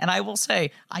comes in. And I will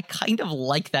say, I kind of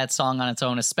like that song on its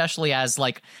own, especially as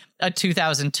like a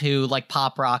 2002 like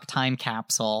pop rock time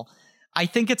capsule. I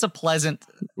think it's a pleasant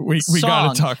we song,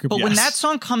 gotta talk about. But when that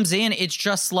song comes in, it's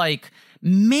just like,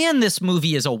 man, this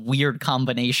movie is a weird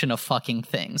combination of fucking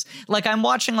things. Like I'm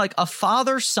watching like a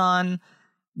father-son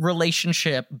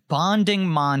relationship bonding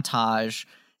montage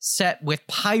set with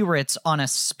pirates on a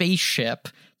spaceship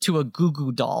to a Goo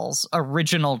Goo Dolls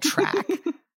original track.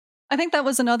 I think that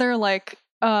was another like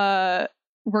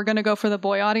we're gonna go for the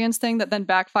boy audience thing that then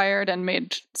backfired and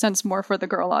made sense more for the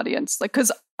girl audience, like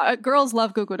because girls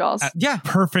love Goo Goo Dolls. Yeah,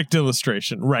 perfect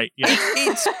illustration, right? Yeah.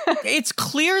 It's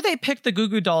clear they picked the Goo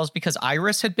Goo Dolls because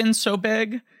Iris had been so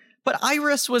big, but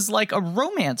Iris was like a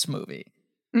romance movie.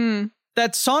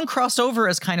 That song crossed over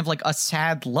as kind of like a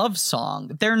sad love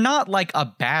song. They're not like a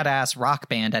badass rock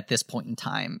band at this point in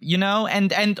time,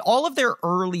 and all of their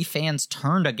early fans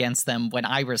turned against them when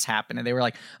Iris happened, and they were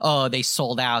like, oh, they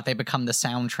sold out, they become the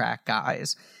soundtrack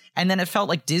guys. And then it felt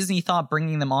like Disney thought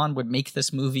bringing them on would make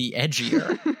this movie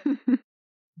edgier.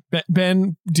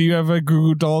 Ben, do you have a Goo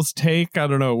Goo Dolls take? I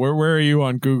don't know. Where are you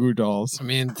on Goo Goo Dolls? I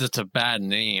mean, it's a bad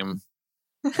name.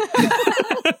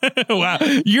 Wow,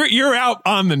 you're out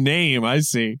on the name. I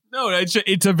see. No,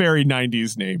 it's a very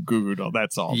 90s name, Goo Goo Doll.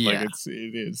 That's all. Yeah. Like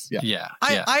it is. Yeah.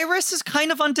 Yeah. Iris is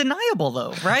kind of undeniable,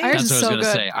 though, right? Iris That's is what I was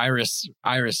so gonna good. say.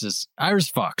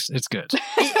 Iris fucks. It's good.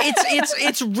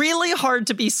 It's really hard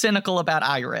to be cynical about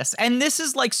Iris, and this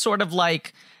is like sort of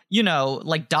like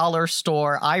like dollar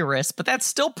store Iris, but that's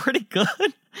still pretty good.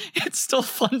 It's still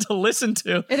fun to listen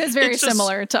to. It is very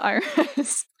similar to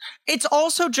Iris. It's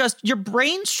also just your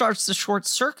brain starts to short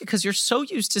circuit because you're so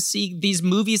used to see these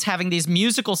movies having these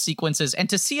musical sequences, and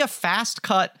to see a fast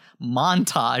cut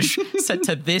montage set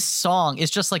to this song is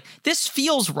just like, this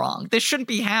feels wrong. This shouldn't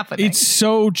be happening. It's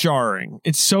so jarring.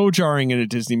 It's so jarring in a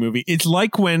Disney movie. It's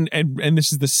like when, and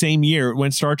this is the same year,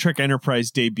 when Star Trek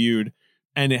Enterprise debuted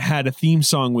and it had a theme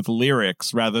song with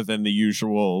lyrics rather than the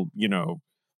usual,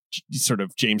 sort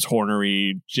of James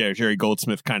Hornery, Jerry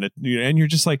Goldsmith kind of, and you're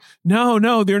just like,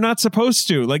 no, they're not supposed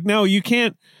to. Like, no, you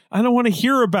can't. I don't want to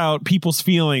hear about people's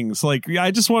feelings. Like,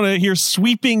 I just want to hear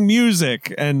sweeping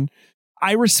music. And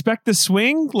I respect the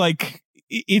swing. Like,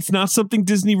 it's not something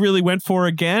Disney really went for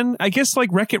again. I guess like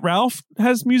Wreck-It Ralph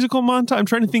has musical montage. I'm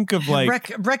trying to think of like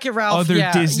Wreck-It Ralph, other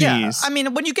Disneys. Yeah. I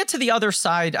mean, when you get to the other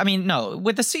side, I mean, no,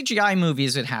 with the CGI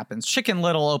movies, it happens. Chicken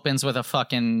Little opens with a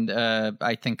fucking,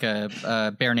 I think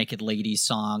a Bare Naked Ladies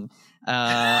song.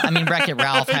 I mean, Wreck-It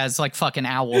Ralph has like fucking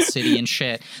Owl City and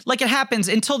shit. Like, it happens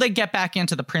until they get back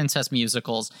into the princess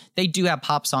musicals. They do have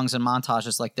pop songs and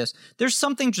montages like this. There's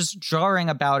something just jarring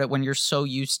about it when you're so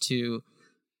used to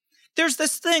There's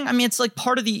this thing. I mean, it's like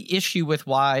part of the issue with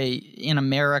why in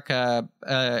America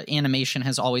animation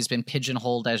has always been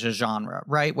pigeonholed as a genre,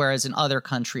 right? Whereas in other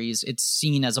countries, it's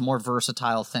seen as a more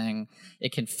versatile thing.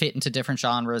 It can fit into different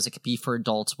genres. It could be for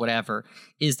adults, whatever.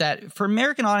 Is that for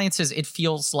American audiences, it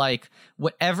feels like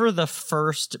whatever the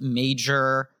first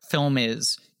major film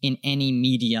is in any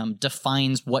medium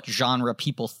defines what genre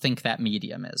people think that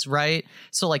medium is, right?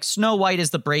 So like Snow White is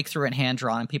the breakthrough in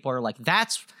hand-drawn, and people are like,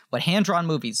 that's what hand-drawn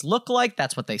movies look like.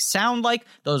 That's what they sound like.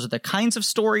 Those are the kinds of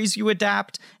stories you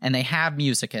adapt, and they have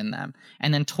music in them.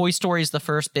 And then Toy Story is the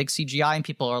first big CGI, and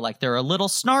people are like, they're a little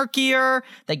snarkier.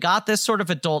 They got this sort of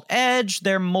adult edge.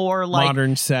 They're more like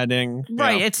modern setting.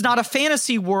 Right. Yeah. It's not a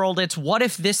fantasy world. It's what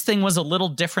if this thing was a little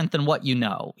different than what you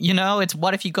know? You know, it's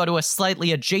what if you go to a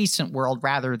slightly adjacent world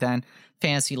rather than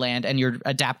Fantasyland, and you're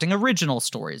adapting original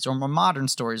stories or more modern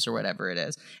stories or whatever it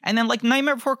is. And then like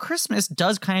Nightmare Before Christmas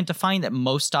does kind of define that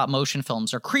most stop motion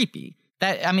films are creepy.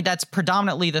 That's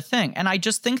predominantly the thing. And I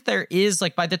just think there is,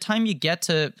 like, by the time you get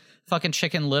to fucking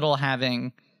Chicken Little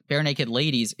having bare naked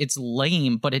ladies, it's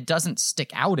lame, but it doesn't stick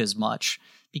out as much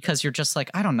because you're just like,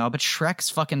 I don't know, but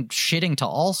Shrek's fucking shitting to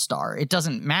All-Star. It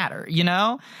doesn't matter, you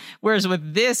know? Whereas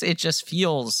with this, it just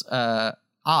feels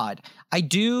odd. I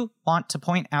do want to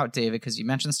point out, David, because you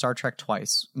mentioned Star Trek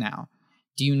twice now.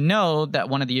 Do you know that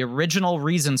one of the original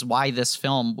reasons why this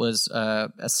film was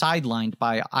sidelined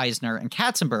by Eisner and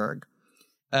Katzenberg,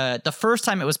 the first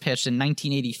time it was pitched in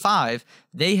 1985,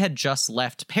 they had just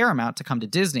left Paramount to come to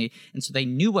Disney, and so they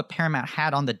knew what Paramount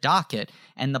had on the docket,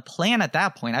 and the plan at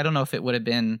that point, I don't know if it would have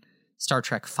been Star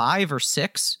Trek 5 or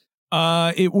 6.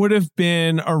 It would have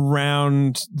been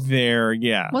around there,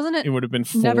 yeah. Wasn't it? It would have been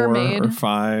 4 never made? or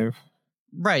 5.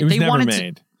 Right. It was never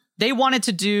made. They wanted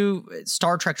to do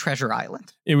Star Trek Treasure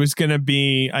Island. It was going to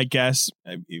be, I guess,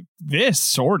 this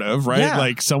sort of, right? Yeah.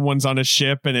 Like someone's on a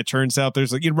ship and it turns out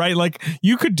there's like, right? Like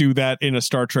you could do that in a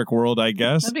Star Trek world, I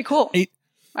guess. That'd be cool.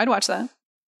 I'd watch that.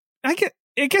 I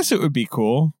guess it would be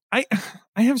cool. I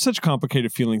have such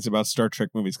complicated feelings about Star Trek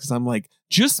movies because I'm like,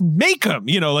 just make them,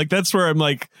 you know, like that's where I'm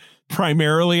like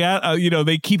primarily at, you know,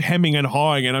 they keep hemming and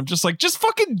hawing and I'm just like, just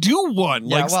fucking do one.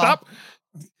 Yeah, like stop.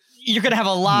 You're going to have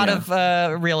a lot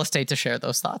of real estate to share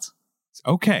those thoughts.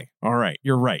 Okay. All right.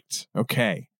 You're right.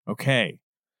 Okay.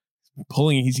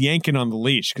 He's yanking on the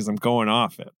leash because I'm going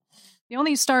off it. The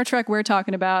only Star Trek we're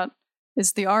talking about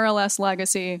is the RLS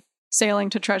Legacy sailing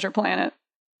to Treasure Planet.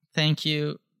 Thank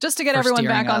you. Just to get everyone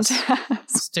back on task.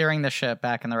 Steering the ship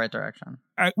back in the right direction.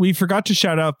 We forgot to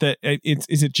shout out that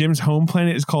is it Jim's home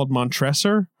planet is called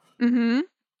Montresor? Mm-hmm.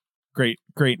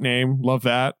 Great name. Love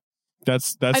that.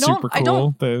 That's super cool. I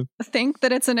don't think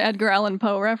that it's an Edgar Allan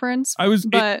Poe reference.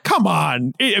 Come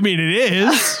on. I mean, it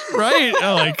is, right?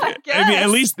 Like, I mean,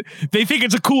 at least they think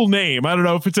it's a cool name. I don't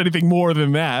know if it's anything more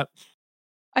than that.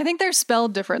 I think they're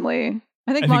spelled differently.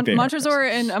 I think Montresor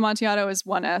and Amontillado is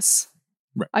one S.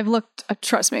 Right. I've looked.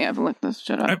 Trust me, I've looked this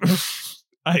shit up.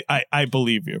 I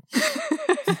believe you.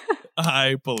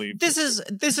 I believe this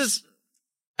is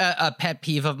a pet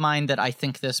peeve of mine that I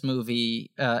think this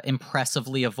movie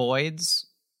impressively avoids.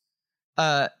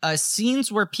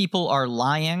 Scenes where people are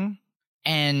lying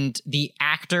and the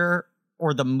actor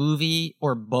or the movie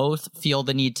or both feel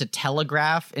the need to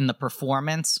telegraph in the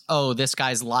performance, oh, this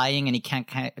guy's lying and he can't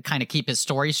kind of keep his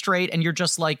story straight. And you're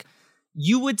just like,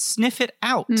 you would sniff it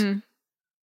out. Mm.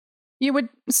 You would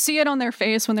see it on their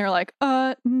face when they're like,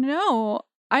 no,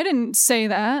 I didn't say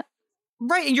that.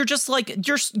 Right, and you're just like,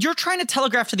 you're trying to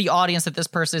telegraph to the audience that this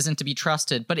person isn't to be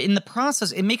trusted, but in the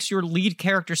process, it makes your lead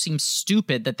character seem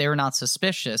stupid that they're not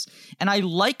suspicious. And I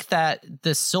like that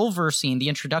the Silver scene, the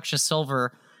introduction of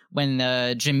Silver, when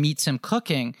Jim meets him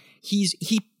cooking,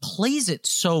 he plays it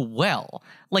so well.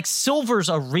 Like, Silver's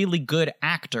a really good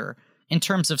actor in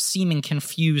terms of seeming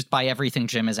confused by everything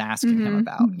Jim is asking him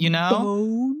about, you know?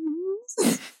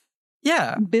 Bones?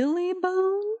 Yeah. Billy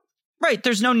Bones? Right,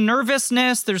 there's no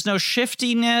nervousness, there's no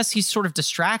shiftiness, he's sort of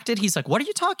distracted, he's like, what are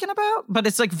you talking about? But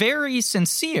it's like very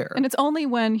sincere. And it's only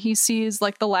when he sees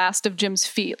like the last of Jim's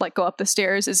feet like go up the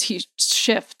stairs as he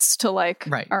shifts to like,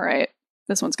 right. All right,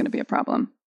 this one's going to be a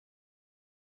problem.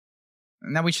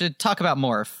 Now we should talk about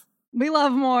Morph. We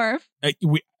love Morph.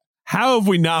 How have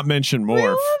we not mentioned Morph? We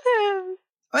love him.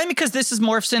 I mean, because this is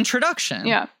Morph's introduction.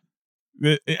 Yeah.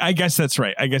 I guess that's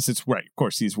right. I guess it's right. Of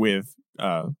course, he's with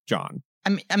John.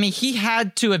 I mean, he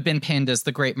had to have been pinned as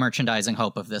the great merchandising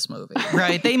hope of this movie,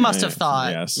 right? They must have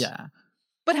thought, yes. Yeah.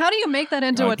 But how do you make that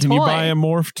into a toy? Can you buy a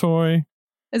Morph toy?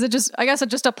 Is it just, I guess it's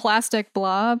just a plastic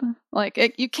blob?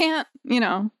 Like, you can't,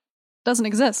 doesn't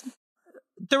exist.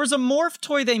 there was a morph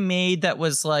toy they made that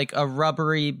was like a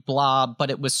rubbery blob,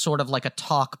 but it was sort of like a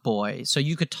talk boy. So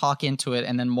you could talk into it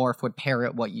and then Morph would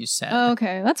parrot what you said. Oh,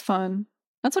 okay, that's fun.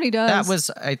 That's what he does. That was,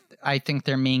 I think,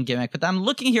 their main gimmick. But I'm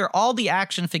looking here, all the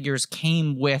action figures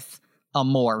came with a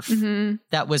morph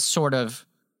that was sort of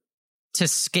to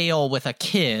scale with a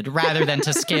kid rather than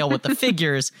to scale with the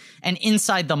figures. And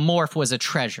inside the morph was a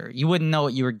treasure. You wouldn't know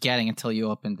what you were getting until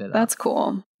you opened it up. That's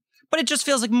cool. But it just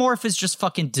feels like Morph is just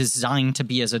fucking designed to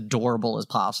be as adorable as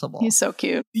possible. He's so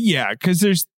cute. Yeah, because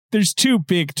there's two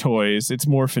big toys. It's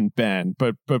Morph and Ben,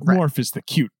 but right. Morph is the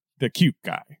cute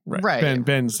guy, right?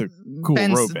 Ben's the cool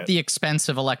robot, the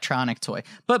expensive electronic toy.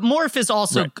 But Morph is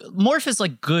also Morph is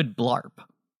like good blarp.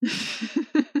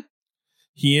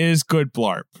 He is good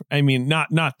blarp. I mean,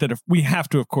 not that we have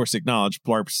to, of course, acknowledge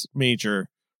Blarp's major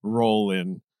role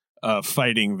in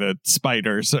fighting the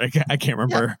spiders. I can't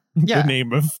remember the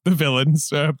name of the villains,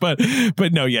 but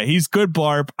no, yeah, he's good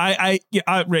blarp.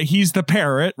 He's the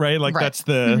parrot, right? Like that's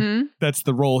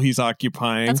the role he's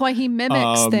occupying. That's why he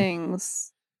mimics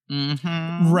things,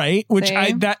 right? Which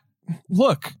I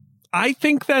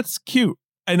think that's cute.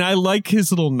 And I like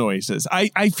his little noises.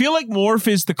 I feel like Morph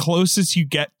is the closest you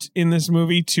get in this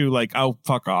movie to like, oh,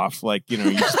 fuck off. Like, you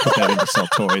just put that in to sell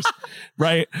toys.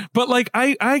 Right. But like,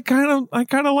 I kind of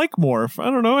like Morph.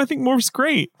 I don't know. I think Morph's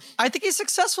great. I think he's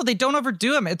successful. They don't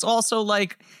overdo him. It's also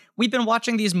like, we've been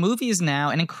watching these movies now,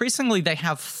 and increasingly they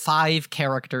have 5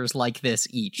 characters like this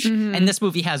each. And this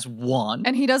movie has 1.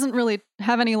 And he doesn't really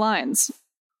have any lines.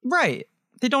 Right.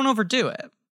 They don't overdo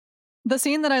it. The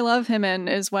scene that I love him in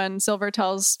is when Silver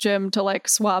tells Jim to like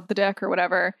swab the deck or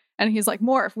whatever. And he's like,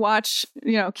 Morph, watch,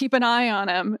 keep an eye on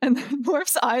him. And then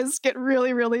Morph's eyes get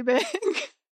really, really big.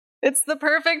 It's the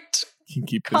perfect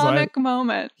comic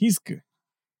moment. He's good.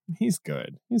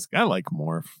 I like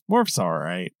Morph. Morph's all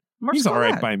right. He's all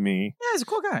right by me. Yeah, he's a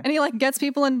cool guy. And he like gets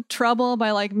people in trouble by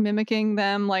like mimicking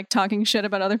them, like talking shit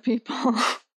about other people.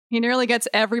 He nearly gets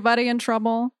everybody in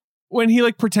trouble. When he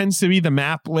like pretends to be the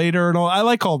map later and all, I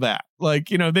like all that. Like,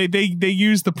 they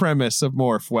use the premise of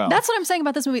Morph well. That's what I'm saying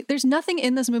about this movie. There's nothing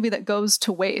in this movie that goes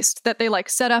to waste, that they like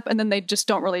set up and then they just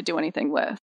don't really do anything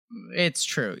with. It's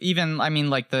true. Even, I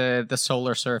mean, like the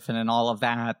solar surfing and all of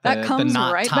that. That comes the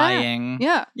knot right tying. back.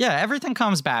 Yeah. Yeah, everything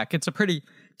comes back. It's a pretty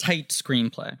tight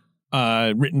screenplay.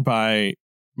 Written by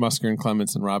Musker and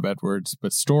Clements and Rob Edwards,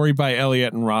 but story by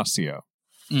Elliott and Rossio.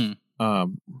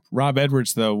 Rob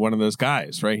Edwards, though, one of those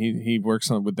guys, right? He works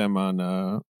with them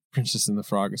on Princess and the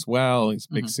Frog as well. He's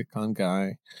a big sitcom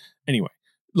guy. Anyway,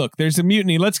 look, there's a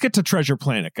mutiny. Let's get to Treasure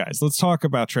Planet, guys. Let's talk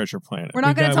about Treasure Planet. We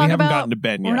haven't gotten to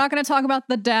Ben yet. We're not going to talk about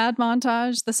the dad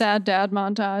montage, the sad dad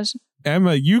montage.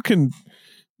 Emma,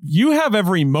 you have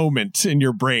every moment in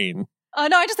your brain.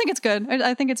 No, I just think it's good.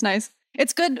 I think it's nice.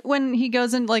 It's good when he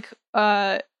goes in like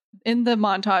in the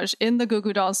montage, in the Goo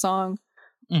Goo Dolls song,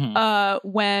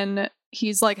 when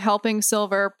he's like helping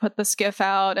Silver put the skiff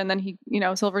out, and then he,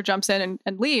 Silver jumps in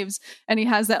and leaves, and he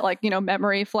has that like,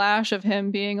 memory flash of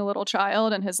him being a little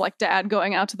child and his like dad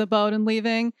going out to the boat and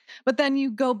leaving. But then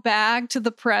you go back to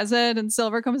the present and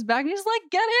Silver comes back and he's like,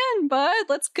 get in, bud,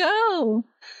 let's go.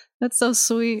 That's so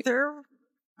sweet. Their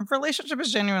relationship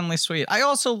is genuinely sweet. I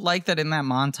also like that in that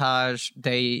montage,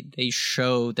 they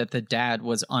show that the dad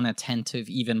was unattentive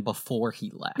even before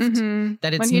he left.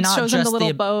 That it's when he not shows just him the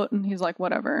little boat and he's like,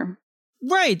 whatever.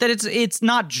 Right, that it's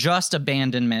not just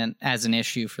abandonment as an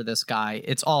issue for this guy.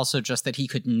 It's also just that he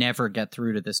could never get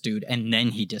through to this dude, and then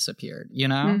he disappeared,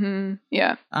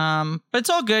 Yeah. But it's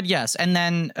all good, yes. And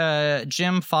then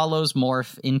Jim follows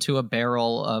Morph into a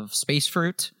barrel of space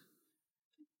fruit.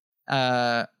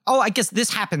 I guess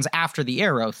this happens after the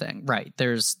arrow thing, right?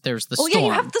 There's the storm. Oh yeah,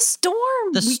 you have the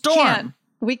storm. Storm.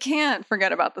 We can't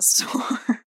forget about the storm.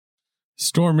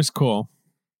 Storm is cool.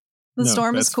 The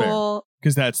storm is cool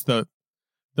because that's the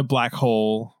black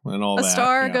hole and all that. A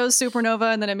star goes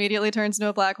supernova and then immediately turns into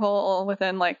a black hole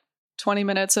within like 20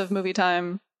 minutes of movie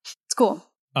time. It's cool.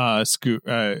 Scroop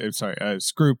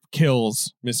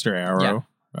kills Mr. Arrow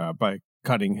by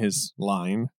cutting his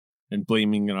line and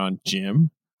blaming it on Jim.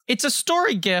 It's a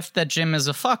story gift that Jim is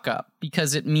a fuck up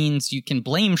because it means you can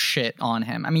blame shit on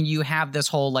him. I mean, you have this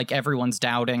whole like everyone's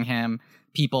doubting him.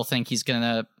 People think he's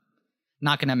not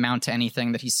gonna amount to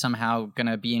anything, that he's somehow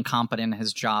gonna be incompetent in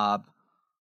his job.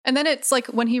 And then it's like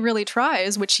when he really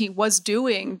tries, which he was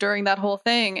doing during that whole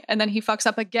thing, and then he fucks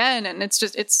up again, and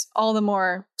it's all the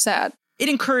more sad. It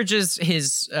encourages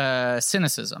his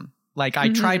cynicism. Like, I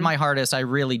tried my hardest, I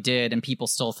really did, and people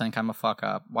still think I'm a fuck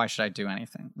up. Why should I do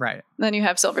anything? Right. Then you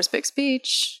have Silver's big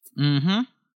speech.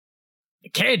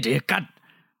 Kid, you got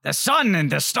the sun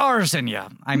and the stars in you.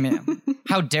 I mean,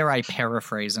 how dare I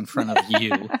paraphrase in front of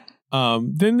you?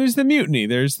 Then there's the mutiny.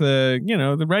 There's the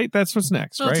right. That's what's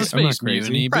next, Well, right? it's a I'm not space crazy.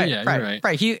 mutiny, but yeah, you're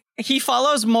right. He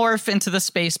follows Morph into the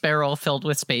space barrel filled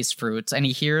with space fruits, and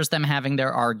he hears them having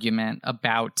their argument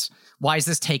about why is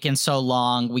this taking so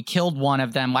long? We killed one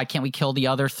of them. Why can't we kill the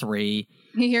other three?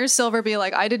 He hears Silver be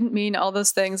like, I didn't mean all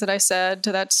those things that I said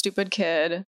to that stupid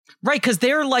kid. Right, because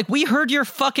they're like, we heard your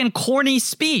fucking corny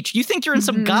speech. You think you're in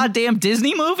some goddamn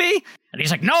Disney movie? And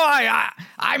he's like, no,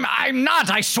 I'm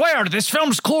not. I swear, this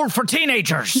film's cool for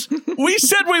teenagers. We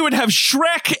said we would have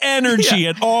Shrek energy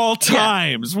at all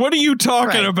times. What are you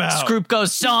talking about? Scroop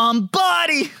goes,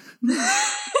 somebody.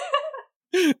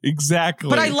 Exactly.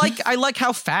 But I like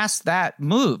how fast that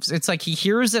moves. It's like he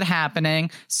hears it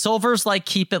happening. Silver's like,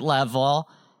 keep it level.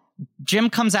 Jim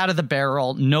comes out of the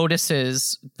barrel,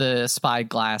 notices the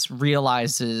spyglass,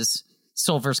 realizes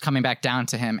Silver's coming back down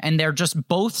to him, and they're just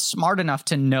both smart enough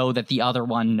to know that the other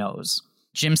one knows.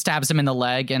 Jim stabs him in the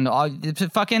leg, and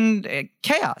fucking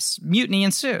chaos, mutiny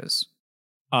ensues.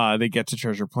 They get to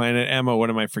Treasure Planet. Emma,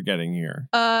 what am I forgetting here?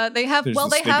 They have They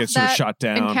that shot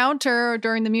down. encounter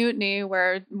during the mutiny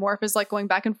where Morph is like going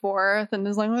back and forth and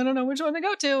is like, I don't know which one to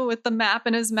go to, with the map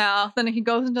in his mouth. And he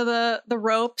goes into the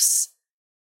ropes,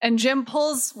 and Jim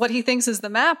pulls what he thinks is the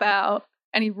map out,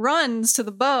 and he runs to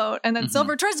the boat, and then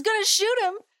Silver tries to shoot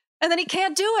him, and then he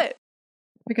can't do it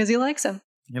because he likes him.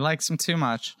 He likes him too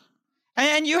much.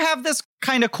 And you have this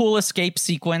kind of cool escape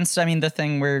sequence. I mean, the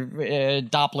thing where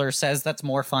Doppler says that's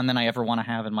more fun than I ever want to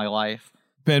have in my life.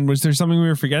 Ben, was there something we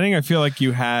were forgetting? I feel like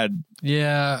you had.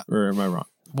 Yeah. Or am I wrong?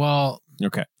 Well,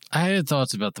 okay. I had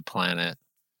thoughts about the planet.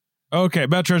 Okay,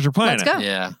 about Treasure Planet. Let's go.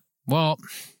 Yeah. Well.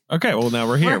 Okay, well, now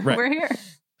we're here. We're here.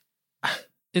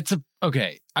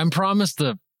 Okay. I'm promised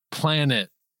a planet,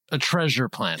 a treasure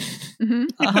planet. Mm-hmm.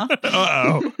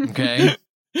 Uh-oh. Okay.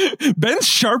 Ben's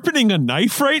sharpening a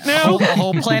knife right now? A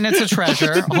whole planet's a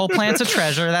treasure. A whole planet's a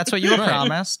treasure. That's what you were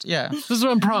promised. Yeah. This is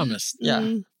what I'm promised.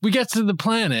 Yeah. We get to the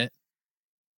planet.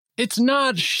 It's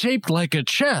not shaped like a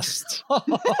chest.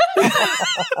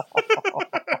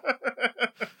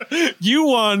 You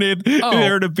wanted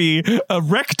there to be a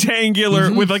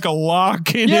rectangular with like a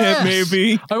lock in it,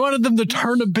 maybe. I wanted them to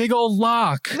turn a big old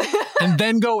lock and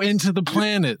then go into the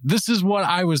planet. This is what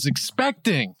I was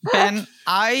expecting. Ben,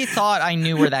 I thought I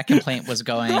knew where that complaint was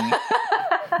going.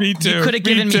 Me too. You could have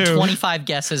given me 25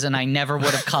 guesses and I never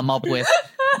would have come up with,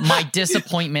 my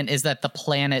disappointment is that the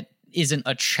planet isn't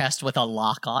a chest with a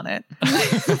lock on it.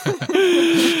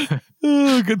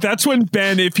 Oh, good. That's when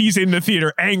Ben, if he's in the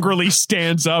theater, angrily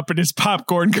stands up and his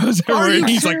popcorn goes everywhere and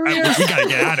he's like, we gotta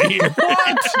get out of here.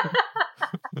 What?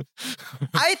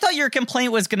 I thought your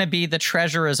complaint was going to be the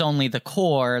treasure is only the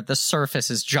core, the surface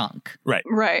is junk. Right.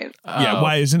 Yeah,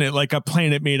 why isn't it like a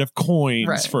planet made of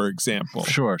coins, for example?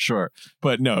 Sure.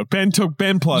 But no, Ben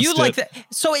plus you like that.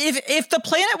 So if the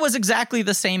planet was exactly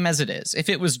the same as it is, if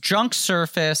it was junk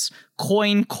surface,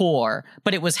 coin core,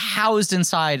 but it was housed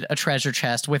inside a treasure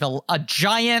chest with a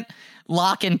giant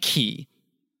lock and key.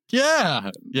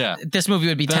 Yeah. This movie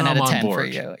would be then 10 I'm out of 10 board. for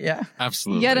you. Yeah.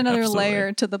 Absolutely. Yet another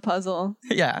layer to the puzzle.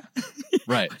 Yeah.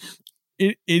 Right.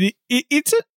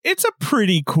 It's a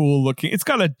pretty cool looking. It's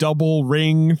got a double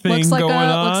ring thing going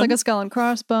on. Looks like a skull and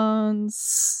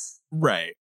crossbones.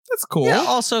 Right. That's cool. Yeah,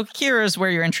 also, here is where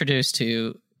you're introduced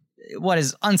to what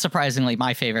is unsurprisingly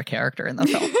my favorite character in the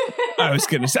film. I was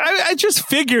going to say, I just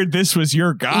figured this was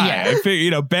your guy. Yeah. I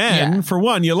figured, Ben, for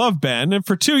one, you love Ben. And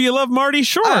for two, you love Marty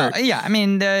Short. Yeah, I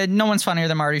mean, no one's funnier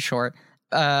than Marty Short.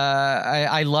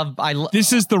 I love.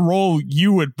 This is the role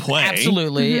you would play.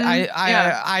 Absolutely. Mm-hmm.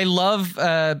 I love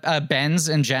Benz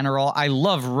in general. I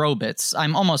love robots.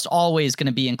 I'm almost always going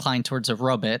to be inclined towards a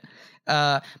robot.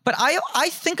 But I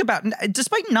think about,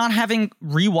 despite not having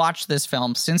rewatched this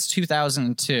film since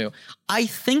 2002, I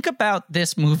think about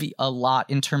this movie a lot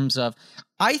in terms of,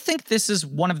 I think this is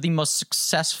one of the most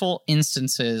successful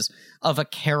instances of a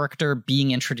character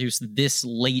being introduced this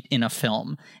late in a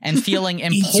film and feeling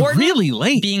important, it's really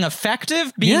late, being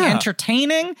effective, being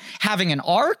entertaining, having an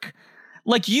arc.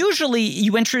 Like, usually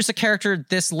you introduce a character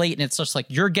this late and it's just like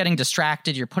you're getting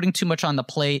distracted, you're putting too much on the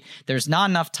plate, there's not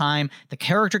enough time, the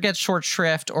character gets short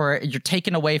shrift, or you're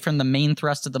taken away from the main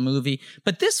thrust of the movie.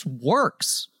 But this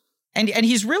works. And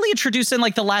he's really introduced in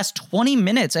like the last 20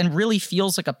 minutes and really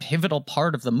feels like a pivotal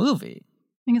part of the movie.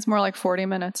 I think it's more like 40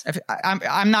 minutes.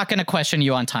 I'm not going to question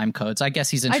you on time codes. I guess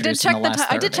he's introduced in the last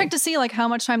 30. I did check to see like how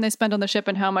much time they spend on the ship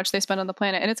and how much they spend on the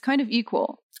planet, and it's kind of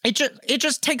equal. It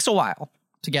just takes a while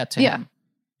to get to him.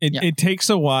 It takes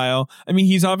a while. I mean,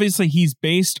 he's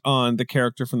based on the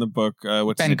character from the book.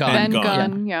 Ben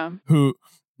Gunn, yeah.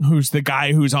 Who's the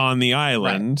guy who's on the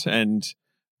island, and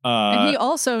And he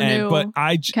also knew but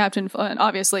Captain Flint.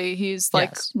 Obviously, he's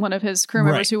like one of his crew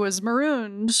members who was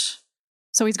marooned,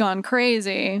 so he's gone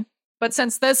crazy. But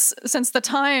since the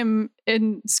time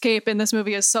escape in this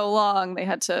movie is so long, they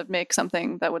had to make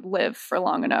something that would live for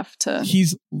long enough to.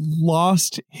 He's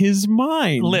lost his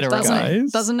mind, literally,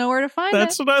 guys. Doesn't know where to find it.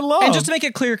 That's what I love. And just to make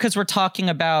it clear, because we're talking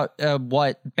about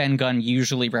what Ben Gunn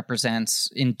usually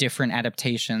represents in different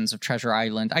adaptations of Treasure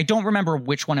Island. I don't remember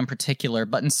which one in particular,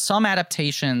 but in some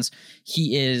adaptations,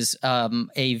 he is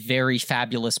a very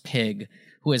fabulous pig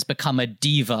who has become a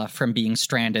diva from being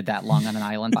stranded that long on an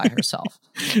island by herself.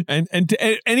 and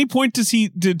at any point does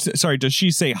she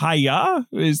say hiya?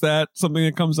 Is that something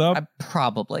that comes up?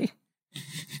 Probably.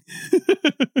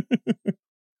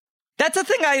 That's the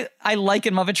thing I like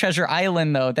in Muppet Treasure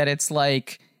Island, though, that it's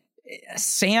like not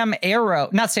Sam Arrow,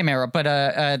 but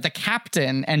the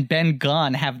captain and Ben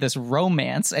Gunn have this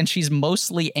romance, and she's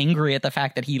mostly angry at the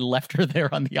fact that he left her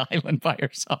there on the island by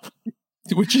herself.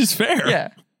 Which is fair. Yeah.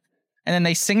 And then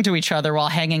they sing to each other while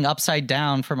hanging upside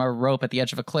down from a rope at the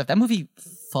edge of a cliff. That movie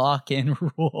fucking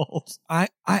rules. I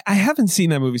haven't seen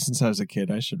that movie since I was a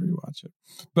kid. I should rewatch it.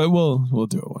 But we'll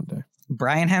do it one day.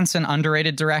 Brian Henson,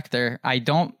 underrated director. I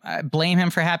don't blame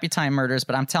him for Happy Time Murders,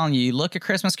 but I'm telling you, you look at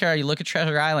Christmas Carol, you look at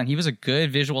Treasure Island, he was a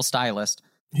good visual stylist.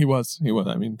 He was.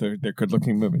 I mean, they're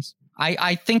good-looking movies.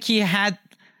 I think he had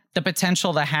the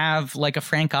potential to have like a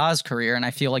Frank Oz career, and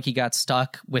I feel like he got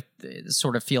stuck with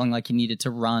sort of feeling like he needed to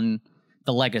run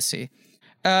the legacy.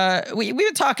 We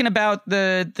were talking about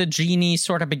the genie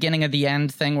sort of beginning of the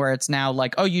end thing where it's now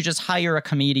like, oh, you just hire a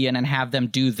comedian and have them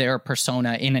do their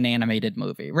persona in an animated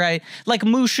movie, right? Like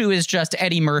Mushu is just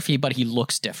Eddie Murphy, but he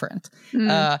looks different.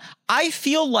 I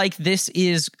feel like this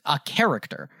is a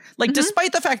character. Like,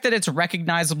 despite the fact that it's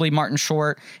recognizably Martin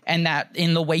Short and that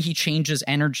in the way he changes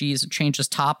energies and changes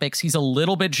topics, he's a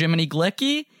little bit Jiminy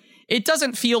Glicky. It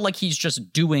doesn't feel like he's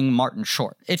just doing Martin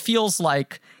Short. It feels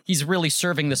like he's really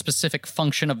serving the specific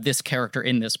function of this character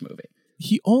in this movie.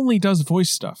 He only does voice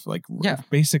stuff, like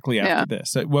basically after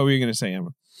this. What were you going to say,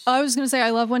 Emma? I was going to say, I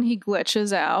love when he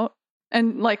glitches out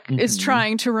and like is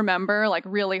trying to remember like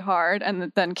really hard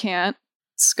and then can't.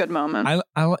 It's a good moment.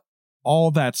 I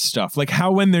all that stuff. Like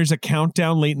how when there's a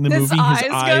countdown late in the movie,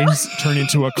 his eyes turn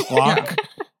into a clock.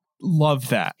 Love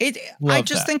that. I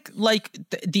just think like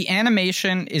the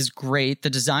animation is great. The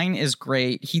design is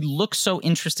great. He looks so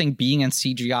interesting being in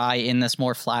CGI in this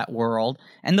more flat world.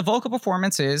 And the vocal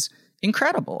performance is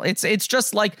incredible. It's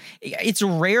just like, it's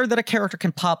rare that a character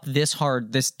can pop this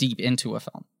hard, this deep into a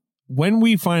film. When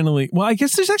we finally, I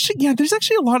guess there's actually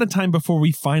a lot of time before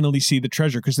we finally see the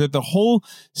treasure, because the whole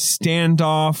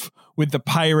standoff with the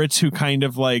pirates who kind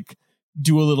of like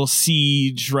do a little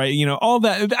siege, right? You know, all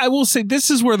that. I will say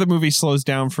this is where the movie slows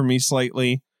down for me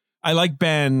slightly. I like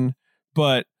Ben,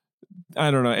 but I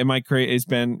don't know. Am I crazy?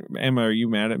 Emma, are you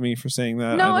mad at me for saying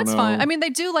that? No, it's fine. I mean,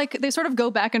 they sort of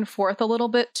go back and forth a little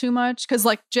bit too much because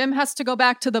like Jim has to go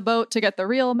back to the boat to get the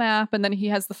real map, and then he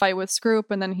has the fight with Scroop,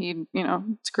 and then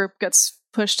Scroop gets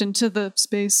pushed into the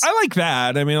space. I like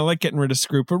that. I mean, I like getting rid of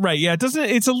Scroop, but right. Yeah,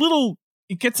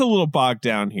 it gets a little bogged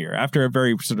down here after a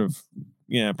very sort of,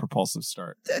 propulsive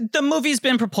start. The movie's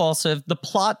been propulsive. The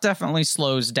plot definitely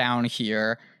slows down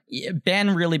here.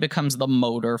 Ben really becomes the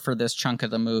motor for this chunk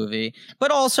of the movie, but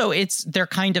also they're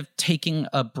kind of taking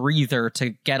a breather to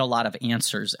get a lot of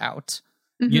answers out.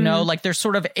 Like they're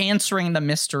sort of answering the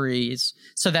mysteries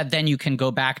so that then you can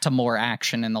go back to more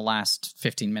action in the last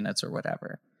 15 minutes or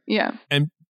whatever. Yeah.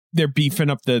 And they're beefing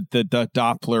up the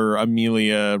Doppler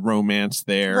Amelia romance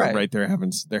there, right? They're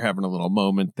having a little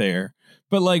moment there,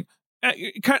 but like, I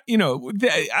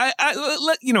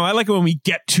like it when we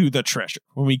get to the treasure,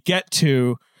 when we get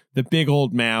to the big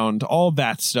old mound, all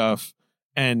that stuff,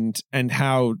 and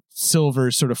how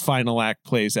Silver's sort of final act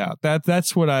plays out.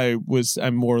 That's what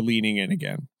I'm more leaning in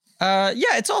again.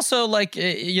 It's also like,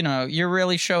 you're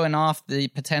really showing off the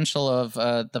potential of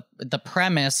the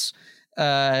premise,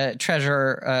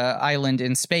 Treasure Island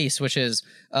in space, which is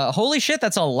holy shit,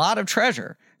 that's a lot of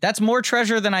treasure. That's more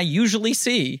treasure than I usually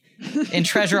see in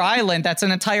Treasure Island. That's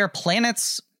an entire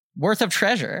planet's worth of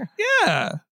treasure.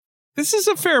 Yeah. This is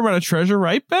a fair amount of treasure,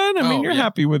 right, Ben? I mean, you're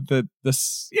happy with the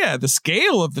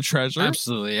scale of the treasure.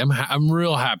 Absolutely. I'm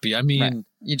real happy. I mean, right.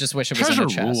 You just wish it was treasure in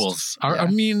a chest. Rules. Yeah. I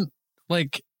mean,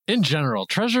 like in general,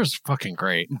 treasure's fucking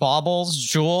great. Baubles,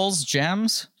 jewels,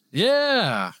 gems.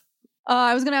 Yeah.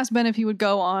 I was going to ask Ben if he would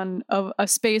go on a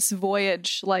space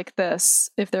voyage like this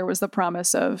if there was the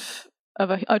promise of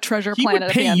a treasure He planet would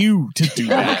at the pay end. you to do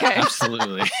that. Okay.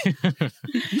 Absolutely.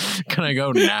 Can I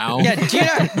go now? Yeah,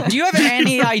 do you have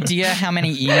any idea how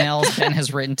many emails Ben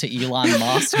has written to Elon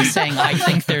Musk saying, I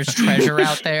think there's treasure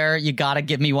out there. You got to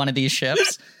give me one of these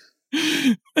ships?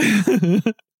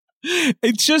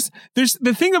 It's just there's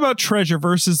the thing about treasure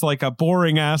versus like a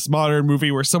boring ass modern movie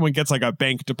where someone gets like a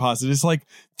bank deposit. It's like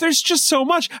there's just so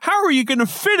much. How are you going to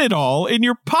fit it all in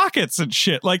your pockets and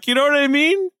shit? Like, you know what I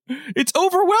mean? It's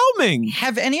overwhelming.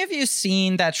 Have any of you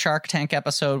seen that Shark Tank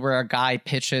episode where a guy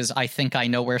pitches, I think I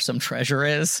know where some treasure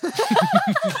is?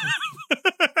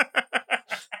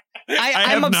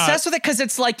 I'm obsessed with it because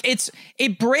it's like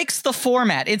it breaks the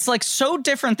format. It's like so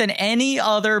different than any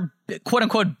other quote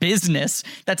unquote business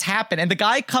that's happened. And the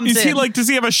guy comes in. Is he like, does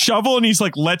he have a shovel and he's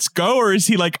like, let's go? Or is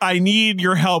he like, I need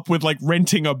your help with like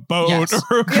renting a boat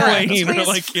or a plane? Please or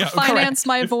like, finance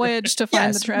my voyage to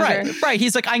find the treasure. Right.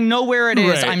 He's like, I know where it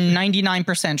is. Right. I'm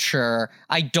 99% sure.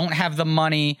 I don't have the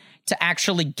money to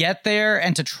actually get there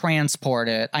and to transport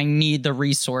it. I need the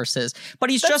resources. But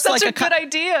he's That's just such like a good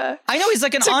idea. I know he's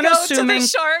like an To unassuming. go to the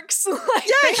sharks.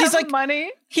 He's like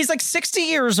money. He's like 60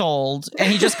 years old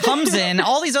and he just comes in.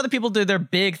 All these other people do their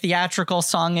big theatrical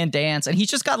song and dance. And he's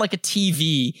just got like a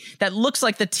TV that looks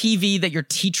like the TV that your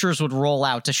teachers would roll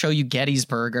out to show you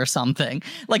Gettysburg or something.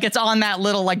 Like it's on that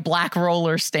little like black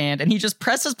roller stand. And he just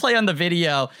presses play on the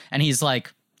video and he's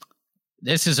like,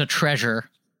 this is a treasure.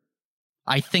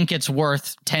 I think it's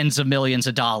worth tens of millions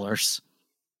of dollars.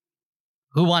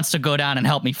 Who wants to go down and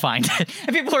help me find it?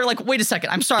 And people are like, wait a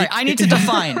second. I'm sorry. I need to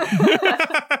define.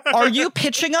 Are you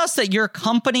pitching us that your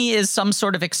company is some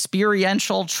sort of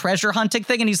experiential treasure hunting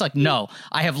thing? And he's like, no,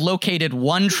 I have located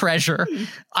one treasure.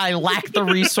 I lack the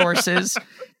resources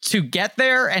to get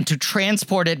there and to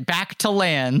transport it back to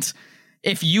land.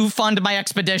 If you fund my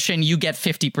expedition, you get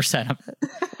 50% of it.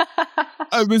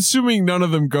 I'm assuming none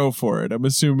of them go for it. I'm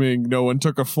assuming no one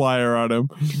took a flyer on him.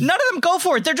 None of them go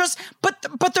for it. They're just, but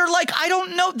they're like, I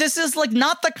don't know. This is like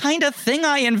not the kind of thing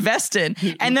I invest in.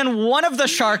 And then one of the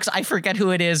sharks, I forget who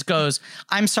it is, goes,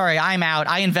 I'm sorry, I'm out.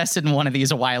 I invested in one of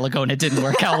these a while ago and it didn't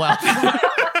work out well.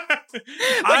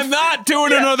 I'm not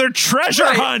doing another treasure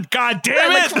hunt. God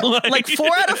damn it. Like 4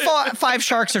 out of 5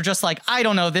 sharks are just like, I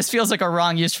don't know. This feels like a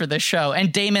wrong use for this show.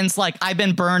 And Damon's like, I've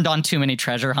been burned on too many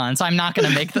treasure hunts. I'm not going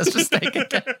to make this mistake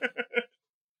again.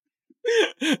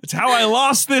 It's how I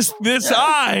lost this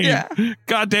eye. Yeah.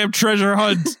 Goddamn treasure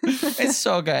hunt. It's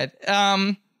so good.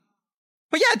 But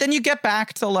yeah, then you get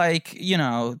back to like, you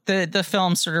know, the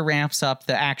film sort of ramps up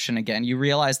the action again. You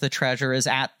realize the treasure is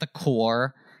at the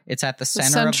core. It's at the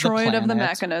center of the planet. Of the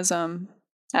mechanism,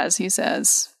 as he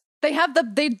says. They did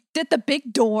the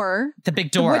big door. The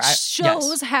big door. Which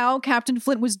shows how Captain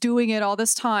Flint was doing it all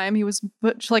this time. He was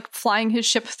like flying his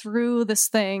ship through this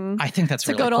thing. I think that's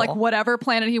to really go to cool. like whatever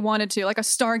planet he wanted to, like a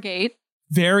Stargate.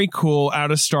 Very cool,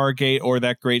 out of Stargate or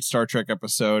that great Star Trek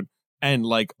episode. And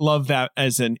like love that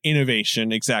as an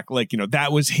innovation. Exactly. Like, you know,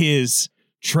 that was his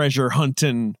treasure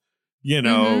hunting, you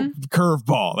know,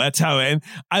 curveball. That's how. And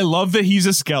I love that he's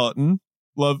a skeleton.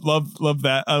 Love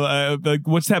that. Like,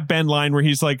 what's that Ben line where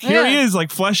he's like, here he is,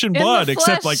 like flesh and blood,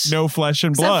 except like no flesh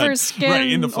and blood. Except for skin,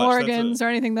 right, in the flesh, organs, or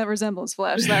anything that resembles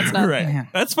flesh. That's not right. Man.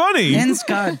 That's funny. Ben's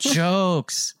got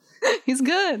jokes. He's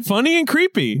good. Funny and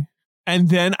creepy. And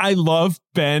then I love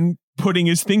Ben putting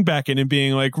his thing back in and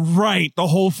being like, right, the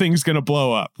whole thing's gonna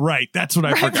blow up. Right, that's what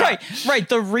I forgot. Right.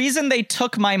 The reason they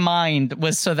took my mind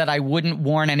was so that I wouldn't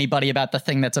warn anybody about the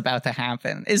thing that's about to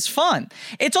happen. Is fun.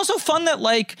 It's also fun that,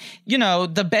 like, you know,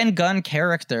 the Ben Gunn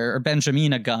character, or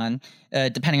Benjamina Gunn,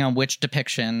 depending on which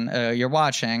depiction you're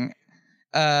watching,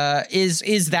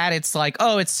 is that it's like,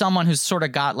 oh, it's someone who's sort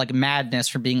of got like madness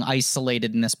for being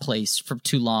isolated in this place for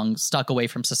too long, stuck away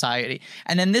from society.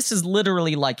 And then this is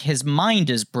literally like his mind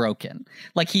is broken.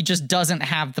 Like he just doesn't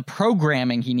have the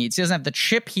programming he needs. He doesn't have the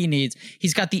chip he needs.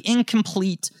 He's got the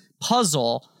incomplete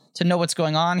puzzle to know what's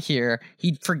going on here.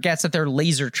 He forgets that they're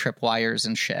laser tripwires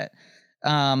and shit.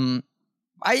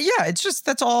 It's just,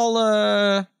 that's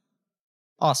all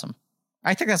awesome.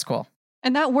 I think that's cool.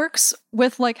 And that works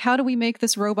with like, how do we make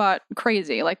this robot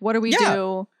crazy? Like, what do we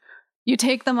do? You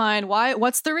take the mind. Why?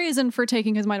 What's the reason for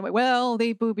taking his mind away? Well,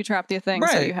 they booby trapped the thing,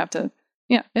 so you have to.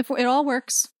 Yeah, if it all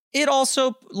works. It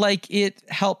also, like, it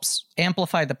helps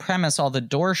amplify the premise, all the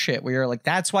door shit, where you're like,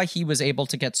 that's why he was able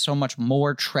to get so much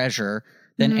more treasure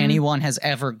than anyone has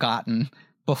ever gotten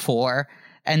before.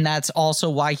 And that's also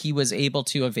why he was able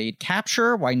to evade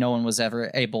capture, why no one was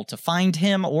ever able to find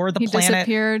him or the planet. He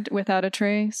disappeared without a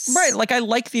trace. Right. Like, I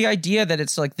like the idea that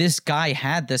it's like this guy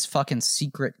had this fucking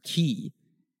secret key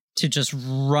to just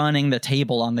running the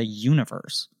table on the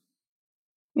universe.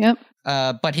 Yep.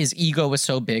 But his ego was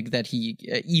so big that he,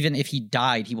 even if he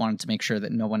died, he wanted to make sure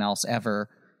that no one else ever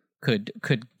could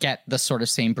get the sort of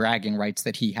same bragging rights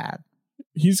that he had.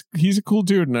 He's a cool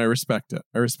dude, and I respect it.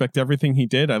 I respect everything he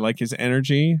did. I like his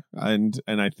energy, and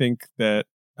I think that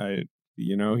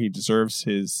he deserves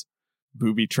his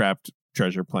booby-trapped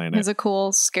treasure planet. He's a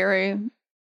cool, scary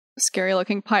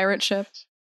looking pirate ship.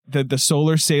 The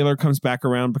solar sailor comes back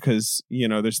around because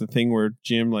there's the thing where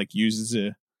Jim uses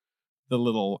the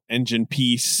little engine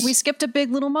piece. We skipped a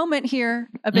big little moment here.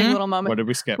 Little moment. What did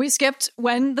we skip? We skipped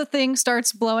when the thing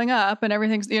starts blowing up and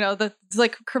everything's, the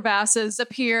crevasses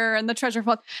appear and the treasure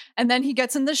falls. And then he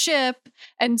gets in the ship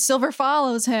and Silver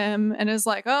follows him and is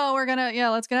like, oh,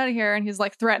 let's get out of here. And he's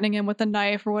threatening him with a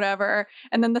knife or whatever.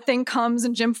 And then the thing comes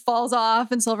and Jim falls off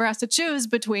and Silver has to choose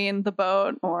between the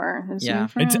boat or his new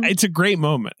friend. It's a great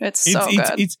moment. It's so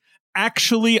good. It's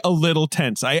actually a little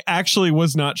tense. I actually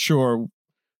was not sure.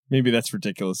 Maybe that's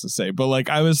ridiculous to say, but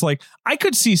I was I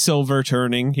could see Silver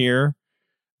turning here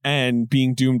and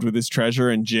being doomed with his treasure,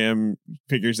 and Jim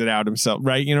figures it out himself,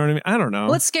 right? You know what I mean? I don't know.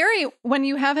 Well, it's scary when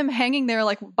you have him hanging there,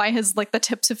 by his the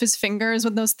tips of his fingers,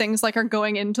 when those things are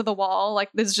going into the wall.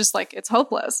 It's just it's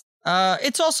hopeless.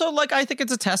 It's also I think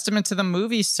it's a testament to the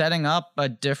movie setting up a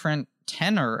different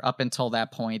tenor up until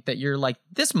that point, that you're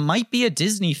this might be a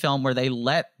Disney film where they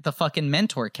let the fucking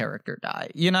mentor character die,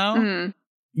 Mm.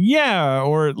 Yeah,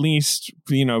 or at least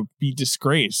be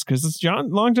disgraced, because it's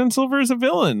Long John Silver is a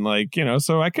villain,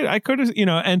 so I could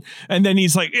and then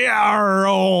he's yeah,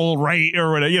 all right,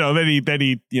 or whatever, then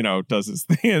he does his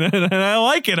thing, and I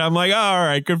like it. I'm all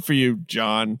right, good for you,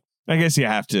 John. I guess you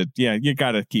have to, you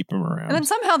got to keep him around. And then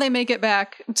somehow they make it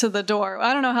back to the door.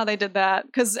 I don't know how they did that,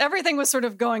 because everything was sort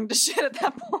of going to shit at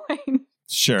that point.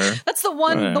 Sure, that's the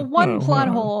one plot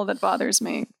hole that bothers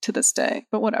me to this day.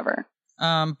 But whatever.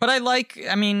 But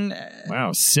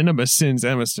wow, cinema sins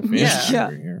Emma Stefansky. Yeah.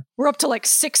 Here. We're up to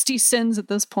 60 sins at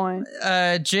this point.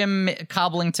 Jim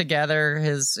cobbling together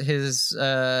his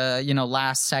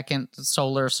last second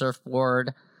solar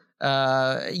surfboard,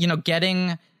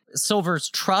 getting Silver's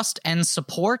trust and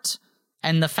support,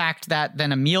 and the fact that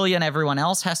then Amelia and everyone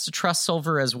else has to trust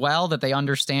Silver as well, that they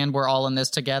understand we're all in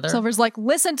this together. Silver's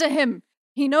listen to him.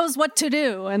 He knows what to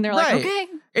do. And they're okay.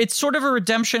 It's sort of a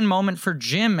redemption moment for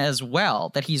Jim as well,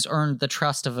 that he's earned the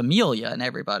trust of Amelia and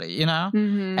everybody,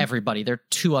 Mm-hmm. Everybody. There are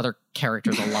two other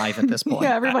characters alive at this point.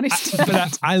 Yeah, everybody's dead.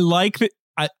 But I like that.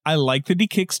 I like that he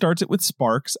kickstarts it with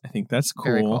sparks. I think that's cool.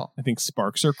 Very cool. I think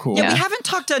sparks are cool. Yeah, we haven't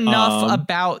talked enough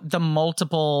about the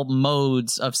multiple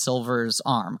modes of Silver's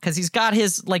arm, because he's got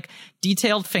his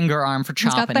detailed finger arm for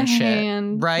chopping and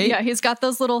hand. Shit, right? Yeah, he's got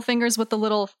those little fingers with the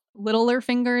littler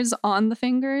fingers on the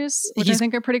fingers, which I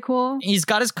think are pretty cool. He's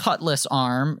got his cutlass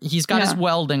arm. He's got his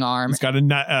welding arm. He's got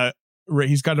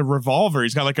a revolver.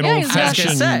 He's got an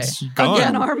old-fashioned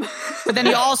gun arm. But then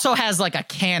he also has a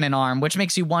cannon arm, which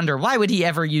makes you wonder, why would he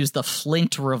ever use the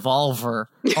flint revolver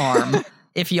arm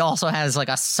if he also has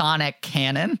a sonic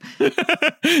cannon?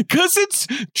 Because it's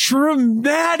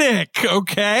dramatic,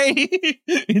 okay?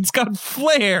 It's got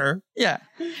flair. Yeah.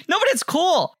 No, but it's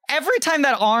cool. Every time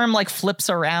that arm flips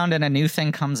around and a new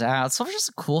thing comes out, Silver's just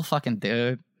a cool fucking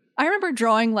dude. I remember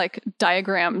drawing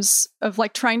diagrams of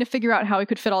trying to figure out how he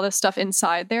could fit all this stuff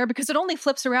inside there, because it only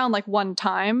flips around one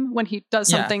time when he does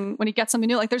something, when he gets something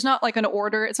new. There's not an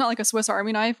order. It's not like a Swiss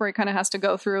Army knife where he kind of has to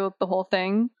go through the whole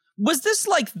thing. Was this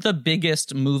the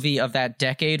biggest movie of that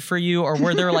decade for you, or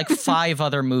were there 5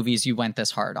 other movies you went this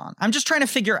hard on? I'm just trying to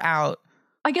figure out.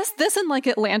 I guess this and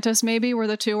Atlantis maybe were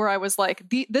the two where I was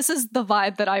this is the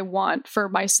vibe that I want for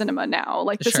my cinema now.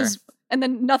 This is. And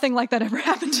then nothing like that ever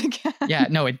happened again. Yeah,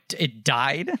 no, it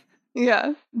died.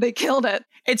 Yeah, they killed it.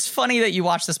 It's funny that you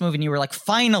watched this movie and you were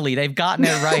finally, they've gotten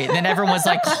it right. And then everyone was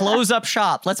close up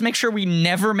shop. Let's make sure we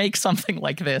never make something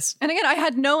like this. And again, I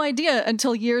had no idea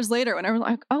until years later when I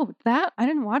was oh, that? I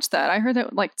didn't watch that. I heard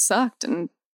that sucked and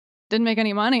didn't make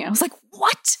any money. I was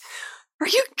what? Are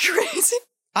you crazy?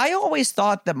 I always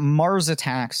thought that Mars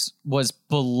Attacks was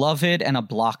beloved and a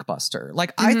blockbuster.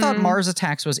 I thought Mars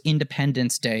Attacks was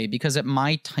Independence Day, because at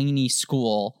my tiny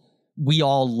school, we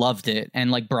all loved it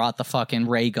and brought the fucking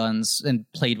ray guns and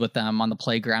played with them on the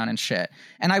playground and shit.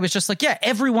 And I was just yeah,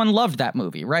 everyone loved that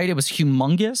movie, right? It was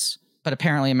humongous, but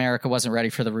apparently America wasn't ready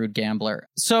for the rude gambler.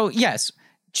 So yes,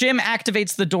 Jim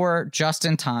activates the door just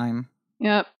in time.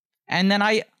 Yep. And then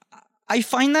I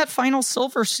find that final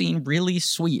Silver scene really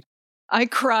sweet. I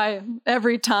cry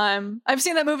every time. I've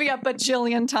seen that movie a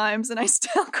bajillion times and I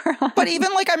still cry. But even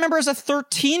I remember as a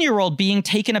 13-year-old being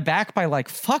taken aback by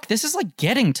fuck, this is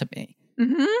getting to me.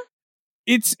 Mm-hmm.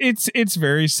 It's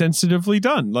very sensitively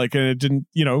done. Like, and it didn't,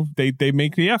 they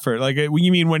make the effort. Like,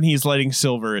 you mean when he's letting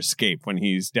Silver escape, when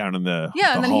he's down in the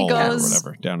and then he goes,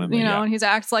 or whatever, down in the, and he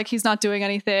acts like he's not doing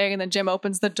anything, and then Jim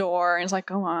opens the door and he's like,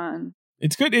 go on.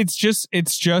 It's good. It's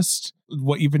just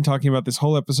what you've been talking about this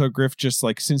whole episode, Griff, just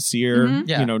like sincere,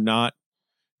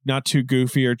 not too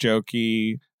goofy or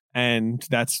jokey. And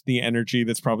that's the energy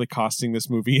that's probably costing this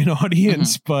movie an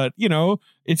audience. But,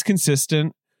 it's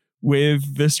consistent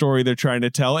with the story they're trying to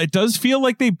tell. It does feel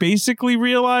like they basically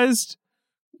realized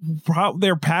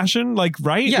their passion, like,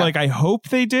 right? Yeah. Like, I hope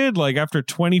they did, like, after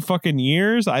 20 fucking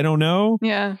years. I don't know.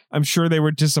 Yeah. I'm sure they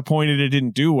were disappointed it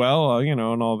didn't do well, and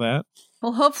all that.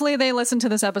 Well, hopefully they listen to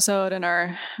this episode and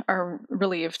are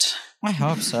relieved. I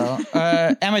hope so.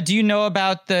 Emma, do you know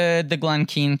about the Glenn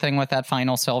Keane thing with that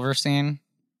final Silver scene?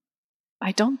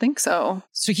 I don't think so.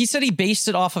 So he said he based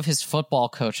it off of his football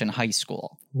coach in high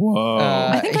school. Whoa.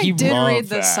 I think I did read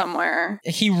this that. somewhere.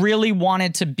 He really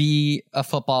wanted to be a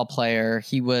football player.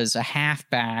 He was a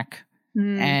halfback,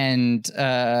 and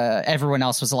everyone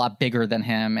else was a lot bigger than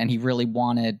him, and he really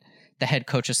wanted the head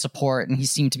coach's support, and he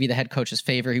seemed to be the head coach's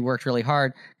favor. He worked really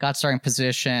hard, got starting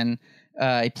position.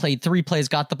 He played 3 plays,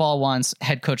 got the ball once.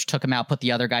 Head coach took him out, put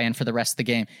the other guy in for the rest of the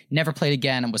game. Never played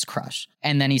again and was crushed.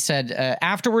 And then he said,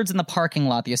 afterwards in the parking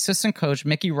lot, the assistant coach,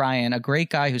 Mickey Ryan, a great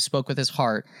guy who spoke with his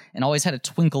heart and always had a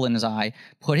twinkle in his eye,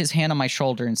 put his hand on my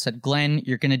shoulder and said, Glenn,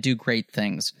 you're going to do great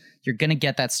things. You're going to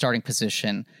get that starting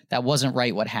position. That wasn't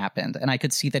right what happened. And I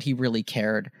could see that he really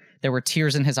cared. There were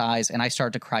tears in his eyes, and I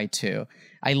started to cry too.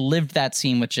 I lived that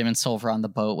scene with Jim and Silver on the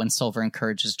boat when Silver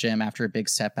encourages Jim after a big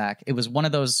setback. It was one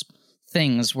of those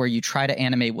things where you try to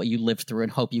animate what you lived through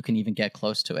and hope you can even get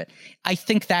close to it. I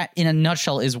think that in a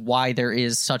nutshell is why there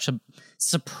is such a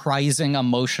surprising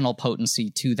emotional potency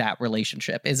to that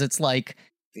relationship. Is it's like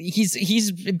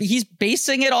he's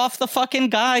basing it off the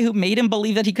fucking guy who made him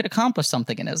believe that he could accomplish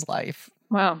something in his life.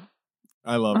 Wow.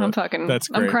 I love it. That's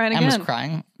great. I'm crying again. Emma's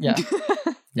crying. Yeah.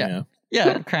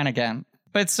 Yeah, crying again.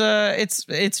 But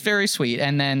it's very sweet.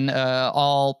 And then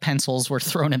all pencils were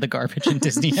thrown in the garbage, and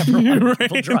Disney never wanted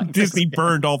people drawing. Disney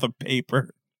burned all the paper.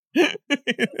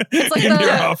 It's like in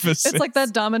their offices. It's like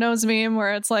that Domino's meme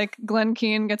where it's like Glenn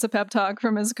Keane gets a pep talk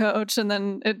from his coach, and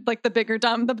then it like the bigger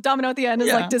the domino at the end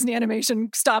is like Disney Animation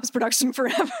stops production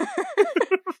forever.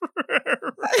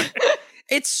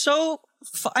 It's so.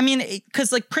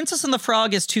 Because like Princess and the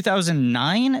Frog is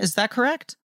 2009. Is that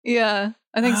correct? Yeah.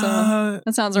 I think so.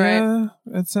 That sounds right. Yeah,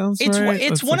 that sounds right.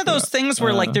 It's one of those things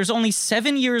where like there's only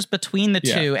 7 years between the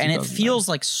two, and it feels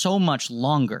like so much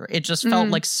longer. It just felt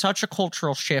like such a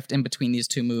cultural shift in between these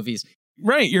two movies.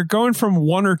 Right, you're going from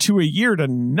 1 or 2 a year to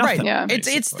nothing. Right, yeah.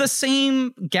 It's the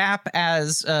same gap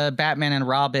as Batman and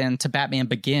Robin to Batman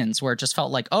Begins, where it just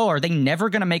felt like, oh, are they never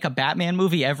going to make a Batman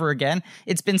movie ever again?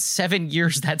 It's been 7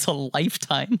 years. That's a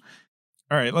lifetime.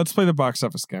 All right, let's play the box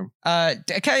office game. Can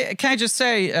I just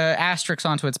say asterisks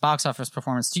onto its box office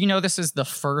performance? Do you know this is the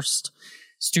first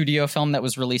studio film that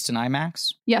was released in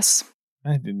IMAX? Yes.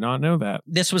 I did not know that.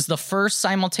 This was the first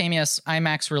simultaneous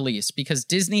IMAX release because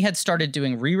Disney had started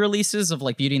doing re-releases of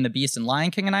like Beauty and the Beast and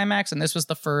Lion King in IMAX, and this was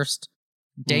the first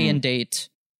day and date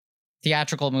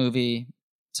theatrical movie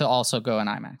to also go in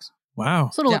IMAX. Wow.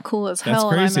 So it'll look cool as hell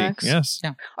That's crazy. in IMAX. Yes.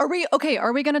 Yeah. Are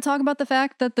we going to talk about the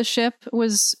fact that the ship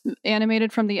was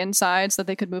animated from the inside so that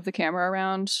they could move the camera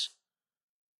around?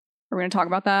 Are we going to talk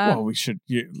about that? Well, we should.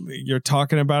 You're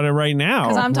talking about it right now.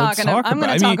 Because I'm going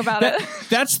to talk about it.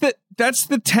 That's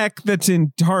the tech that's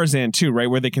in Tarzan too, right?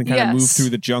 Where they can kind of move through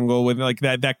the jungle with like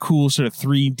that cool sort of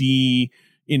 3D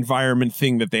environment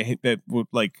thing that would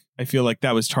like. I feel like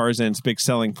that was Tarzan's big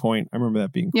selling point. I remember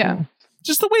that being cool. Yeah.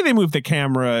 Just the way they move the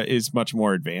camera is much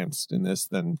more advanced in this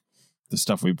than the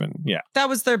stuff we've been. Yeah, that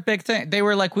was their big thing. They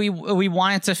were like, we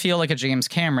wanted to feel like a James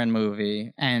Cameron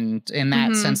movie, and in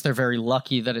that sense, they're very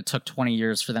lucky that it took 20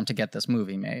 years for them to get this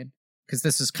movie made, because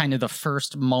this is kind of the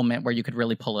first moment where you could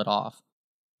really pull it off.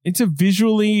 It's a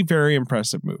visually very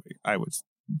impressive movie, I would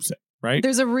say. Right?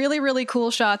 There's a really, really cool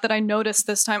shot that I noticed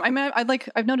this time. I mean,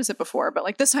 I've noticed it before, but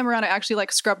like this time around, I actually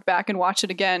like scrubbed back and watched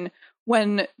it again.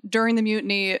 When during the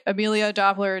mutiny, Amelia,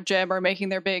 Doppler, Jim are making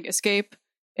their big escape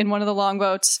in one of the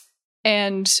longboats,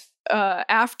 and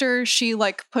after she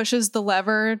like pushes the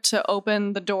lever to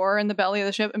open the door in the belly of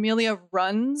the ship, Amelia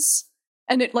runs,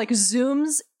 and it like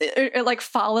zooms, it like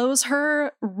follows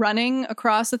her running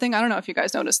across the thing. I don't know if you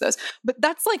guys noticed this, but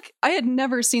that's like I had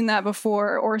never seen that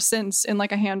before or since in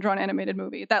like a hand-drawn animated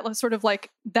movie. That was sort of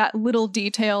like that little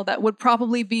detail that would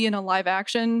probably be in a live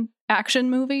action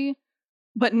movie,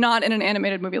 but not in an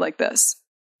animated movie like this.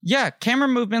 Yeah, camera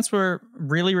movements were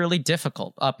really, really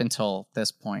difficult up until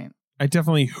this point. I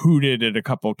definitely hooted at a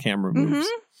couple camera moves.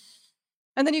 Mm-hmm.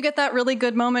 And then you get that really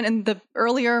good moment in the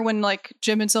earlier when like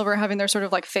Jim and Silver are having their sort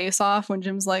of like face off when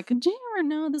Jim's like, do you ever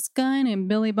know this guy named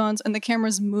Billy Bones? And the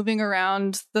camera's moving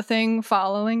around the thing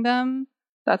following them.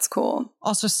 That's cool.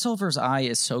 Also, Silver's eye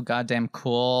is so goddamn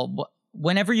cool.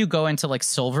 Whenever you go into like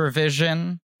Silver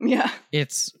Vision, Yeah.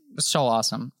 it's so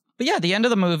awesome. But yeah, the end of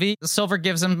the movie, Silver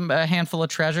gives him a handful of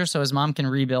treasure so his mom can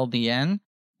rebuild the inn.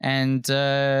 And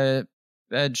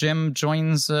Jim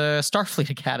joins Starfleet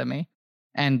Academy.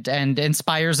 And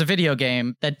inspires a video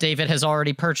game that David has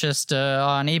already purchased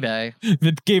on eBay.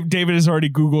 That David has already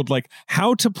Googled like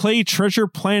how to play Treasure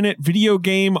Planet video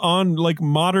game on like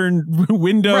modern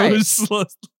Windows. Right.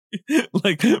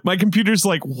 Like my computer's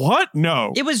like, what?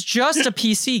 No. It was just a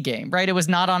PC game, right? It was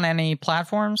not on any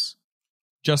platforms.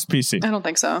 Just PC. I don't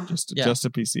think so. Just a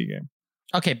PC game.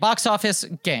 Okay, box office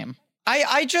game.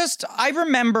 I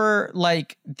remember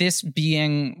like this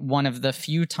being one of the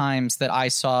few times that I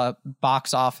saw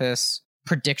box office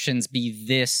predictions be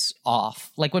this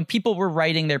off. Like when people were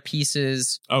writing their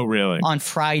pieces on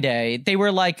Friday, they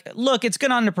were like, look, it's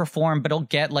going to underperform, but it'll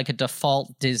get like a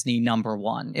default Disney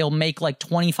 #1. It'll make like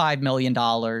 $25 million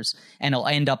and it'll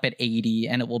end up at 80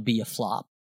 and it will be a flop.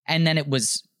 And then it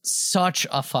was such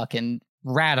a fucking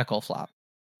radical flop.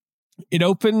 It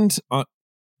opened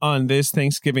on this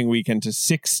Thanksgiving weekend to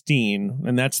 16,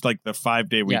 and that's like the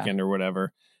 5-day weekend or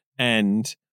whatever. And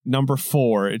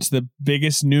 #4, it's the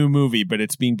biggest new movie, but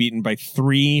it's being beaten by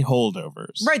 3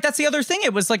 holdovers. Right, that's the other thing.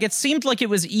 It was like, it seemed like it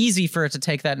was easy for it to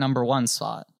take that #1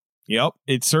 slot. Yep,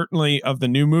 it's certainly of the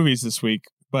new movies this week,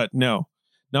 but no.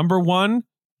 #1,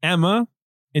 Emma.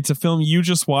 It's a film you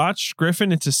just watched.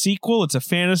 Griffin, it's a sequel. It's a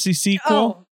fantasy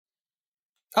sequel.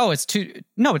 Oh, it's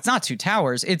not Two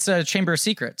Towers. It's a Chamber of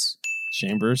Secrets.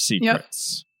 Chamber of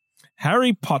Secrets. Yep.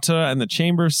 Harry Potter and the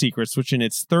Chamber of Secrets, which in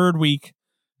its 3rd week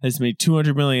has made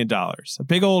 $200 million. A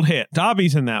big old hit.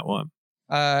 Dobby's in that one.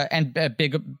 And a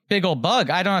big old bug.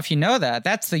 I don't know if you know that.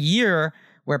 That's the year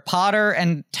where Potter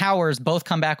and Towers both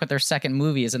come back with their second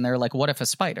movies, and they're like, what if a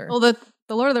spider? Well, the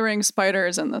Lord of the Rings spider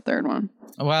is in the 3rd one.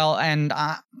 Well, and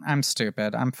I'm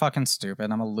stupid. I'm fucking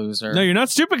stupid. I'm a loser. No, you're not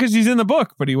stupid because he's in the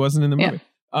book, but he wasn't in the movie.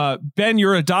 Ben,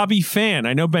 you're a Dobby fan.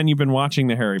 I know, Ben, you've been watching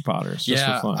the Harry Potters. Just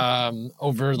for fun.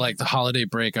 Over like the holiday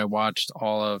break, I watched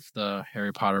all of the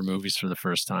Harry Potter movies for the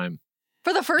first time.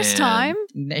 For the first time?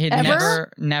 He'd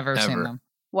never seen them.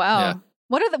 Wow. Yeah.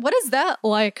 What is that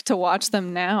like to watch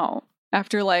them now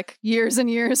after like years and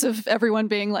years of everyone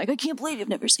being like, I can't believe you've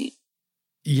never seen.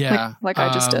 Yeah. Like I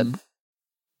just did.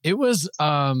 It was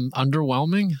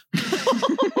underwhelming.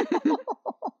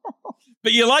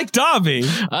 But you like Dobby.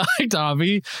 I like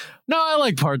Dobby. No, I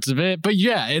like parts of it. But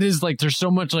yeah, it is like there's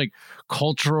so much like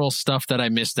cultural stuff that I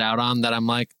missed out on that I'm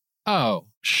like, oh,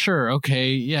 sure.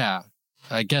 Okay. Yeah.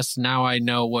 I guess now I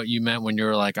know what you meant when you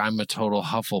were like, I'm a total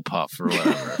Hufflepuff or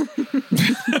whatever.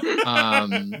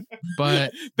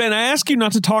 But Ben, I ask you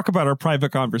not to talk about our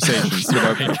private conversations.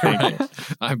 Right.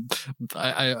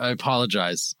 I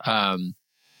apologize.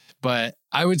 But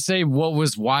I would say what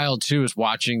was wild, too, is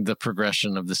watching the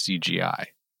progression of the CGI.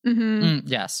 Mm-hmm.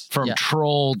 Yes. From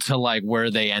troll to like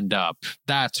where they end up.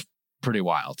 That's pretty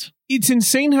wild. It's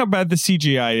insane how bad the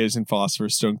CGI is in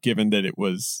Philosopher's Stone, given that it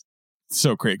was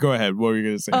so great. Go ahead. What were you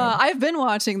going to say? I've been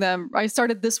watching them. I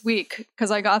started this week because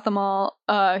I got them all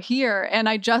here. And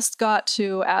I just got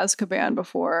to Azkaban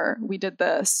before we did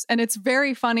this. And it's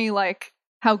very funny, like,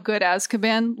 how good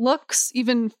Azkaban looks,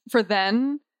 even for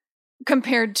then,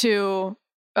 compared to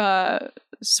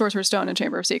Sorcerer's Stone and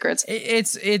Chamber of Secrets.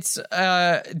 It's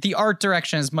the art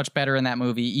direction is much better in that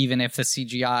movie, even if the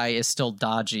CGI is still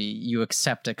dodgy. You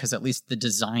accept it because at least the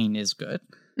design is good.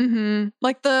 Mm-hmm.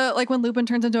 Like when Lupin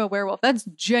turns into a werewolf, that's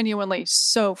genuinely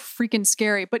so freaking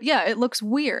scary. But yeah, it looks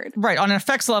weird. Right, on an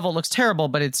effects level, it looks terrible,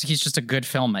 but he's just a good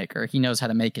filmmaker. He knows how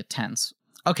to make it tense.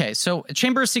 Okay, so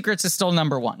Chamber of Secrets is still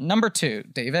 #1.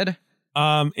 #2, David.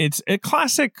 It's a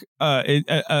classic,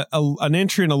 an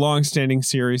entry in a long-standing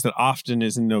series that often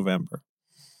is in November.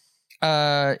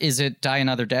 Is it Die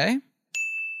Another Day?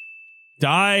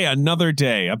 Die Another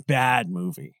Day, a bad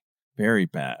movie, very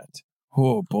bad.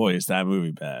 Oh boy, is that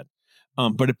movie bad.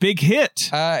 But a big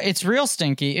hit. It's real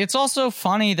stinky. It's also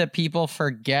funny that people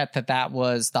forget that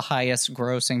was the highest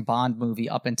grossing Bond movie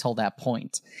up until that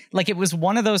point. Like, it was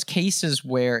one of those cases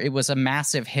where it was a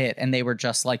massive hit and they were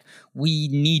just like, we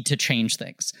need to change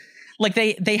things. Like,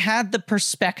 they had the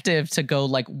perspective to go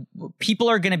like, people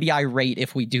are going to be irate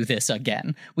if we do this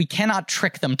again. We cannot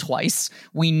trick them twice.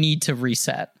 We need to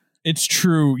reset. It's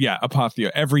true. Yeah.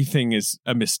 Apotheo. Everything is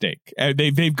a mistake.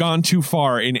 They've gone too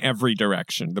far in every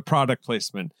direction. The product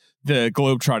placement, the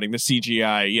globetrotting, the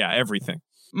CGI. Yeah. Everything.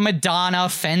 Madonna,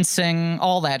 fencing,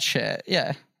 all that shit.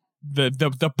 Yeah.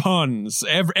 The puns,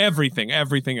 everything.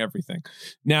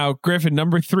 Now, Griffin,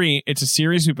 number 3, it's a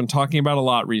series we've been talking about a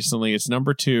lot recently. It's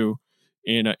number 2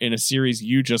 in a series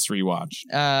you just rewatched.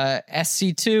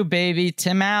 SC2, baby.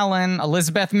 Tim Allen,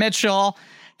 Elizabeth Mitchell,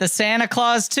 the Santa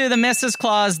Claus 2, the Mrs.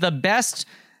 Claus, the best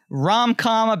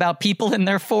rom-com about people in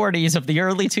their 40s of the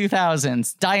early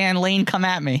 2000s. Diane Lane, come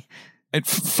at me. At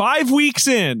 5 weeks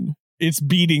in, it's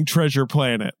beating Treasure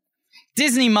Planet.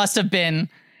 Disney must have been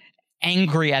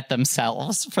angry at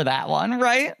themselves for that one,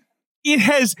 right?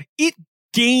 It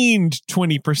gained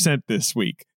 20% this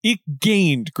week. It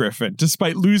gained, Griffin,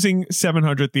 despite losing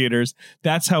 700 theaters.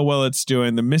 That's how well it's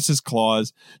doing. The Mrs.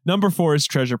 Claus. Number 4 is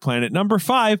Treasure Planet. Number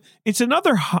 5, it's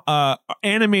another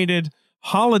animated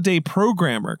holiday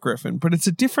programmer, Griffin, but it's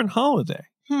a different holiday.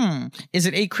 Is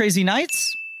it 8 Crazy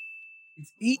Nights?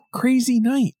 It's 8 Crazy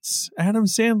Nights. Adam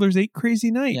Sandler's 8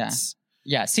 Crazy Nights.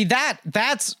 Yeah. See,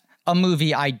 that's a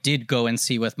movie I did go and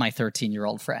see with my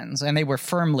 13-year-old friends, and they were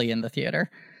firmly in the theater.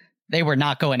 They were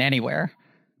not going anywhere.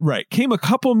 Right. Came a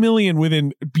couple million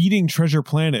within beating Treasure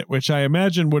Planet, which I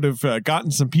imagine would have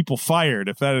gotten some people fired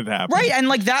if that had happened. Right. And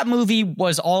like that movie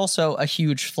was also a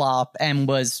huge flop and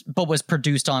was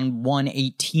produced on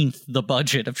 1/18 the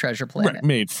budget of Treasure Planet. Right.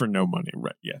 Made for no money.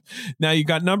 Right. Yeah. Now you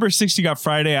got number 6. You got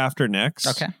Friday After Next.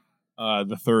 Okay.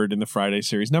 The third in the Friday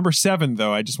series. Number 7,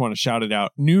 though, I just want to shout it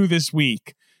out. New this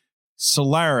week.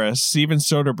 Solaris, Steven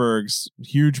Soderbergh's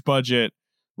huge budget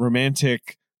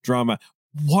romantic drama.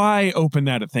 Why open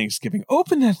that at Thanksgiving?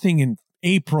 Open that thing in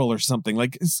April or something,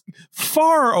 like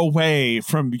far away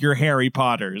from your Harry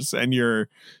Potters and your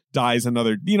dies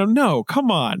another, no,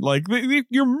 come on. Like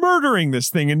you're murdering this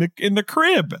thing in the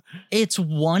crib. It's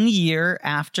 1 year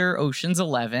after Ocean's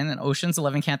 11, and Ocean's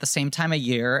 11 came at the same time of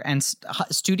year. And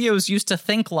studios used to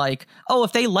think like, oh,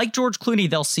 if they like George Clooney,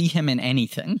 they'll see him in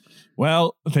anything.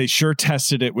 Well, they sure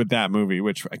tested it with that movie,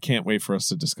 which I can't wait for us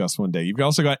to discuss one day. You've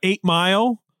also got 8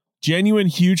 Mile. Genuine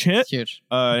huge hit. Huge.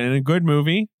 And a good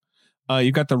movie.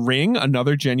 You've got The Ring,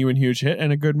 another genuine huge hit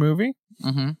and a good movie.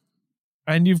 Mm-hmm.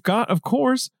 And you've got, of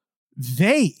course,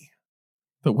 the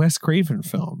Wes Craven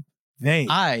film.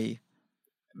 I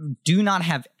do not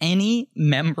have any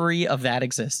memory of that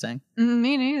existing.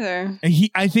 Me neither.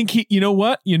 I think you know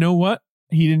what?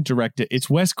 He didn't direct it. It's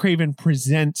Wes Craven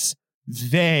presents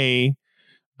They.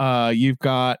 You've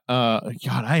got God,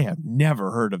 I have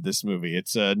never heard of this movie.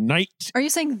 It's a night. Are you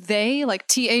saying they, like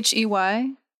They?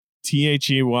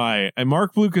 They. And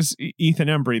Mark Lucas, Ethan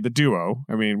Embry, the duo.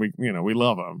 I mean, we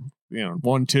love them.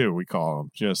 1-2, we call them.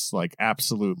 Just like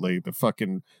absolutely the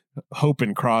fucking Hope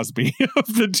and Crosby of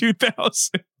the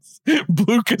 2000s.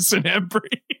 Lucas and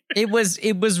Embry. It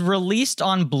was released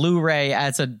on Blu-ray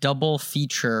as a double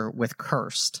feature with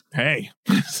Cursed. Hey,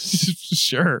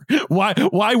 sure.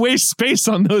 Why waste space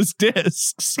on those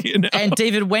discs? And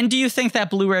David, when do you think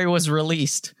that Blu-ray was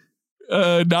released?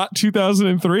 Not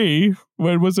 2003.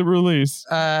 When was it released?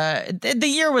 The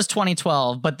year was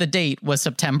 2012, but the date was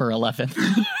September 11th.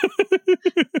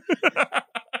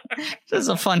 This is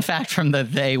a fun fact from the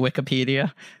They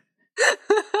Wikipedia.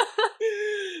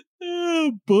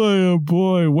 Oh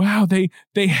boy. Wow.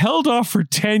 They held off for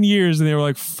 10 years and they were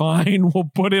like, fine, we'll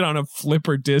put it on a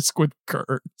flipper disc with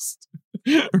Cursed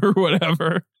or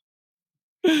whatever.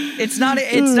 It's not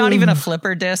even a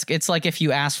flipper disc. It's like if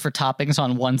you ask for toppings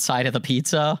on one side of the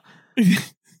pizza.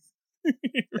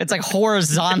 It's like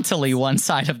horizontally one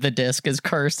side of the disc is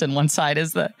Cursed and one side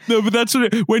is the... No, but that's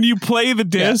when you play the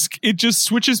disc, it just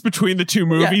switches between the two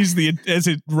movies as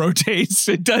it rotates.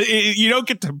 You don't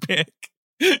get to pick.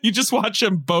 You just watch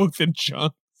them both in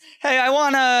chunks. Hey, I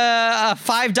want a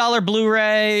 $5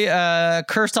 Blu-ray,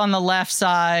 Cursed on the left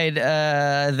side,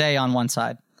 They on one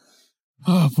side.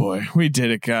 Oh boy, we did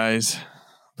it, guys.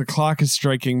 The clock is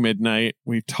striking midnight.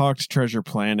 We've talked Treasure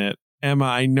Planet. Emma,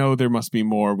 I know there must be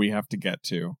more we have to get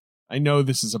to. I know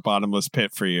this is a bottomless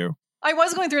pit for you. I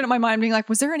was going through it in my mind being like,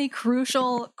 was there any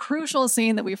crucial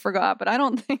scene that we forgot? But I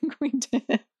don't think we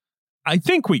did. I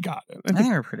think we got it. I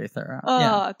think we're pretty thorough.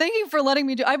 Thank you for letting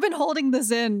me do. I've been holding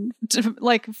this in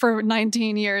for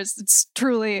 19 years. It's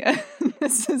truly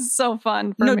this is so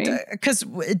fun for me. Because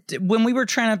when we were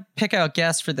trying to pick out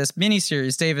guests for this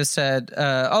miniseries, Davis said,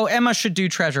 "Oh, Emma should do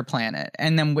Treasure Planet,"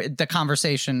 and then the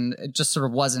conversation just sort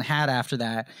of wasn't had after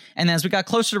that. And as we got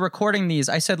closer to recording these,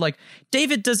 I said, "Like,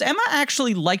 David, does Emma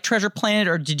actually like Treasure Planet,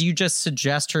 or did you just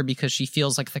suggest her because she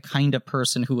feels like the kind of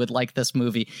person who would like this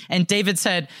movie?" And David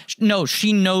said, "No,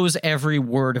 she knows every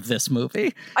word of this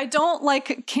movie." I don't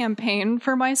campaign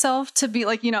for myself to be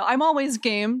like, I'm always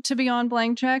game to be on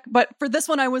Blank Check. But for this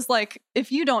one, I was like,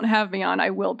 if you don't have me on, I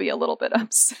will be a little bit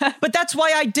upset. But that's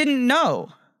why I didn't know.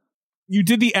 you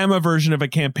did the Emma version of a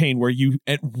campaign where you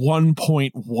at one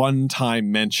time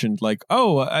mentioned like,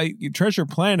 oh, Treasure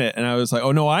Planet. And I was like,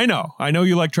 oh, no, I know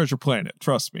you like Treasure Planet.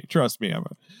 Trust me,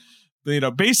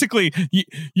 Emma. Basically,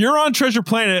 you're on Treasure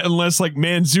Planet unless like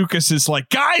Manzukis is like,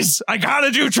 guys, I gotta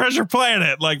do Treasure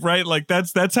Planet. Like, right? Like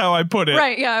that's how I put it.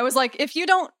 Right. Yeah. I was like, if you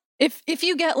don't, if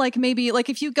you get like maybe like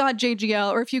if you got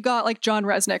JGL or if you got like John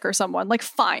Resnick or someone, like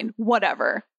fine,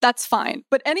 whatever, that's fine.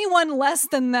 But anyone less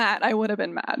than that, I would have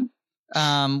been mad.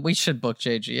 We should book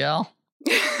JGL.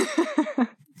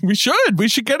 We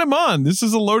should get him on. This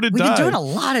is a loaded die. We've been doing a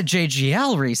lot of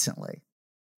JGL recently.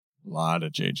 A lot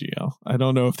of JGL. I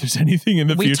don't know if there's anything in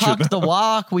the future. We talked the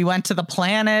walk. We went to the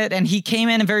planet, and he came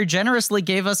in and very generously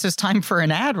gave us his time for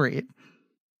an ad read.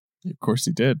 Of course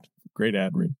he did. Great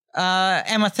ad read.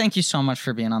 Emma, thank you so much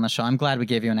for being on the show. I'm glad we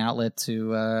gave you an outlet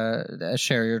to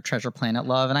share your Treasure Planet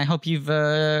love, and I hope you've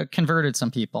converted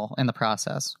some people in the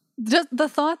process. The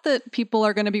thought that people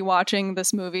are going to be watching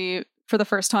this movie for the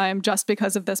first time just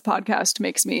because of this podcast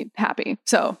makes me happy.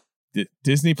 So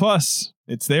Disney Plus,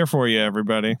 it's there for you,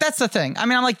 everybody. That's the thing. I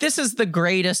mean, I'm like, this is the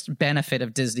greatest benefit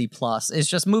of Disney Plus is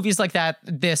just movies like that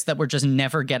were just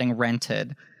never getting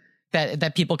rented,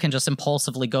 that people can just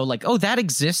impulsively go like, oh, that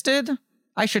existed?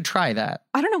 I should try that.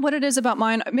 I don't know what it is about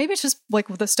mine. Maybe it's just like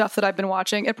the stuff that I've been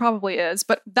watching. It probably is,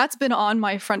 but that's been on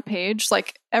my front page.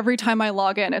 Like every time I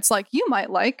log in, it's like, you might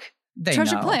like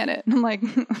Treasure Planet. And I'm like,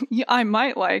 yeah, I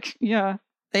might like, yeah.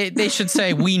 They should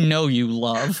say, we know you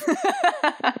love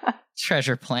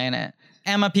Treasure Planet.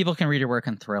 Emma, people can read your work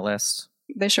on Thrillist.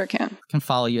 They sure can. Can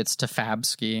follow you at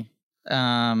Stefansky.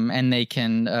 And they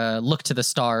can look to the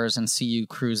stars and see you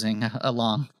cruising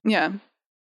along. Yeah.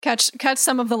 Catch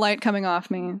some of the light coming off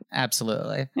me.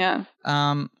 Absolutely. Yeah.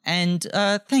 And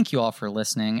thank you all for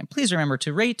listening. Please remember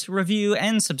to rate, review,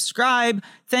 and subscribe.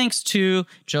 Thanks to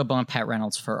Joe Bow and Pat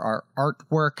Reynolds for our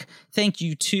artwork. Thank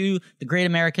you to The Great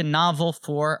American Novel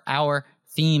for our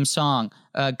theme song.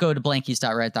 Go to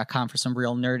blankies.reddit.com for some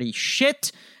real nerdy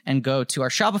shit, and go to our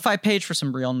Shopify page for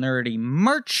some real nerdy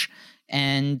merch.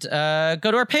 And go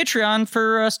to our Patreon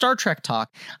for Star Trek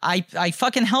talk. I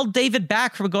fucking held David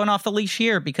back from going off the leash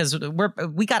here because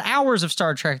we got hours of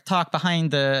Star Trek talk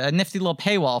behind the nifty little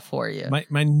paywall for you.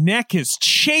 My neck is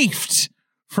chafed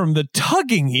from the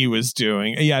tugging he was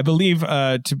doing. Yeah, I believe,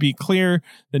 to be clear,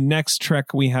 the next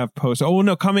Trek we have posted. Oh,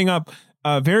 no, coming up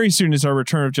very soon is our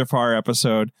Return of Jafar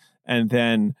episode. And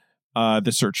then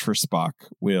the Search for Spock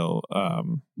will...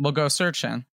 We'll go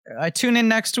searching. Tune in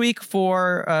next week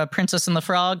for Princess and the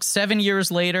Frog. 7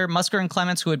 years later, Musker and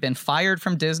Clements, who had been fired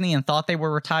from Disney and thought they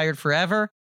were retired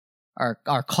forever,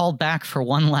 are called back for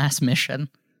one last mission.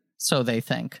 So they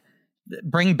think.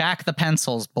 Bring back the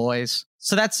pencils, boys.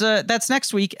 So that's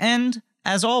next week. And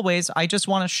as always, I just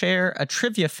want to share a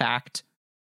trivia fact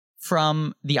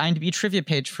from the IMDb trivia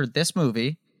page for this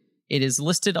movie. It is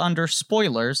listed under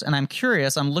spoilers, and I'm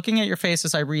curious. I'm looking at your face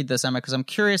as I read this, Emma, because I'm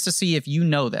curious to see if you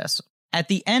know this. At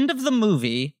the end of the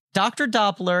movie, Dr.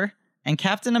 Doppler and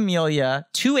Captain Amelia,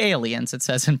 two aliens, it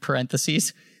says in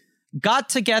parentheses, got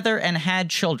together and had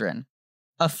children.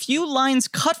 A few lines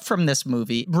cut from this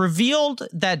movie revealed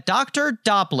that Dr.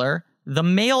 Doppler, the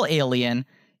male alien,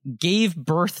 gave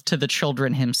birth to the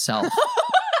children himself.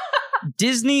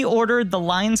 Disney ordered the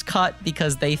lines cut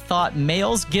because they thought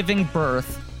males giving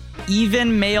birth,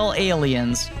 even male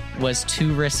aliens, was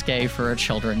too risque for a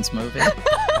children's movie.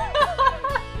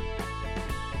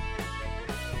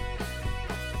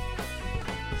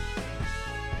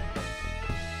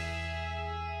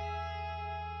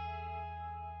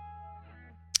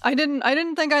 I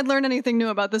didn't think I'd learn anything new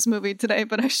about this movie today,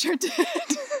 but I sure did.